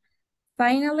funnel.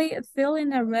 Finally, fill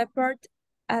in a report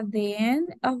at the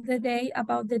end of the day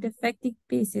about the defective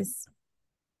pieces.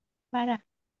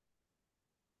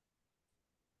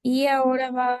 Y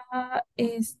ahora va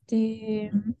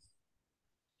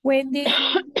Wendy,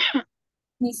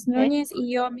 Miss Núñez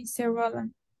y yo, Mr.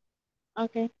 Roland.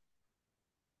 Okay.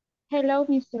 Hello,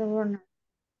 Mr. Roland.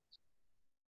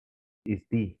 Is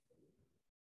D.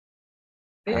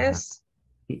 Yes.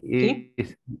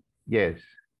 Yes,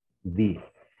 D.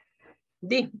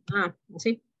 D.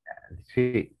 Sí.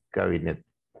 Sí, cabinet.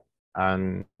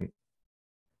 And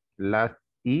last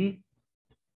E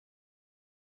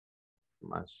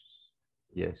más,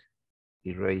 yes,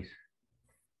 erase.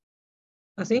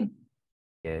 ¿Así?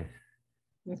 Yes.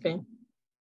 Okay.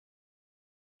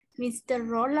 Mr.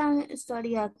 Roland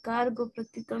estaría a cargo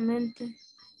prácticamente.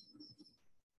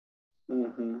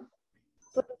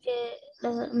 Porque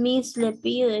la Miss le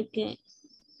pide que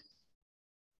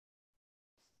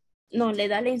no le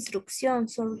da la instrucción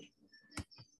sobre.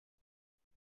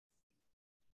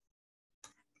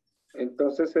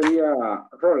 Entonces sería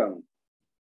Roland.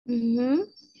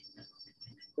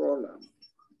 Roland.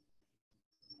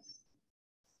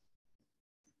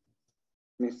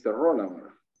 Mr.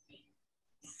 Roland.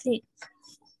 Sí.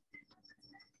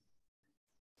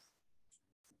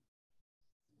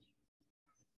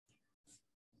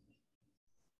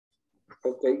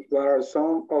 Okay, what are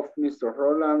some of Mr.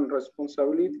 Roland's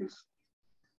responsibilities?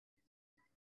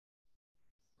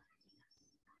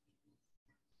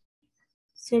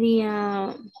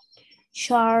 Sería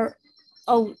chart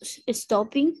of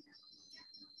stopping.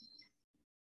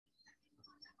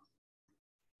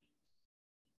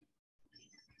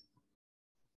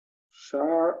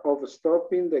 Chart of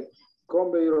stopping the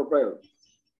conveyor belt.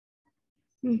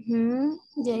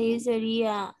 De ahí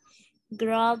sería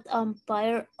grab a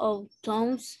pair of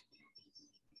tongs.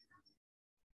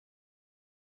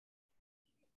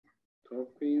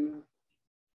 Stopping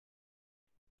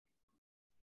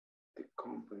the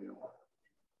conveyor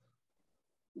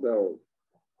belt.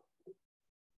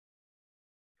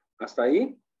 ¿Hasta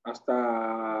ahí?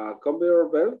 ¿Hasta conveyor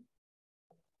belt?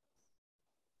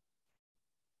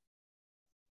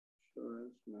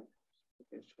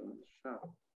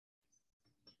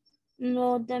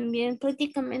 No, también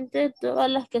prácticamente todas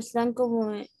las que están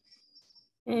como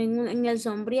en el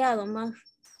sombreado más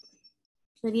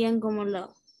serían como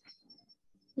las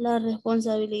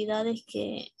responsabilidades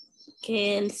que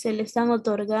se le están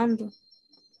otorgando.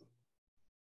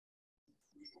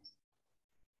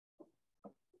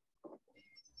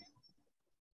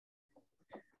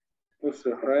 Push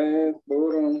the red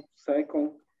button,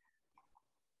 second.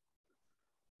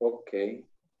 Ok.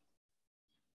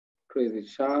 Credit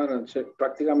chart and check.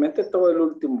 Prácticamente todo el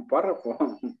último párrafo.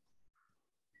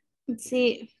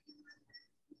 Sí.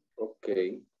 Ok.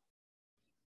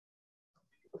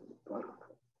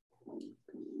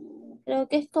 Creo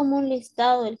que es como un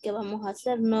listado el que vamos a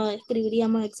hacer, no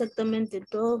escribiríamos exactamente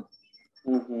todo.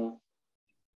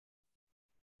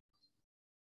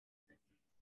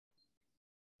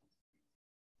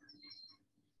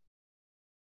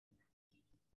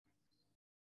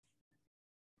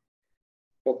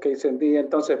 Ok, sentí.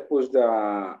 Entonces,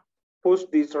 push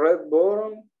this red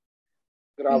button,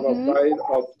 grab a bite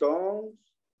of toast,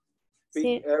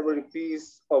 pick every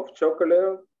piece of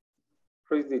chocolate,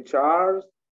 freeze the charge,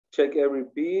 check every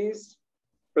piece,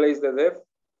 place the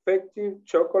defective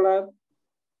chocolate,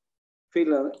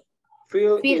 fill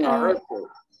in a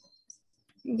report.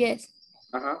 Yes.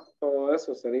 Ajá, todo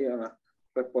eso sería la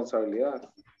responsabilidad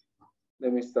de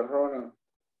Mr. Roland.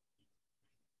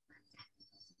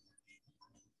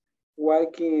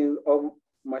 Working of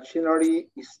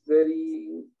machinery is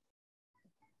steady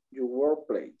your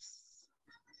workplace.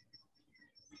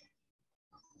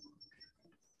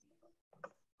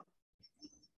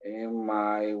 In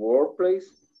my workplace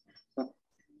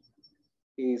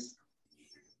is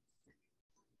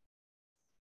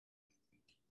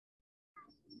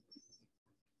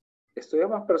esto es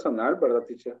más personal, ¿verdad,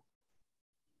 teacher?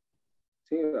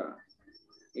 Sí, ¿verdad?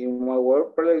 In my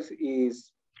workplace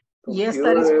is yes,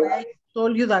 that is why I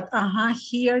told you that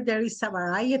here there is a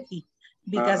variety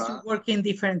because you work in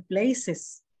different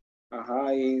places.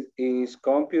 Is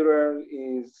computer,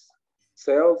 is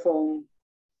cell phone,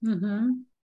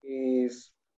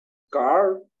 is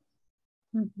car.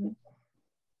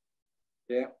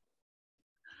 Yeah.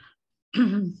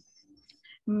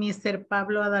 Mr.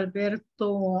 Pablo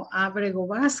Adalberto Abrego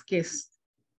Vázquez,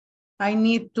 I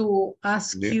need to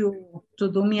ask you to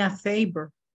do me a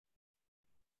favor.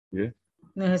 Yeah.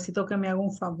 Necesito que me haga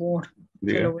un favor.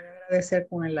 Se lo voy a agradecer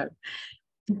con el alma.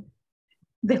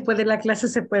 Después de la clase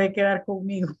se puede quedar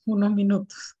conmigo unos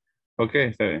minutos. Okay,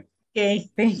 está bien. Okay,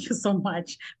 thank you so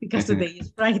much because today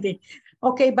is Friday.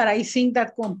 Okay, but I think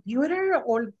that computer,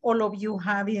 all of you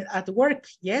have it at work,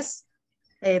 yes?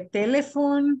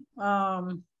 Telephone,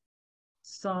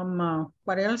 some,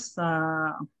 what else?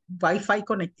 Wi-Fi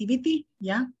connectivity,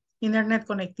 yeah? Internet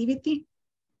connectivity.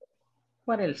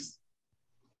 What else?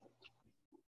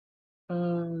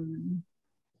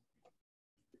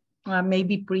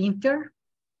 Maybe printer.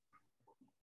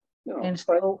 No, and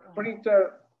so,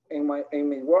 printer in my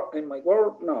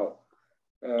work, no.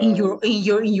 In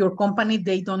your company,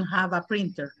 they don't have a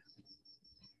printer.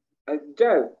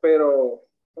 Ya, pero,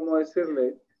 ¿cómo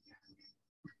decirle?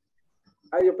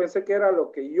 Yo pensé que era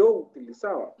lo que yo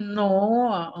utilizaba.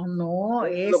 No,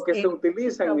 es es lo que se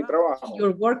utiliza en mi trabajo.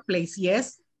 Your workplace,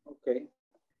 yes. Okay.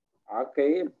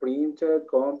 Okay, printer,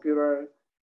 computer,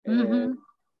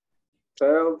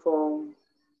 cell phone,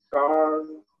 car,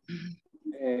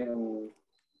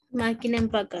 máquina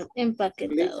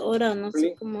empaquetadora, no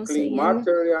sé cómo se llama.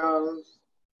 Materials.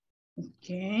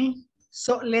 Okay.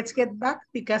 So let's get back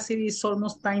because it is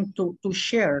almost time to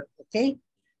share, okay?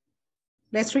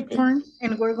 Let's return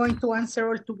and we're going to answer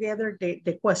all together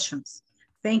the questions.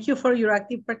 Thank you for your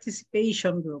active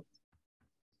participation, group.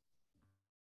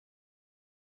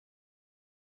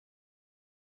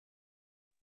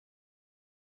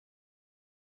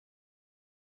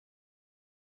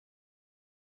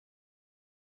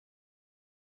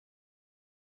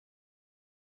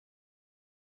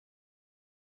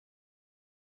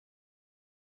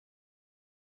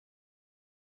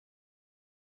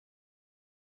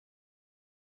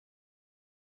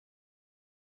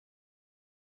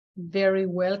 Very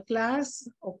well, class.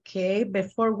 Okay,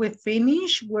 before we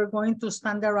finish, we're going to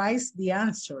standardize the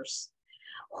answers.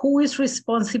 Who is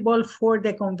responsible for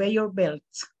the conveyor belt?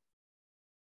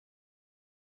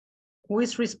 Who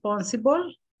is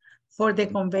responsible for the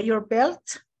conveyor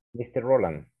belt? Mr.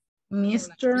 Roland.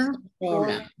 Mr.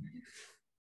 Roland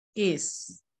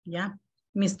is, yeah,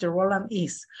 Mr. Roland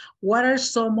is. What are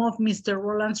some of Mr.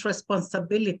 Roland's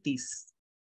responsibilities?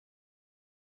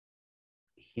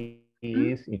 He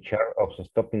is in charge of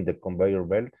stopping the conveyor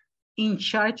belt. In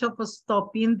charge of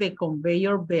stopping the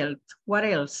conveyor belt. What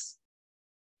else?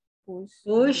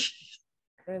 Push.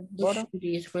 Bottom.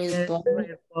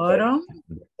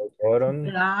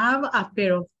 Grab a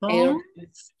pair of thumbs.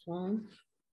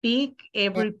 Pick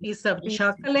every piece of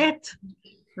chocolate.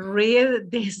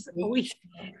 Read this.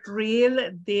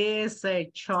 Read this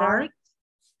chart.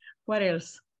 What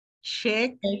else?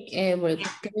 Check every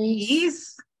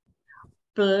piece.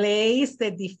 Place the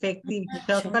defective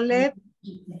chocolate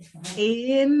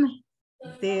in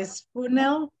this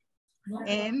funnel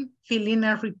and fill in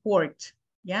a report.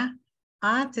 Yeah.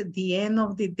 At the end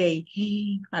of the day,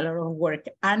 a lot of work.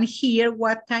 And here,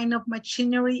 what kind of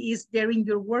machinery is there in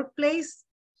your workplace?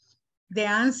 The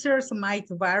answers might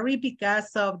vary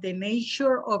because of the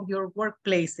nature of your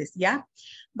workplaces, yeah?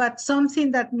 But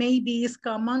something that maybe is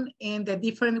common in the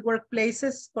different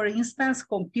workplaces, for instance,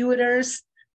 computers,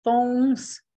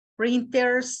 phones,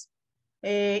 printers,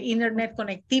 internet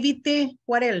connectivity.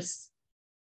 What else?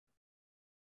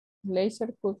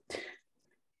 Laser cut.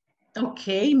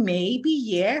 Okay, maybe,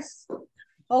 yes.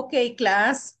 Okay,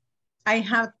 class, I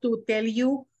have to tell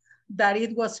you that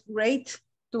it was great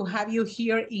to have you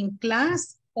here in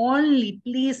class. Only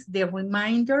please the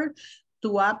reminder to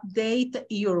update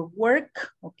your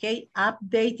work, okay?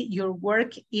 Update your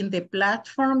work in the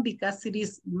platform because it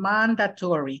is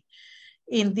mandatory.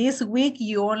 In this week,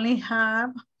 you only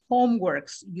have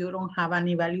homeworks. You don't have an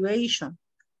evaluation.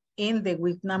 In the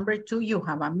week number 2, you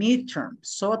have a midterm.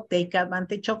 So take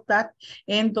advantage of that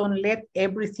and don't let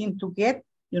everything to get,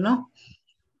 you know,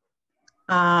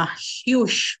 a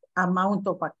huge amount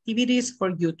of activities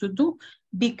for you to do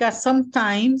because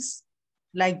sometimes,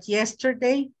 like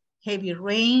yesterday, heavy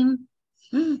rain,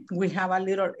 we have a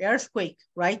little earthquake,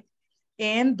 right?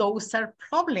 And those are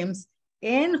problems.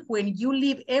 And when you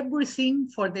leave everything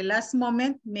for the last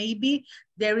moment, maybe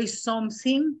there is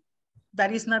something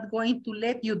that is not going to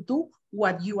let you do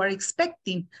what you are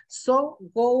expecting. So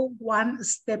go one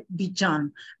step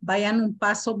beyond. Vayan un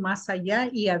paso más allá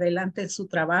y adelante su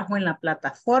trabajo en la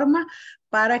plataforma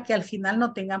para que al final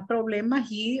no tengan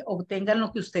problemas y obtengan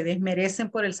lo que ustedes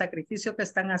merecen por el sacrificio que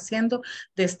están haciendo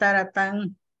de estar a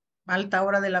tan alta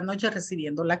hora de la noche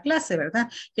recibiendo la clase,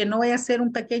 ¿verdad? Que no vaya a ser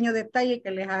un pequeño detalle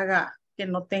que les haga que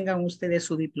no tengan ustedes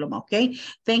su diploma, ¿ok?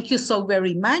 Thank you so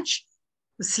very much.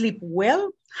 Sleep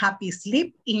well, happy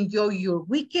sleep, enjoy your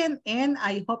weekend, and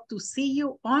I hope to see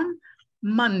you on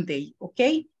Monday,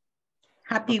 okay?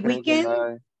 Happy weekend,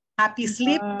 Goodbye. happy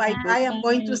sleep, bye-bye. I'm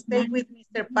going to stay with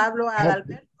Mr. Pablo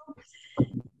Adalberto.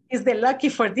 He's the lucky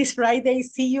for this Friday.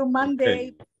 See you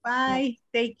Monday. Bye,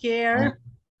 take care.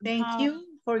 Thank you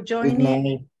for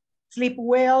joining. Sleep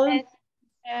well.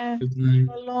 Good night.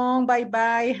 So long,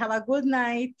 bye-bye. Have a good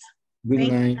night.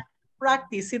 Good night.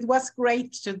 Practice, it was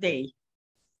great today.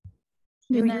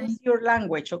 Good You night. use your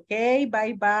language, okay?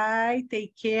 Bye-bye.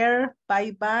 Take care.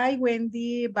 Bye-bye,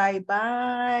 Wendy.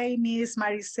 Bye-bye, Miss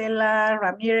Marisela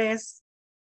Ramirez.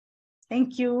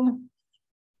 Thank you.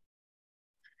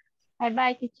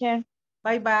 Bye-bye, teacher.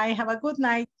 Bye-bye. Have a good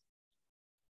night.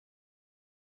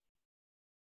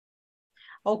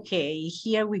 Okay,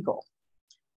 here we go.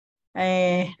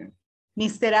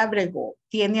 Mr. Abrego,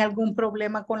 ¿tiene algún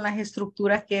problema con las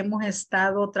estructuras que hemos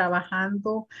estado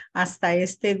trabajando hasta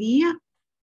este día?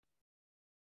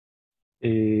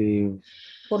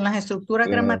 Con las estructuras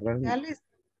gramaticales,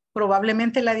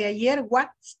 probablemente la de ayer,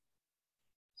 what?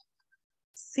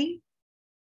 ¿Sí?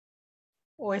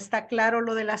 ¿O está claro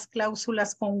lo de las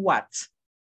cláusulas con what?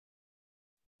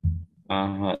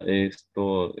 Ajá,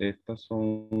 estas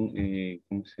son,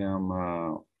 ¿cómo se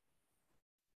llama?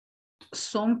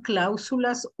 Son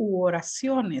cláusulas u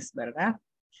oraciones, ¿verdad?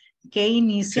 Que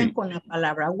inician Sí. con la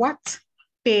palabra what,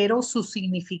 pero su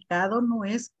significado no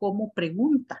es como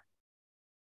pregunta.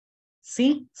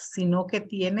 Sí, sino que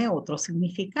tiene otro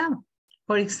significado.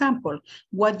 For example,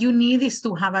 what you need is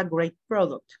to have a great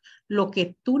product. Lo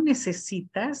que tú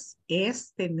necesitas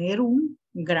es tener un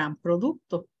gran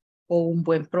producto o un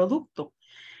buen producto.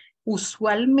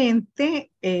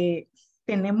 Usualmente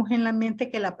tenemos en la mente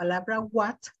que la palabra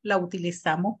what la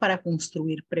utilizamos para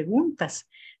construir preguntas,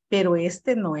 pero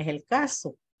este no es el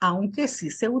caso. Aunque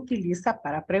sí se utiliza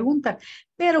para preguntar,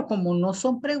 pero como no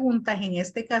son preguntas en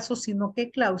este caso, sino que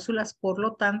cláusulas, por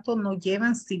lo tanto, no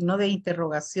llevan signo de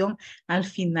interrogación al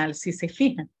final, si se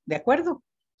fijan, ¿de acuerdo?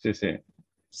 Sí, sí.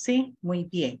 Sí, muy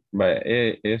bien.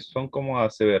 Vale, son como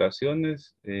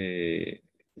aseveraciones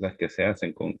las que se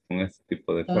hacen con este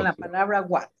tipo de Con la cláusulas. palabra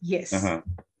what, yes. Ajá.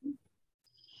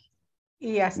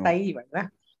 Y hasta No. ahí,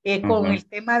 ¿verdad? Con Ajá. el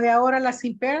tema de ahora, las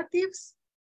imperatives.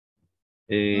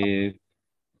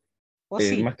 ¿O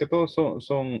sí? Más que todo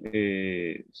son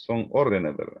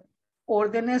órdenes, ¿verdad?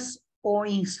 Órdenes o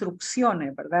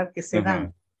instrucciones, ¿verdad? Que se Ajá.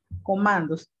 dan,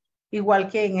 comandos, igual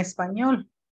que en español.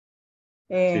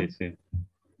 Sí, sí.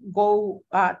 Go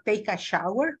take a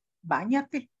shower,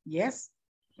 báñate, yes.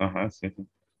 Ajá, sí.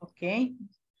 Okay.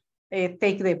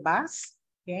 Take the bus,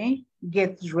 okay.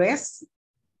 Get dressed,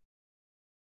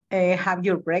 have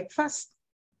your breakfast.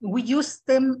 We use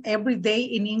them every day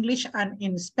in English and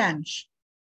in Spanish,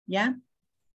 ¿ya?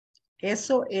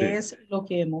 Eso Sí. es lo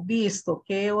que hemos visto.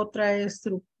 ¿Qué otra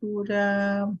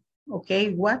estructura? Ok,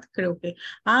 what? Creo que.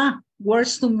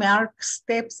 Words to mark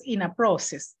steps in a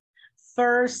process.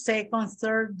 First, second,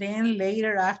 third, then,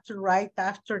 later, after, right,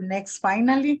 after, next,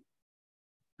 finally.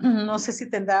 No sé si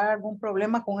tendrá algún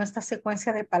problema con esta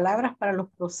secuencia de palabras para los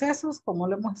procesos, como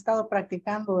lo hemos estado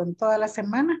practicando en toda la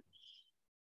semana.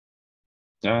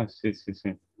 Sí, sí,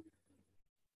 sí.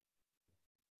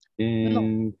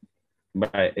 No.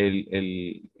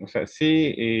 O sea,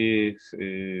 sí es,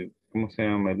 ¿cómo se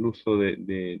llama? El uso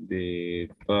de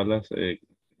todas las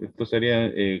Esto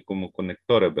sería como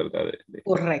conectores, ¿verdad?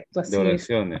 Correcto, De así es.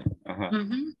 oraciones. Ajá.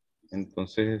 Ujú.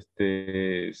 Entonces,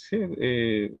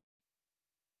 sí,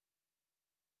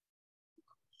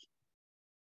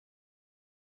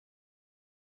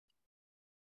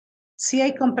 ¿Sí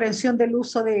hay comprensión del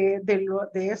uso de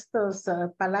estas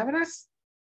palabras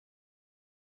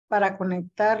para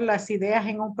conectar las ideas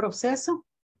en un proceso?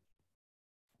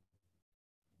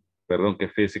 perdón, que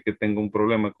fíjese que tengo un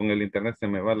problema con el internet, se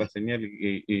me va la señal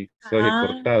y se oye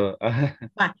cortado.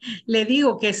 Va. Le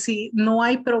digo que si no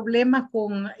hay problema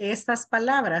con estas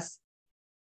palabras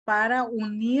para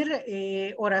unir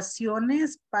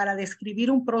oraciones para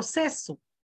describir un proceso.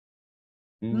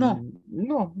 No.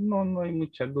 No hay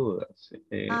muchas dudas.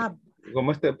 Ah,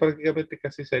 Como prácticamente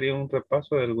casi sería un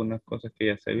repaso de algunas cosas que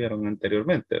ya se vieron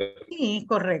anteriormente, ¿verdad? sí,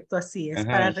 correcto, así es,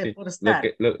 Ajá, para sí.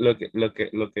 reforzar.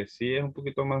 Lo que sí es un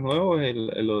poquito más nuevo es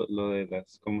lo de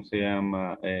las, ¿cómo se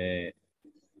llama? El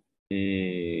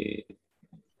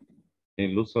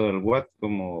uso del what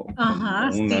como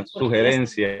Ajá, una sí, porque eso no lo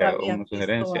sugerencia o había una visto.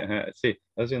 sugerencia. Ajá, sí,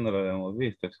 así no lo habíamos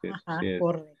visto. Ajá, Sí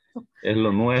correcto. es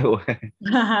lo nuevo.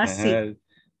 Ajá, sí. Ajá,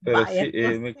 pero Vaya, sí,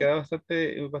 entonces, me queda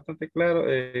bastante claro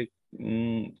el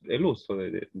uso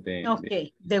ok,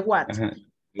 the what. ajá, el what.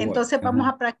 Entonces vamos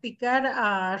Ajá. a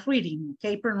practicar reading,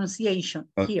 ok, pronunciation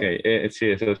Ok, here. sí,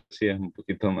 eso sí es un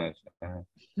poquito más. Ajá.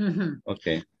 Mhm. Ok,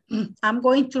 I'm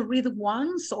going to read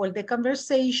once all the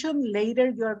conversation.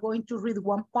 Later, you are going to read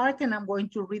one part and I'm going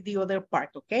to read the other part,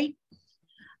 okay?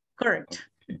 Kurt,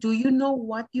 do you know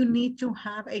what you need to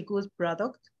have a good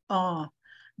product?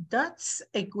 That's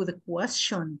a good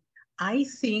question. I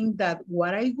think that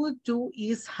what I would do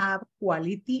is have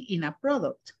quality in a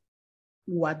product.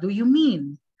 What do you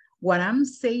mean? What I'm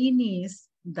saying is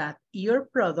that your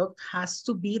product has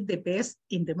to be the best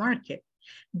in the market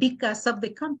because of the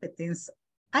competence.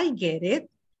 I get it.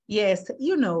 Yes,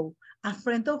 you know, a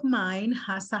friend of mine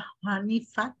has a honey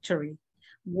factory.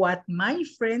 What my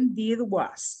friend did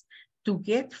was to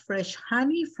get fresh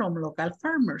honey from local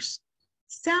farmers.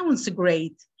 Sounds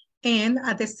great. And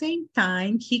at the same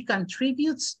time, he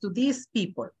contributes to these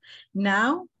people.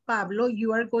 Now, Pablo,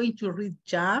 you are going to read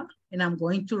Job and I'm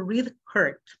going to read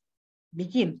Kurt.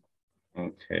 Begin.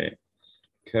 okay.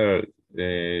 Kurt,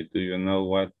 do you know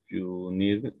what you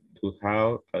need to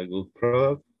have a good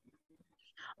product?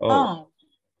 Oh,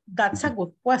 that's a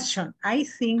good question. I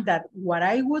think that what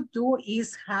I would do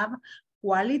is have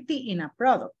quality in a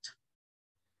product.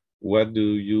 What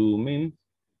do you mean?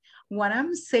 What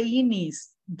I'm saying is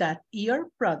that your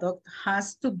product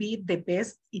has to be the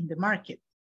best in the market.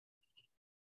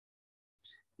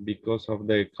 Because of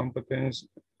the competence,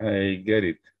 I get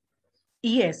it.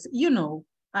 Yes, you know,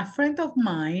 a friend of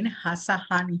mine has a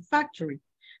honey factory.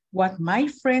 What my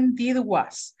friend did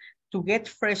was to get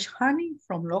fresh honey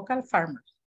from local farmers.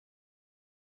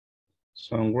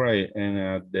 Sound great, and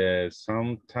at the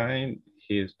same time,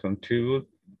 he's contribute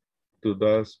to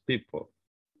those people.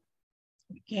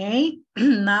 Okay,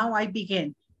 now I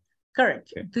begin. Kurt,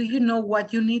 Okay. do you know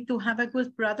what you need to have a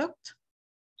good product?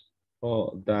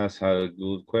 Oh, that's a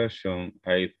good question.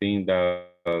 I think that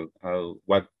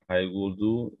what I will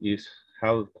do is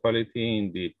have quality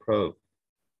in the product.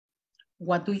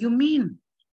 What do you mean?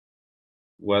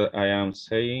 What I am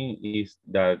saying is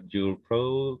that your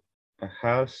product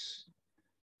has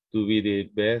to be the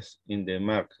best in the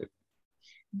market.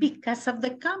 Because of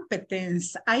the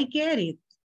competence, I get it.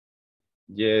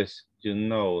 Yes, you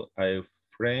know, a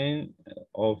friend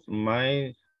of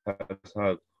mine has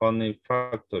a honey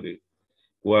factory.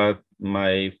 What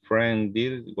my friend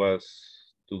did was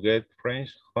to get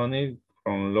fresh honey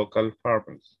from local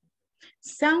farmers.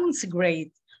 Sounds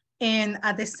great. And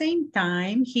at the same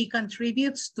time, he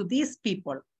contributes to these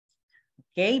people.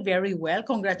 Okay, very well.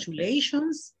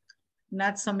 Congratulations.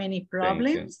 Not so many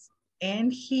problems.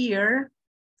 And here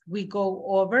we go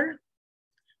over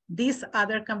this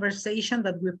other conversation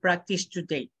that we practiced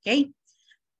today, okay?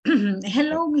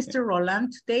 Hello, Mr.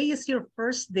 Roland. Today is your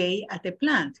first day at the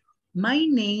plant. My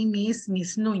name is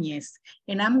Ms. Nunez,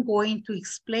 and I'm going to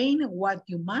explain what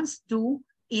you must do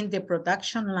in the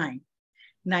production line.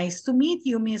 Nice to meet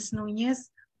you, Ms. Nunez.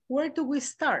 Where do we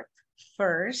start?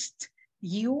 First,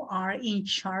 you are in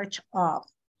charge of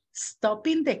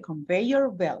stopping the conveyor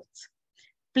belt.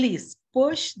 Please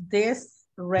push this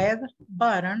red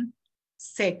button.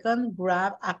 Second,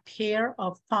 grab a pair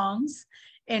of tongs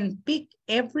and pick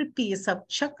every piece of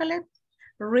chocolate.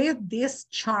 Read this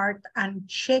chart and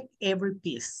check every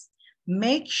piece.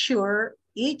 Make sure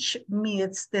each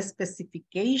meets the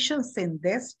specifications in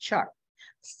this chart.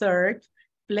 Third,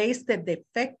 place the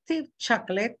defective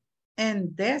chocolate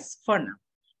in this funnel.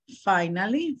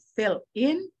 Finally, fill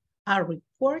in a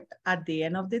report at the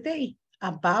end of the day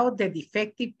about the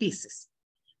defective pieces.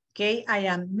 Okay, I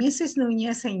am Mrs.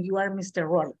 Nunez and you are Mr.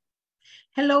 Roland.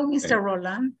 Hello, Mr.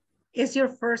 Roland. It's your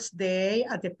first day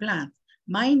at the plant.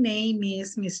 My name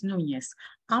is Ms. Nunez.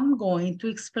 I'm going to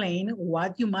explain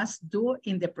what you must do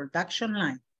in the production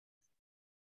line.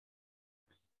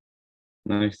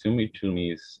 Nice to meet you,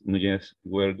 Ms. Nunez.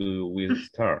 Where do we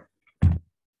start?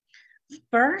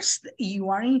 First, you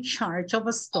are in charge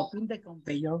of stopping the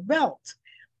conveyor belt.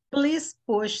 Please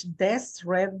push this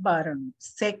red button.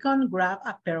 Second, grab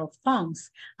a pair of thumbs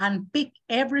and pick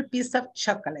every piece of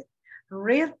chocolate.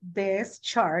 Read this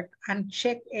chart and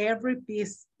check every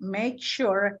piece. Make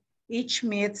sure each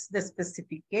meets the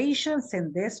specifications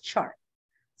in this chart.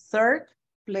 Third,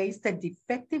 place the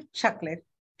defective chocolate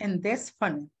in this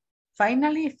funnel.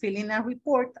 Finally, fill in a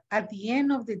report at the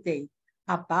end of the day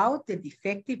about the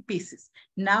defective pieces.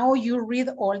 Now you read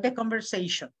all the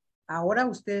conversation. Ahora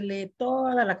usted lee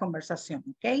toda la conversación,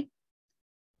 ¿ok?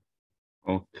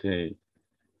 Okay.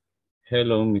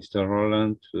 Hello, Mr.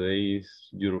 Roland. Today is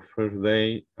your first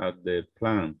day at the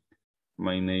plant.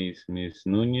 My name is Ms.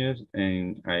 Nunez,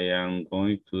 and I am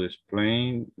going to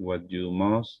explain what you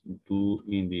must do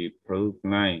in the product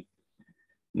line.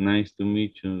 Nice to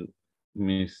meet you,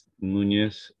 Ms.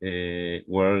 Nunez.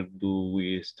 Where do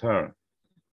we start?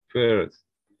 First,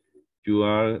 you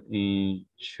are in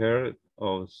charge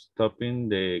of stopping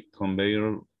the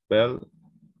conveyor belt.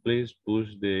 Please push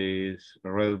this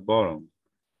red button.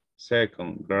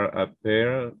 Second, grab a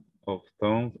pair of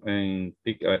thumbs and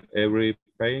pick every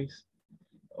piece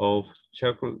of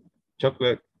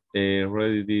chocolate.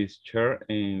 Read this chart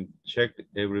and check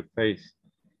every piece.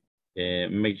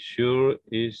 Make sure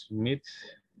it meets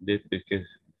the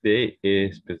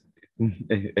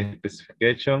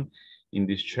specification in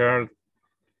this chart.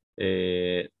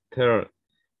 Third,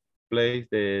 place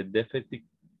the defective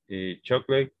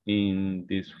chocolate in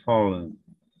this column.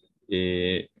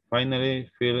 Finally,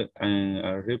 fill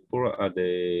a report at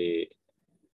the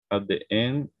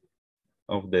end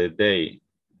of the day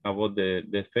about the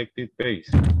defective piece.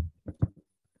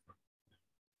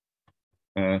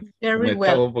 Very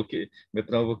well. Me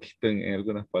trabo un poquito en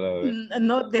algunas palabras.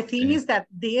 No, the thing is that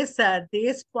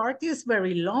this part is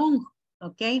very long,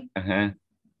 okay?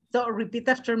 So repeat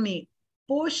after me.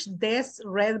 Push this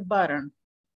red button.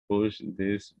 Push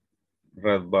this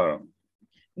red button.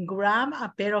 Grab a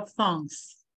pair of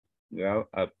thumbs. Grab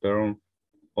a pair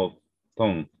of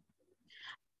thumbs.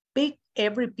 Pick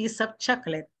every piece of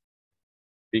chocolate.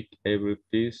 Pick every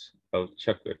piece of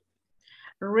chocolate.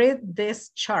 Read this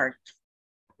chart.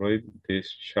 Read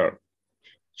this chart.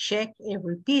 Check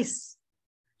every piece.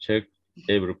 Check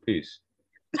every piece.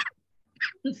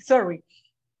 Sorry.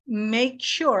 Make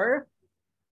sure.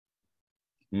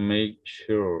 Make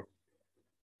sure.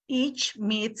 Each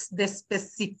meets the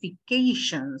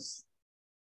specifications.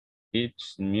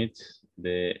 Each meets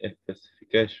the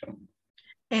specification.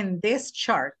 In this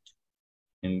chart.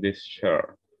 In this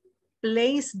chart.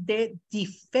 Place the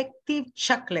defective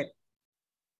chocolate.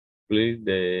 Place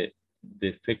the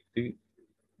defective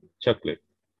chocolate.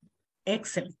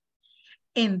 Excellent.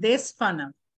 In this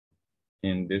funnel.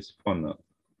 In this funnel.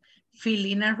 Fill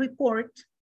in a report.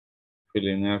 Fill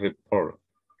in a report.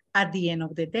 At the end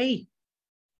of the day.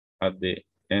 At the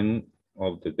end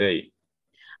of the day.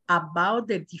 About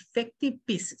the defective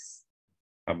pieces.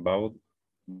 About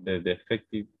the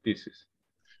defective pieces.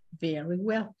 Very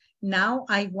well. Now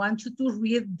I want you to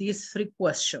read these three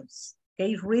questions.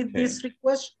 Okay, read these three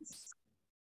questions.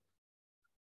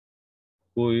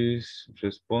 Who is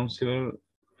responsible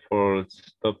for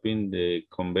stopping the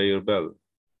conveyor belt?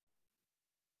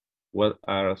 What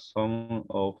are some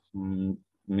of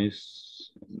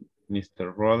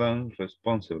Mr. Roland's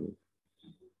responsibility?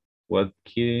 What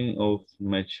kind of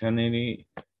machinery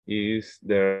is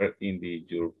there in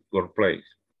your workplace?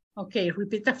 Okay,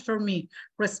 repeat after me.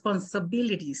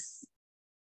 Responsibilities.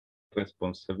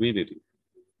 Responsibility.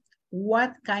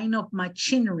 What kind of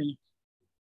machinery?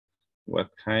 What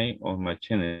kind of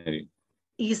machinery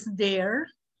is there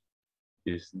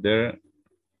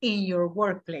in your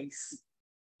workplace?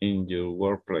 In your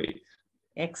workplace.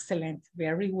 Excellent.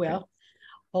 Very well.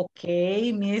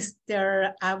 Okay,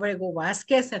 Mr. Abrego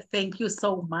Vasquez, thank you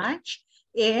so much.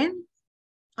 And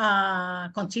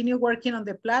continue working on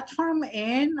the platform,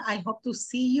 and I hope to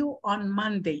see you on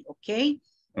Monday, okay?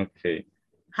 Okay.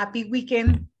 Happy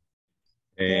weekend.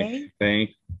 Okay.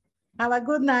 Thanks. Have a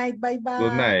good night. Bye-bye.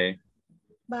 Good night.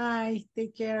 Bye.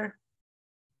 Take care.